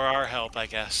 Or our help, I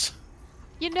guess.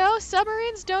 You know,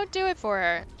 submarines don't do it for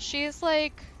her. She's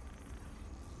like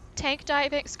tank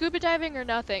diving, scuba diving or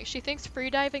nothing. She thinks free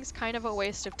diving's kind of a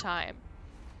waste of time.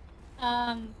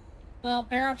 Well,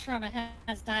 barotrauma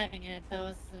has diving in it,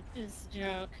 though, is a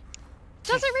joke.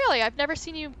 Does it really? I've never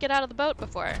seen you get out of the boat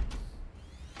before.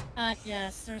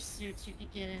 Yes, there's suits you can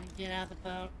get in and get out of the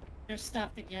boat. There's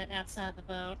stuff to get outside the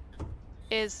boat.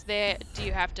 Do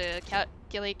you have to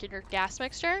calculate your gas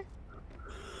mixture?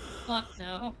 Fuck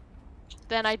no.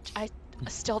 Then I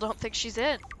still don't think she's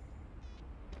in.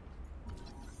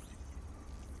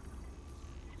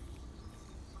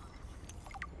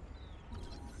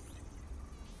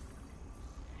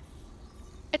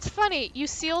 It's funny, you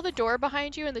seal the door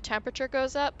behind you and the temperature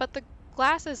goes up, but the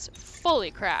glass is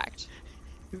fully cracked.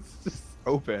 It's just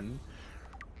open.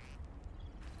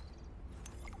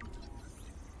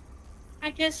 I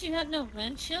guess you have no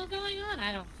wind chill going on?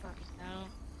 I don't fucking know.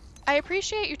 I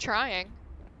appreciate you trying.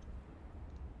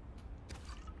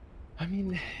 I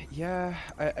mean, yeah,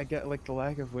 I get like the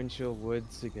lack of wind chill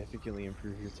would significantly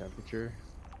improve your temperature.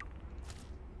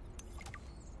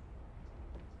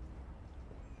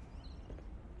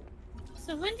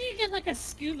 So when do you get like a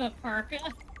scuba parka?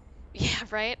 Yeah,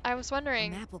 right? I was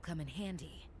wondering. A map will come in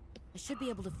handy. I should be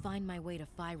able to find my way to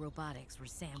Phi Robotics where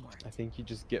Sam worked. I think you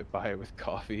just get by with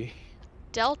coffee.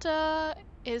 Delta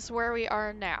is where we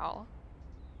are now.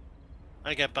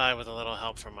 I get by with a little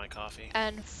help from my coffee.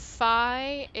 And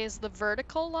Phi is the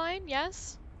vertical line,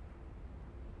 yes?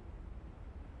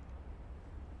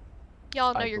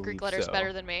 Y'all know your Greek letters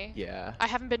better than me. Yeah. I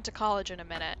haven't been to college in a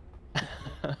minute.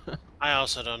 I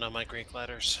also don't know my Greek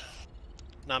letters.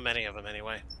 Not many of them,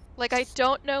 anyway. Like, I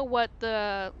don't know what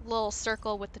the little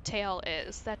circle with the tail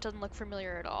is. That doesn't look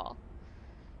familiar at all.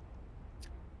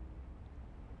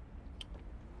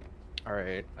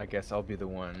 Alright, I guess I'll be the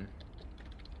one.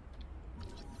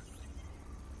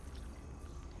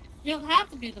 You'll have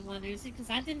to be the one, Uzi,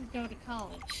 because I didn't go to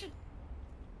college.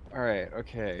 Alright,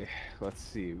 okay. Let's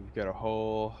see. We've got a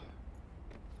whole...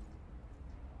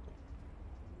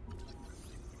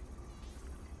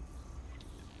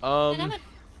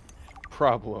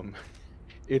 problem.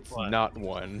 It's what? Not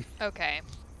one. Okay.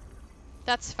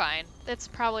 That's fine. It's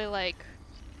probably like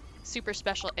super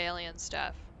special alien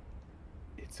stuff.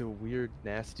 It's a weird,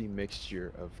 nasty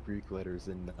mixture of Greek letters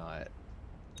and not.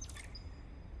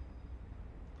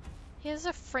 He has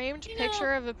a framed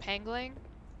picture of a pangolin.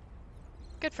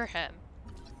 Good for him.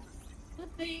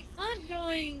 With the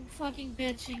ongoing fucking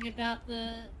bitching about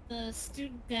the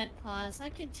student debt pause, I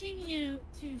continue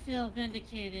to feel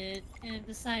vindicated in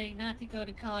deciding not to go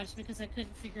to college because I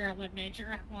couldn't figure out what major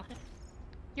I wanted.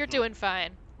 You're doing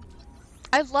fine.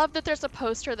 I love that there's a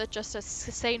poster that just says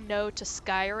say no to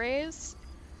sky rays.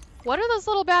 What are those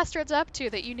little bastards up to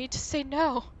that you need to say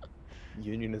no?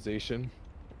 Unionization.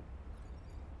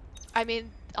 I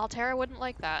mean, Altera wouldn't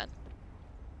like that.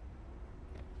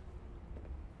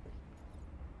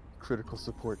 Critical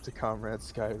support to Comrade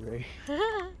Skyray.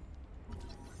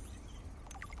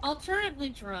 Alternatively,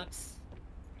 drugs.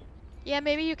 Yeah,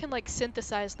 maybe you can like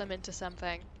synthesize them into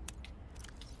something.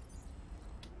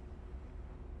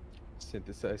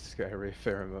 Synthesize Skyray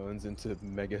pheromones into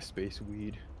mega space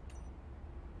weed.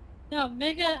 No,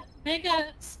 mega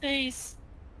space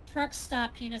truck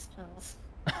stop penis pills.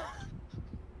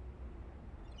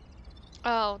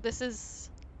 Oh, this is...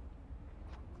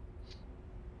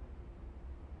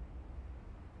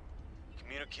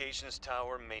 Communications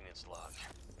tower maintenance log.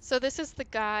 So this is the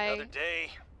guy... Another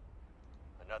day,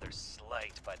 another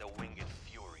slight by the winged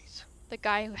furies. The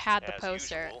guy who had the As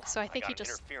poster. usual, So I think he got an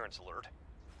just interference alert.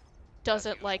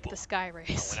 doesn't like the sky I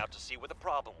race. went out to see what the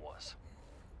problem was.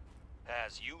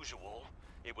 As usual,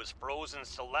 it was frozen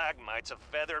stalagmites of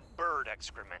feathered bird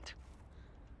excrement.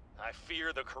 I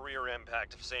fear the career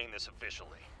impact of saying this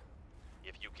officially,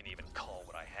 if you can even call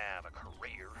what I have a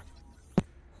career.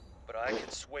 But I can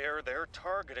swear they're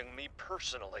targeting me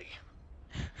personally.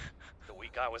 The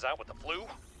week I was out with the flu,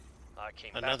 I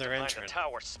came back to find the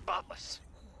tower spotless.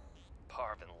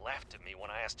 Parvin laughed at me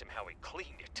when I asked him how he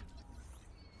cleaned it.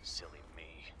 Silly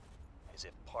me. As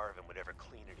if Parvin would ever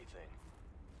clean anything.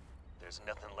 There's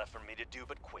nothing left for me to do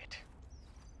but quit.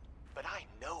 But I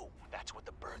know that's what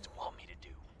the birds want me to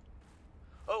do.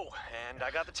 Oh, and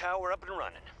I got the tower up and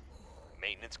running.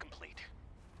 Maintenance complete.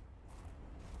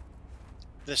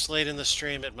 This late in the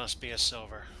stream, it must be a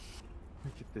silver.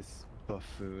 Look at this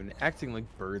buffoon, acting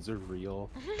like birds are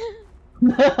real.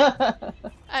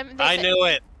 I knew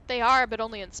it! They are, but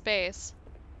only in space.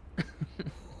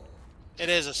 It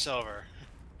is a silver.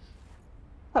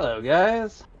 Hello,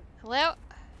 guys. Hello?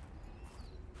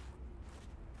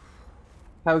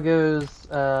 How goes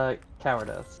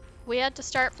cowardice? We had to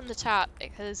start from the top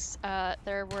because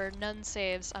there were none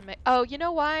saves on my... Oh, you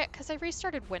know why? Because I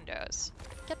restarted Windows.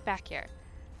 Get back here.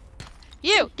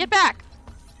 You! Get back!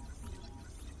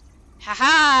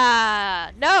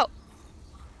 Haha! No!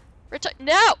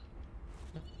 No!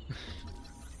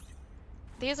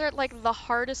 These are like the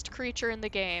hardest creature in the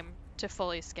game to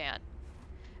fully scan.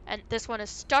 And this one is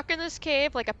stuck in this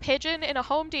cave like a pigeon in a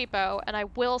Home Depot, and I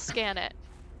will scan it.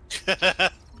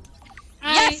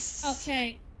 Yes!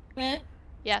 Okay, Whit.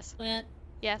 Yes. Whit.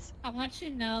 Yes. I want you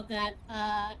to know that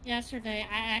yesterday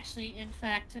I actually, in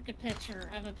fact, took a picture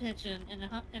of a pigeon in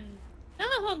not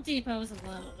a Home Depot, it was a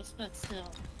Lowe's, but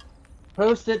still.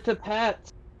 Post it to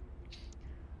Pat.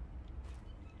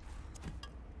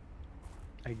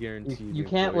 I guarantee you the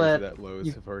can't employees let of that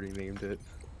Lowe's have already named it.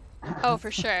 Oh, for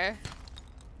sure.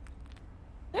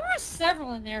 There were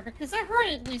several in there because I heard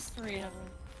at least 3 of them.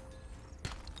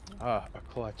 Ah, a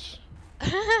clutch.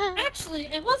 Actually,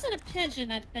 it wasn't a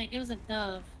pigeon, I think. It was a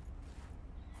dove.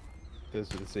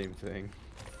 Those are the same thing.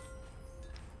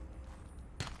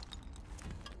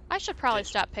 I should probably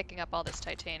stop picking up all this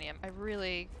titanium. I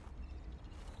really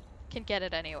can get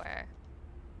it anywhere.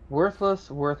 Worthless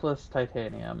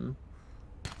titanium.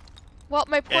 Well,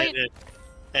 my point...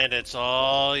 And it's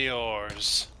all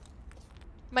yours.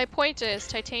 My point is,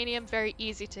 titanium, very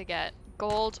easy to get.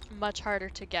 Gold, much harder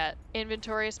to get.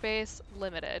 Inventory space,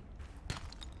 limited.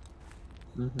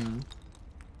 Mm-hmm.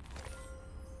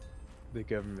 The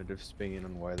government of Spain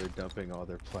on why they're dumping all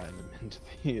their platinum into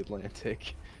the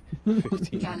Atlantic.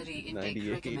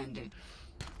 1598.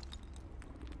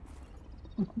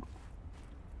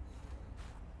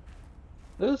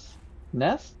 This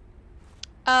nest?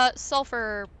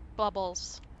 Sulfur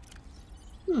bubbles.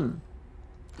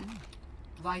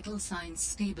 Vital signs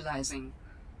stabilizing.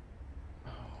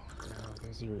 Oh, no,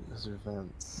 those are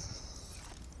vents.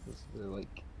 They're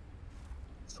like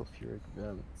sulfuric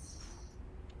vents.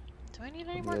 Do I need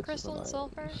any more crystal and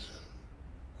sulfur?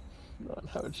 Not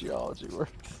how geology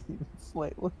works, even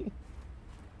slightly.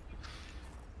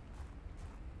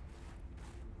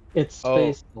 It's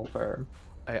space sulfur.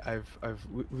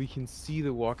 We can see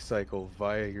the walk cycle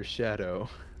via your shadow.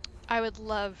 I would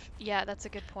love... Yeah, that's a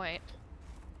good point.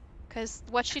 Because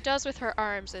what she does with her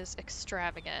arms is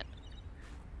extravagant.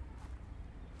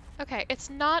 Okay, it's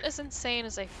not as insane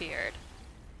as I feared.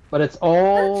 But it's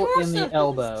all in the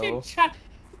elbow.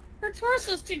 Her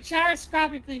torso's too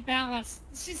gyroscopically balanced.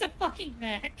 She's a fucking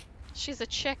mech. She's a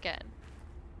chicken.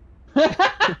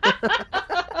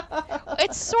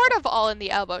 It's sort of all in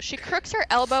the elbow. She crooks her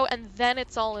elbow and then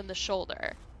it's all in the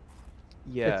shoulder.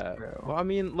 Yeah. Well, I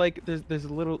mean, like, there's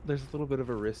a little bit of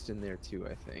a wrist in there too,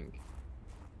 I think.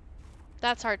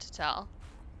 That's hard to tell.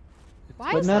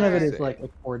 Why But is none there... of it is like a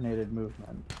coordinated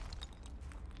movement.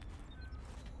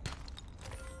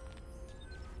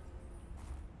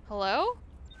 Hello?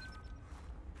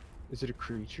 Is it a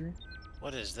creature?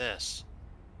 What is this?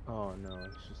 Oh no,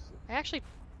 it's just... I actually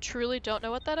truly don't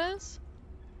know what that is.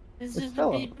 This is the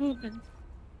big movement.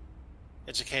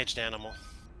 It's a caged animal.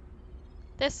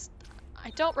 This... I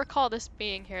don't recall this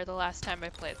being here the last time I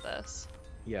played this.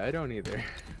 Yeah, I don't either.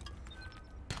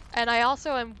 And I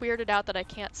also am weirded out that I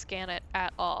can't scan it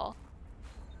at all.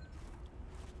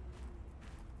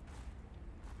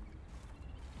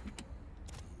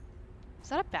 Is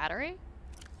that a battery?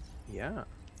 Yeah.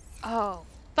 Oh,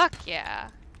 fuck yeah.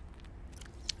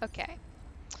 Okay.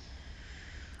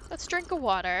 Let's drink a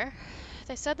water.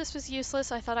 They said this was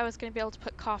useless. I thought I was going to be able to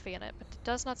put coffee in it, but it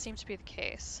does not seem to be the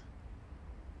case.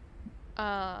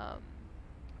 Of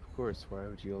course, why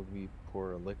would you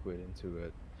pour a liquid into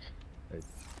a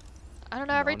I don't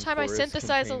know, every time I non-porous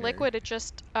synthesize a container? liquid, it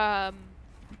just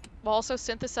also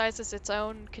synthesizes its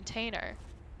own container.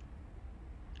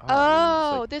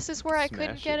 Oh, Oh, this is where I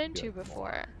couldn't smash get it and be into like,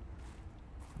 before.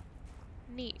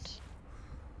 Neat.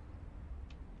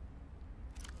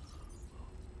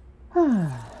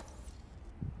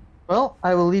 Well,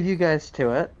 I will leave you guys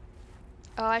to it.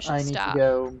 Oh, I should stop.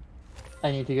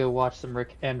 I need to go watch some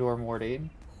Rick and/or Morty.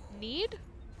 Need?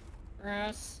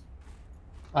 Gross.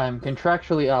 I'm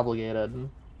contractually obligated.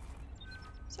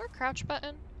 Is there a crouch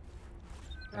button?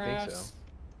 I think so.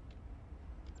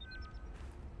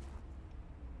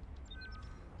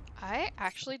 I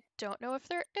actually don't know if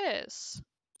there is.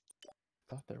 I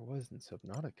thought there was in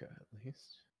Subnautica, at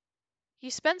least. You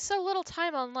spend so little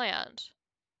time on land.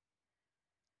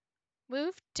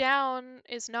 Move down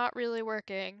is not really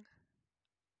working.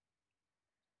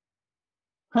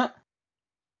 Huh.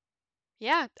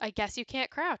 Yeah, I guess you can't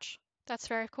crouch. That's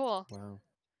very cool. Wow.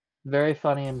 Very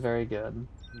funny and very good.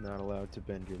 Not allowed to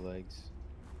bend your legs.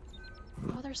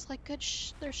 Oh, there's like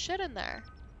there's shit in there.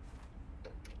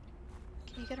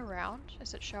 Can you get around?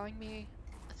 Is it showing me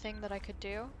a thing that I could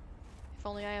do? If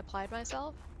only I applied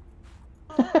myself?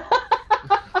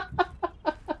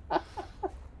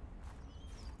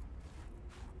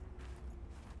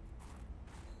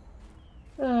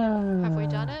 Have we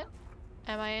done it?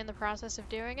 Am I in the process of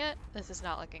doing it? This is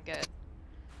not looking good.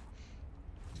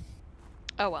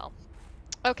 Oh well.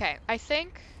 Okay, I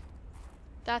think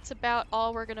that's about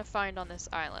all we're gonna find on this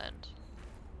island.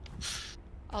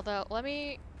 Although, let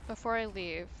me, before I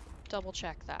leave, double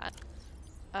check that.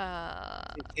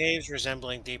 Caves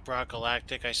resembling Deep Rock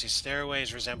Galactic. I see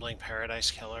stairways resembling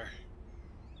Paradise Killer.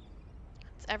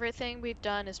 Everything we've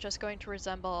done is just going to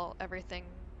resemble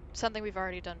something we've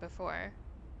already done before.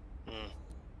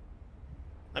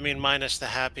 I mean, minus the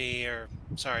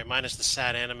minus the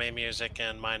sad anime music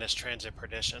and minus Transit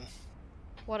Perdition.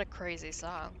 What a crazy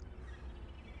song.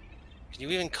 Can you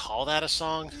even call that a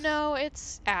song? No,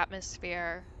 it's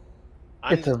atmosphere.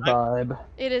 It's a vibe.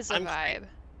 It is a vibe.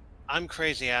 I'm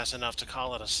crazy ass enough to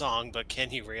call it a song, but can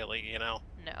you really, No.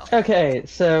 Okay,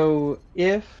 so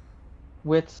if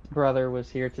Wit's brother was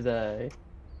here today,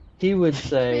 he would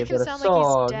say that a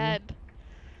song dead.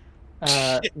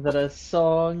 That a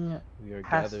song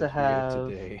has to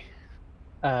today.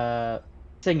 have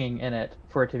singing in it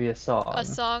for it to be a song. A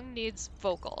song needs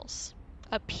vocals.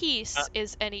 A piece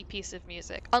is any piece of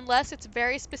music, unless it's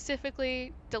very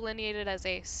specifically delineated as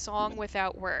a song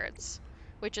without words,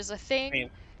 which is a thing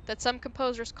that some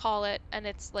composers call it, and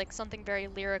it's like something very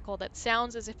lyrical that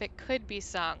sounds as if it could be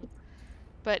sung,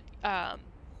 but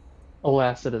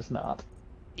alas, it is not.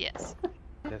 Yes.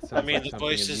 That sounds like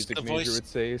something a music major would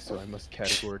say, so I must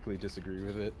categorically disagree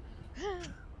with it.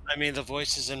 I mean, the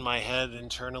voices in my head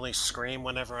internally scream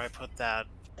whenever I put that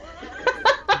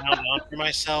sound on for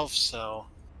myself, so...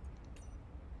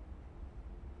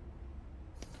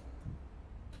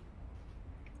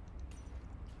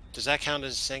 Does that count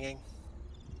as singing?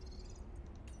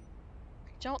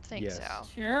 I don't think so.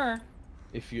 Sure.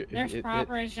 There's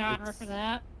proper genre for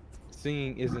that.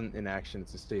 Singing isn't an action,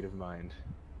 it's a state of mind.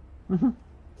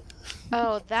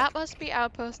 Oh, that must be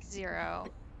Outpost 0.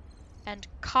 And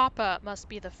Kappa must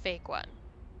be the fake one.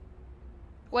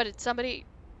 What, did somebody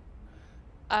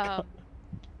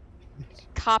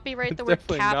copyright the word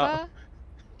Kappa?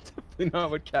 Definitely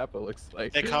not what Kappa looks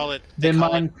like. They call it... They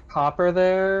mined copper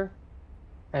there,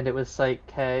 and it was Site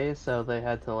K, so they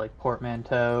had to like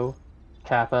portmanteau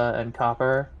Kappa and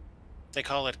copper. They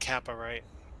call it Kappa, right?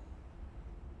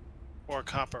 Or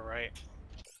Coppa, right?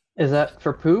 Is that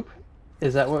for poop?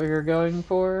 Is that what you're going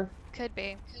for? Could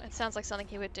be. It sounds like something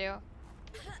he would do.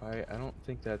 I don't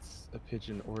think that's a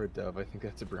pigeon or a dove. I think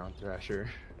that's a brown thrasher.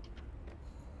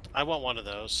 I want one of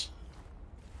those.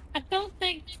 I don't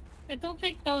think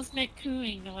those make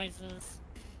cooing noises.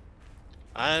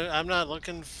 I'm not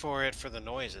looking for it for the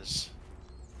noises.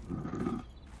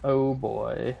 Oh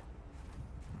boy.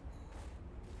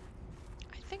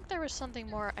 I think there was something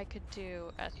more I could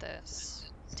do at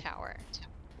this tower.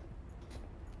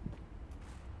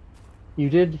 You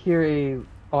did hear a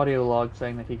audio log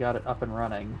saying that he got it up and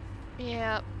running.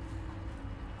 Yeah.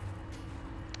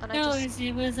 And No,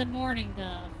 it was a morning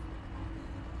dove.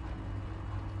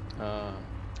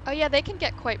 Oh yeah, they can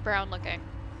get quite brown looking.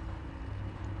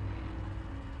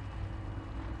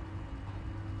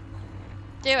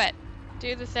 Do it.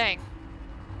 Do the thing.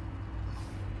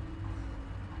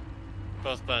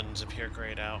 Both buttons appear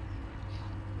grayed out.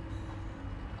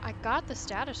 I got the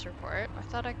status report. I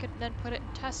thought I could then put it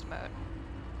in test mode.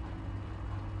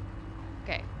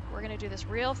 Okay, we're gonna do this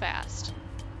real fast.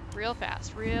 Real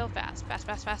fast, real fast. Fast,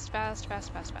 fast, fast, fast,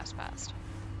 fast, fast, fast, fast.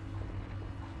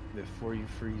 Before you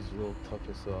freeze, we'll top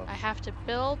us off. I have to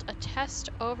build a test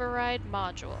override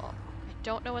module. I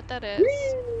don't know what that is.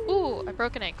 Ooh, I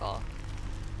broke an ankle.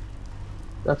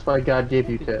 That's why God gave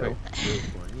you two.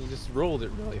 You just rolled it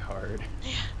really hard.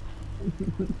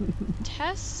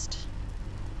 Test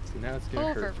So now it's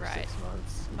gonna hurt for override.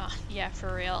 6 months. Yeah,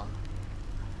 for real.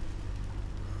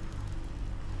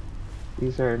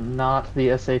 These are not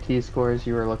the SAT scores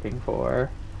you were looking for.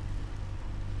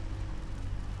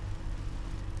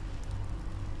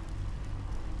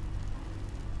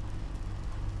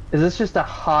 Is this just a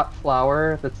hot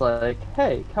flower that's like,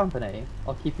 hey, company,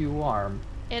 I'll keep you warm?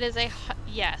 It is a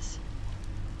yes.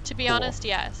 To be Cool. honest,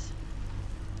 yes.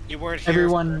 You weren't here.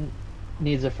 Everyone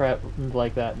needs a friend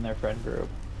like that in their friend group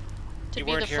To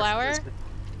be the flower?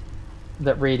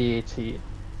 that radiates heat.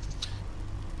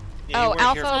 Yeah, Oh,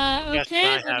 Alpha.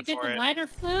 Okay, we're gonna get the lighter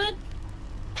fluid.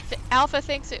 Alpha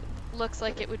thinks it looks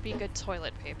like it would be good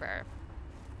toilet paper.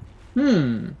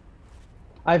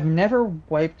 I've never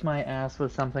wiped my ass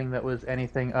with something that was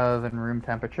anything other than room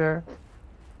temperature.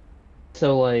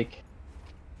 So, like,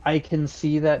 I can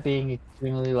see that being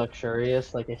extremely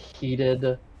luxurious, like a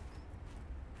heated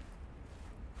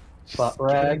butt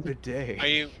rag.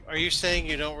 Are you saying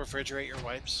you don't refrigerate your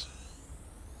wipes?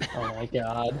 Oh my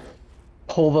god.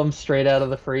 Pull them straight out of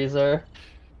the freezer.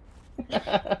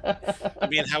 I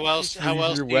mean, how else? How Use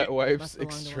else? your do wet you, wipes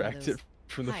extracted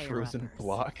from the frozen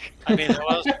block. I mean, how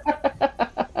else?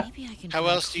 Maybe I can How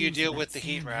try else do you cruise deal that with the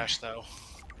heat sand. rash, though?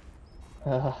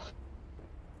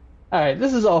 Alright,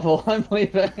 this is awful. I'm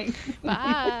leaving.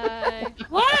 Bye.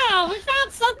 Wow, we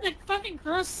found something fucking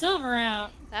gross silver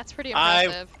out. That's pretty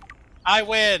impressive. I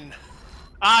win.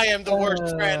 I am the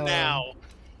worst friend now.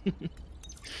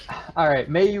 Alright,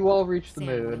 may you all reach the Sam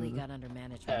moon. really got under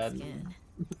management's skin.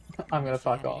 I'm gonna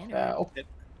fuck off now.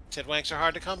 Tidwanks are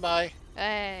hard to come by.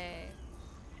 Hey.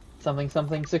 Something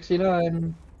something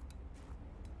 69.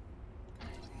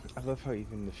 I love how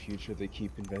even in the future they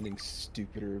keep inventing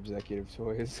stupider executive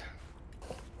toys.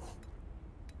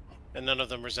 And none of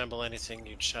them resemble anything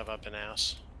you'd shove up an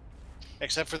ass.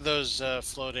 Except for those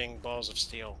floating balls of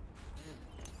steel.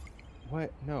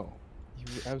 What? No.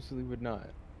 You absolutely would not.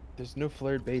 There's no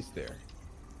flared base there.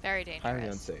 Very dangerous. Highly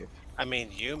unsafe. I mean,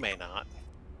 you may not.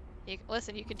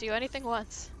 Listen, you can do anything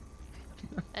once.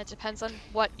 It depends on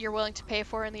what you're willing to pay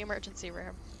for in the emergency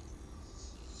room.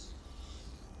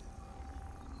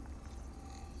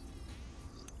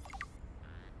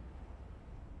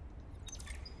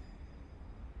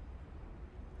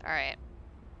 Alright.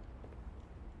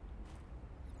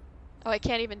 Oh, I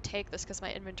can't even take this because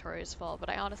my inventory is full, but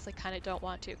I honestly kind of don't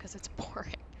want to because it's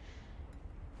boring.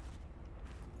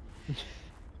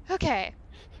 Okay.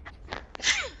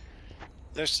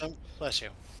 There's some. Bless you.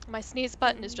 My sneeze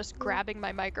button is just grabbing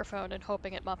my microphone and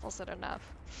hoping it muffles it enough.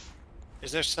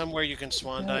 Is there somewhere you can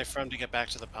swan dive from to get back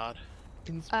to the pod?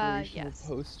 Inspirational yes.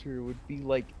 poster would be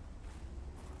like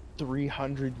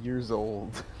 300 years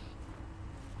old.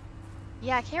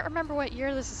 Yeah, I can't remember what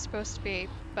year this is supposed to be,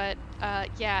 but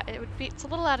yeah, it's a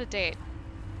little out of date.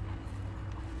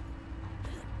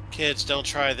 Kids, don't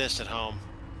try this at home.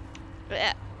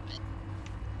 Blech.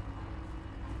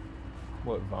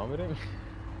 What, vomiting?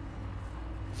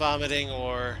 Vomiting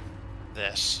or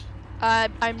this.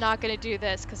 I'm not gonna do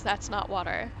this because that's not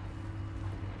water.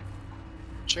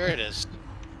 Sure it is.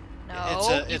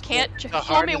 No, you can't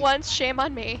fool me once, shame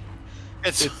on me.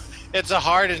 It's a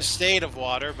hardened state of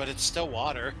water, but it's still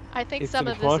water. I think It's some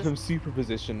a of quantum this is...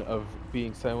 superposition of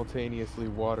being simultaneously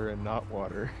water and not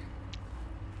water.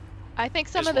 I think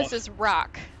some of this is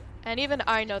rock. And even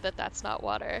I know that that's not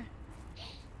water.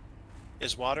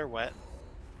 Is water wet?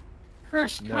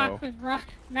 Crushed No. cock with rock.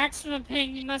 Maximum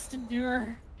pain you must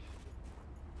endure.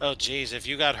 Oh geez, if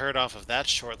you got hurt off of that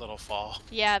short little fall.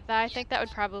 Yeah, I think that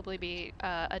would probably be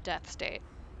a death state.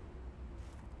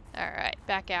 Alright,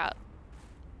 back out.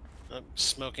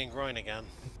 Smoking groin again.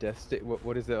 Death state.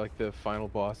 What is that, like the final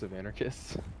boss of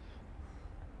anarchists?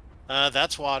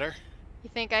 That's water. You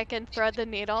think I can thread the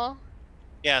needle?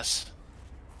 Yes.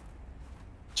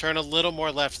 Turn a little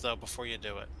more left though before you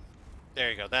do it. There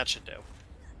you go, that should do.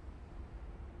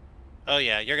 Oh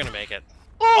yeah, you're gonna make it.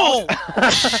 Oh!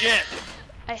 Shit!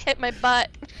 I hit my butt.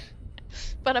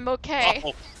 But I'm okay.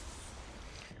 Oh,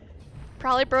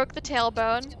 Probably broke the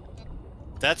tailbone.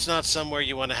 That's not somewhere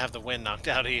you want to have the wind knocked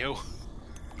out of you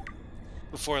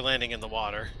before landing in the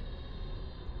water.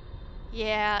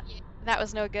 Yeah, that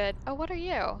was no good. Oh, what are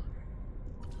you? I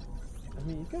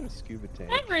mean, you've got a scuba tank.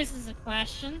 That raises a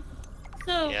question.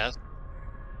 So, yes.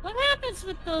 What happens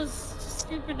with those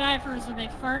scuba divers when they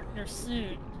fart in their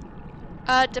suit?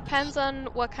 Depends on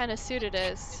what kind of suit it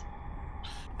is.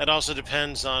 It also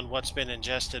depends on what's been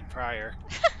ingested prior.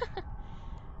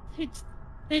 You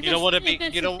don't want to be. If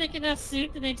it's a thick enough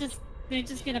suit, do they just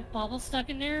get a bubble stuck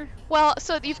in there? Well,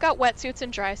 so you've got wetsuits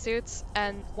and dry suits,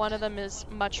 and one of them is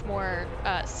much more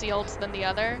sealed than the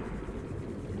other.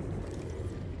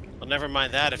 Well, never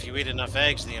mind that. If you eat enough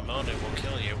eggs, the ammonia will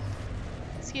kill you.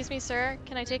 Excuse me, sir.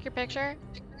 Can I take your picture?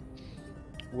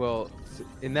 Well,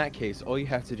 in that case, all you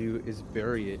have to do is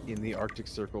bury it in the Arctic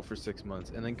Circle for 6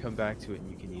 months, and then come back to it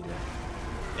and you can eat it.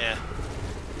 Yeah.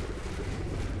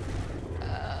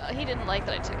 He didn't like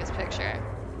that I took his picture.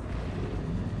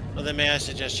 Well, then may I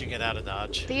suggest you get out of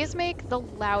Dodge? These make the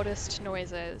loudest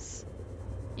noises.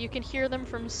 You can hear them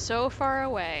from so far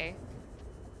away.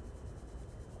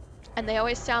 And they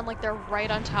always sound like they're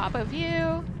right on top of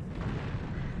you.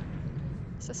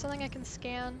 Is this something I can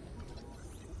scan?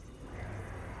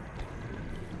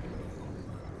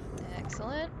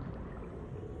 Excellent.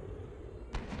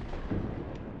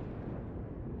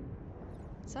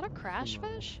 Is that a crash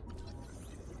fish?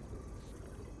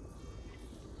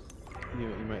 You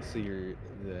might see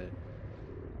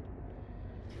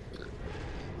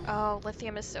Oh,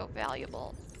 lithium is so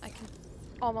valuable. I can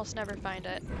almost never find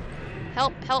it.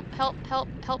 Help, help, help, help,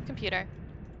 help computer.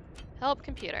 Help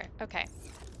computer. Okay.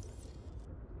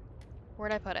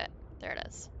 Where'd I put it? There it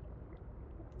is.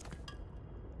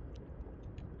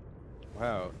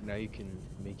 Wow, now you can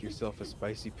make yourself a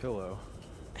spicy pillow.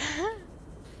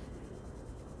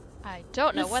 I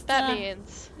don't know what that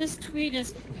means. This tweet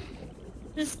is...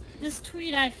 This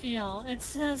tweet I feel, it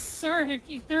says, "Sir,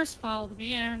 you thirst followed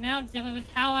me and are now dealing with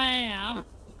how I am."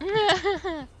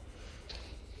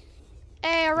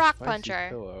 Hey, a rock Spicy puncher.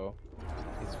 Pillow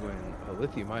is when a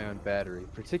lithium-ion battery,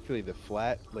 particularly the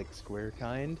flat, like square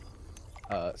kind,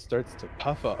 starts to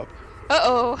puff up.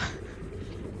 Uh-oh.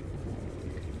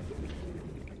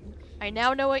 I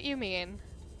now know what you mean.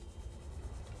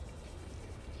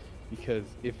 Because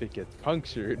if it gets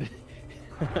punctured,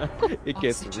 it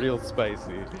gets real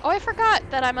spicy. Oh, I forgot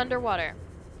that I'm underwater.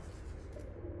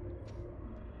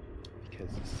 Because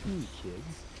you see,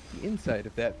 kids, the inside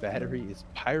of that battery is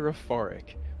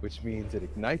pyrophoric, which means it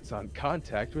ignites on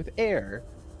contact with air.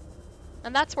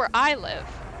 And that's where I live.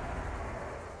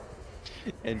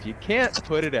 And you can't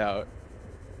put it out.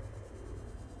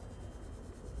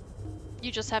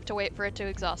 You just have to wait for it to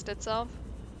exhaust itself.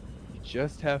 You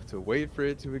just have to wait for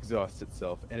it to exhaust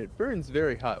itself, and it burns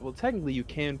very hot. Well, technically, you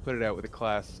can put it out with a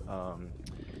class,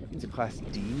 it's a class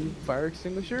D fire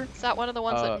extinguisher. Is that one of the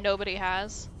ones that nobody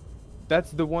has? That's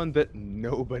the one that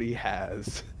nobody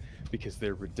has, because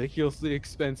they're ridiculously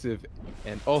expensive,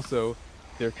 and also,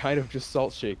 they're kind of just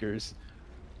salt shakers.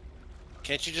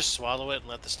 Can't you just swallow it and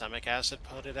let the stomach acid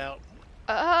put it out?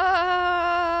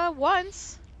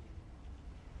 Once.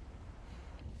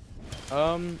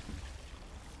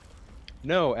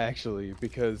 No, actually,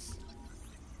 because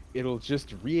it'll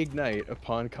just reignite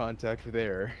upon contact with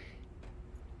air.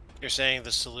 You're saying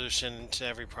the solution to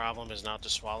every problem is not to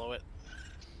swallow it?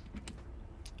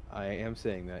 I am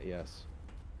saying that, yes.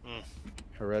 Mm.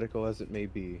 Heretical as it may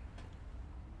be.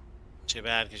 Too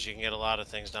bad, because you can get a lot of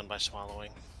things done by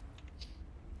swallowing.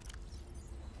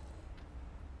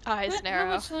 Eyes narrow.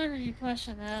 How much longer do you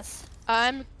question this?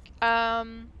 I'm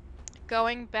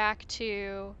going back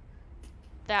to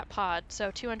that pod, so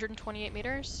 228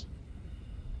 meters.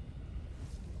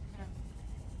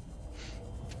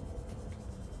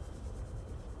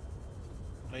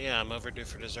 Oh yeah, I'm overdue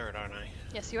for dessert, aren't I?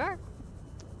 Yes, you are.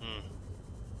 Hmm.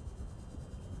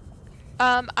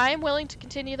 I'm willing to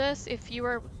continue this if you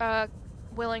are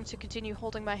willing to continue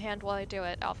holding my hand while I do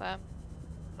it, Alpha.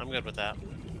 I'm good with that.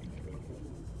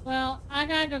 Well, I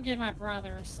gotta go get my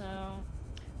brother, so...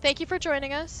 Thank you for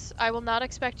joining us. I will not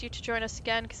expect you to join us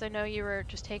again because I know you were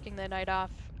just taking the night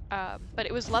off. But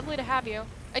it was lovely to have you.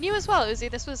 And you as well, Uzi.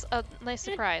 This was a nice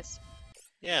surprise.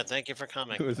 Yeah, thank you for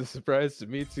coming. It was a surprise to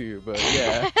me too, but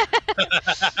yeah.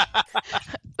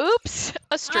 Oops,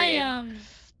 a stream.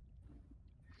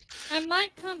 I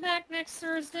might come back next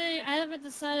Thursday. I haven't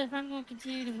decided if I'm going to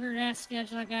continue the weird-ass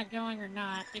schedule I got going or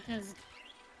not, because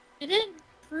it didn't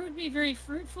prove to be very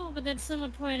fruitful, but then someone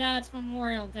pointed out it's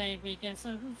Memorial Day weekend,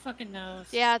 so who fucking knows?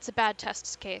 Yeah, it's a bad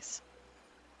test case.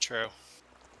 True.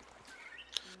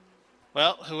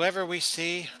 Well, whoever we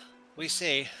see, we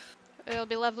see. It'll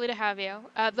be lovely to have you.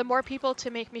 The more people to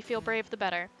make me feel brave, the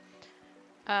better.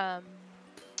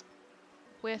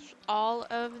 With all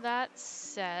of that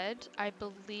said, I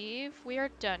believe we are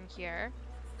done here.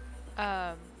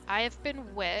 I have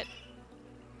been Wit.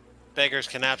 Beggars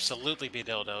can absolutely be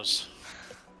dildos.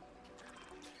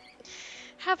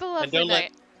 Have a lovely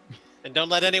night. And don't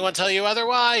let anyone tell you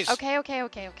otherwise. Okay.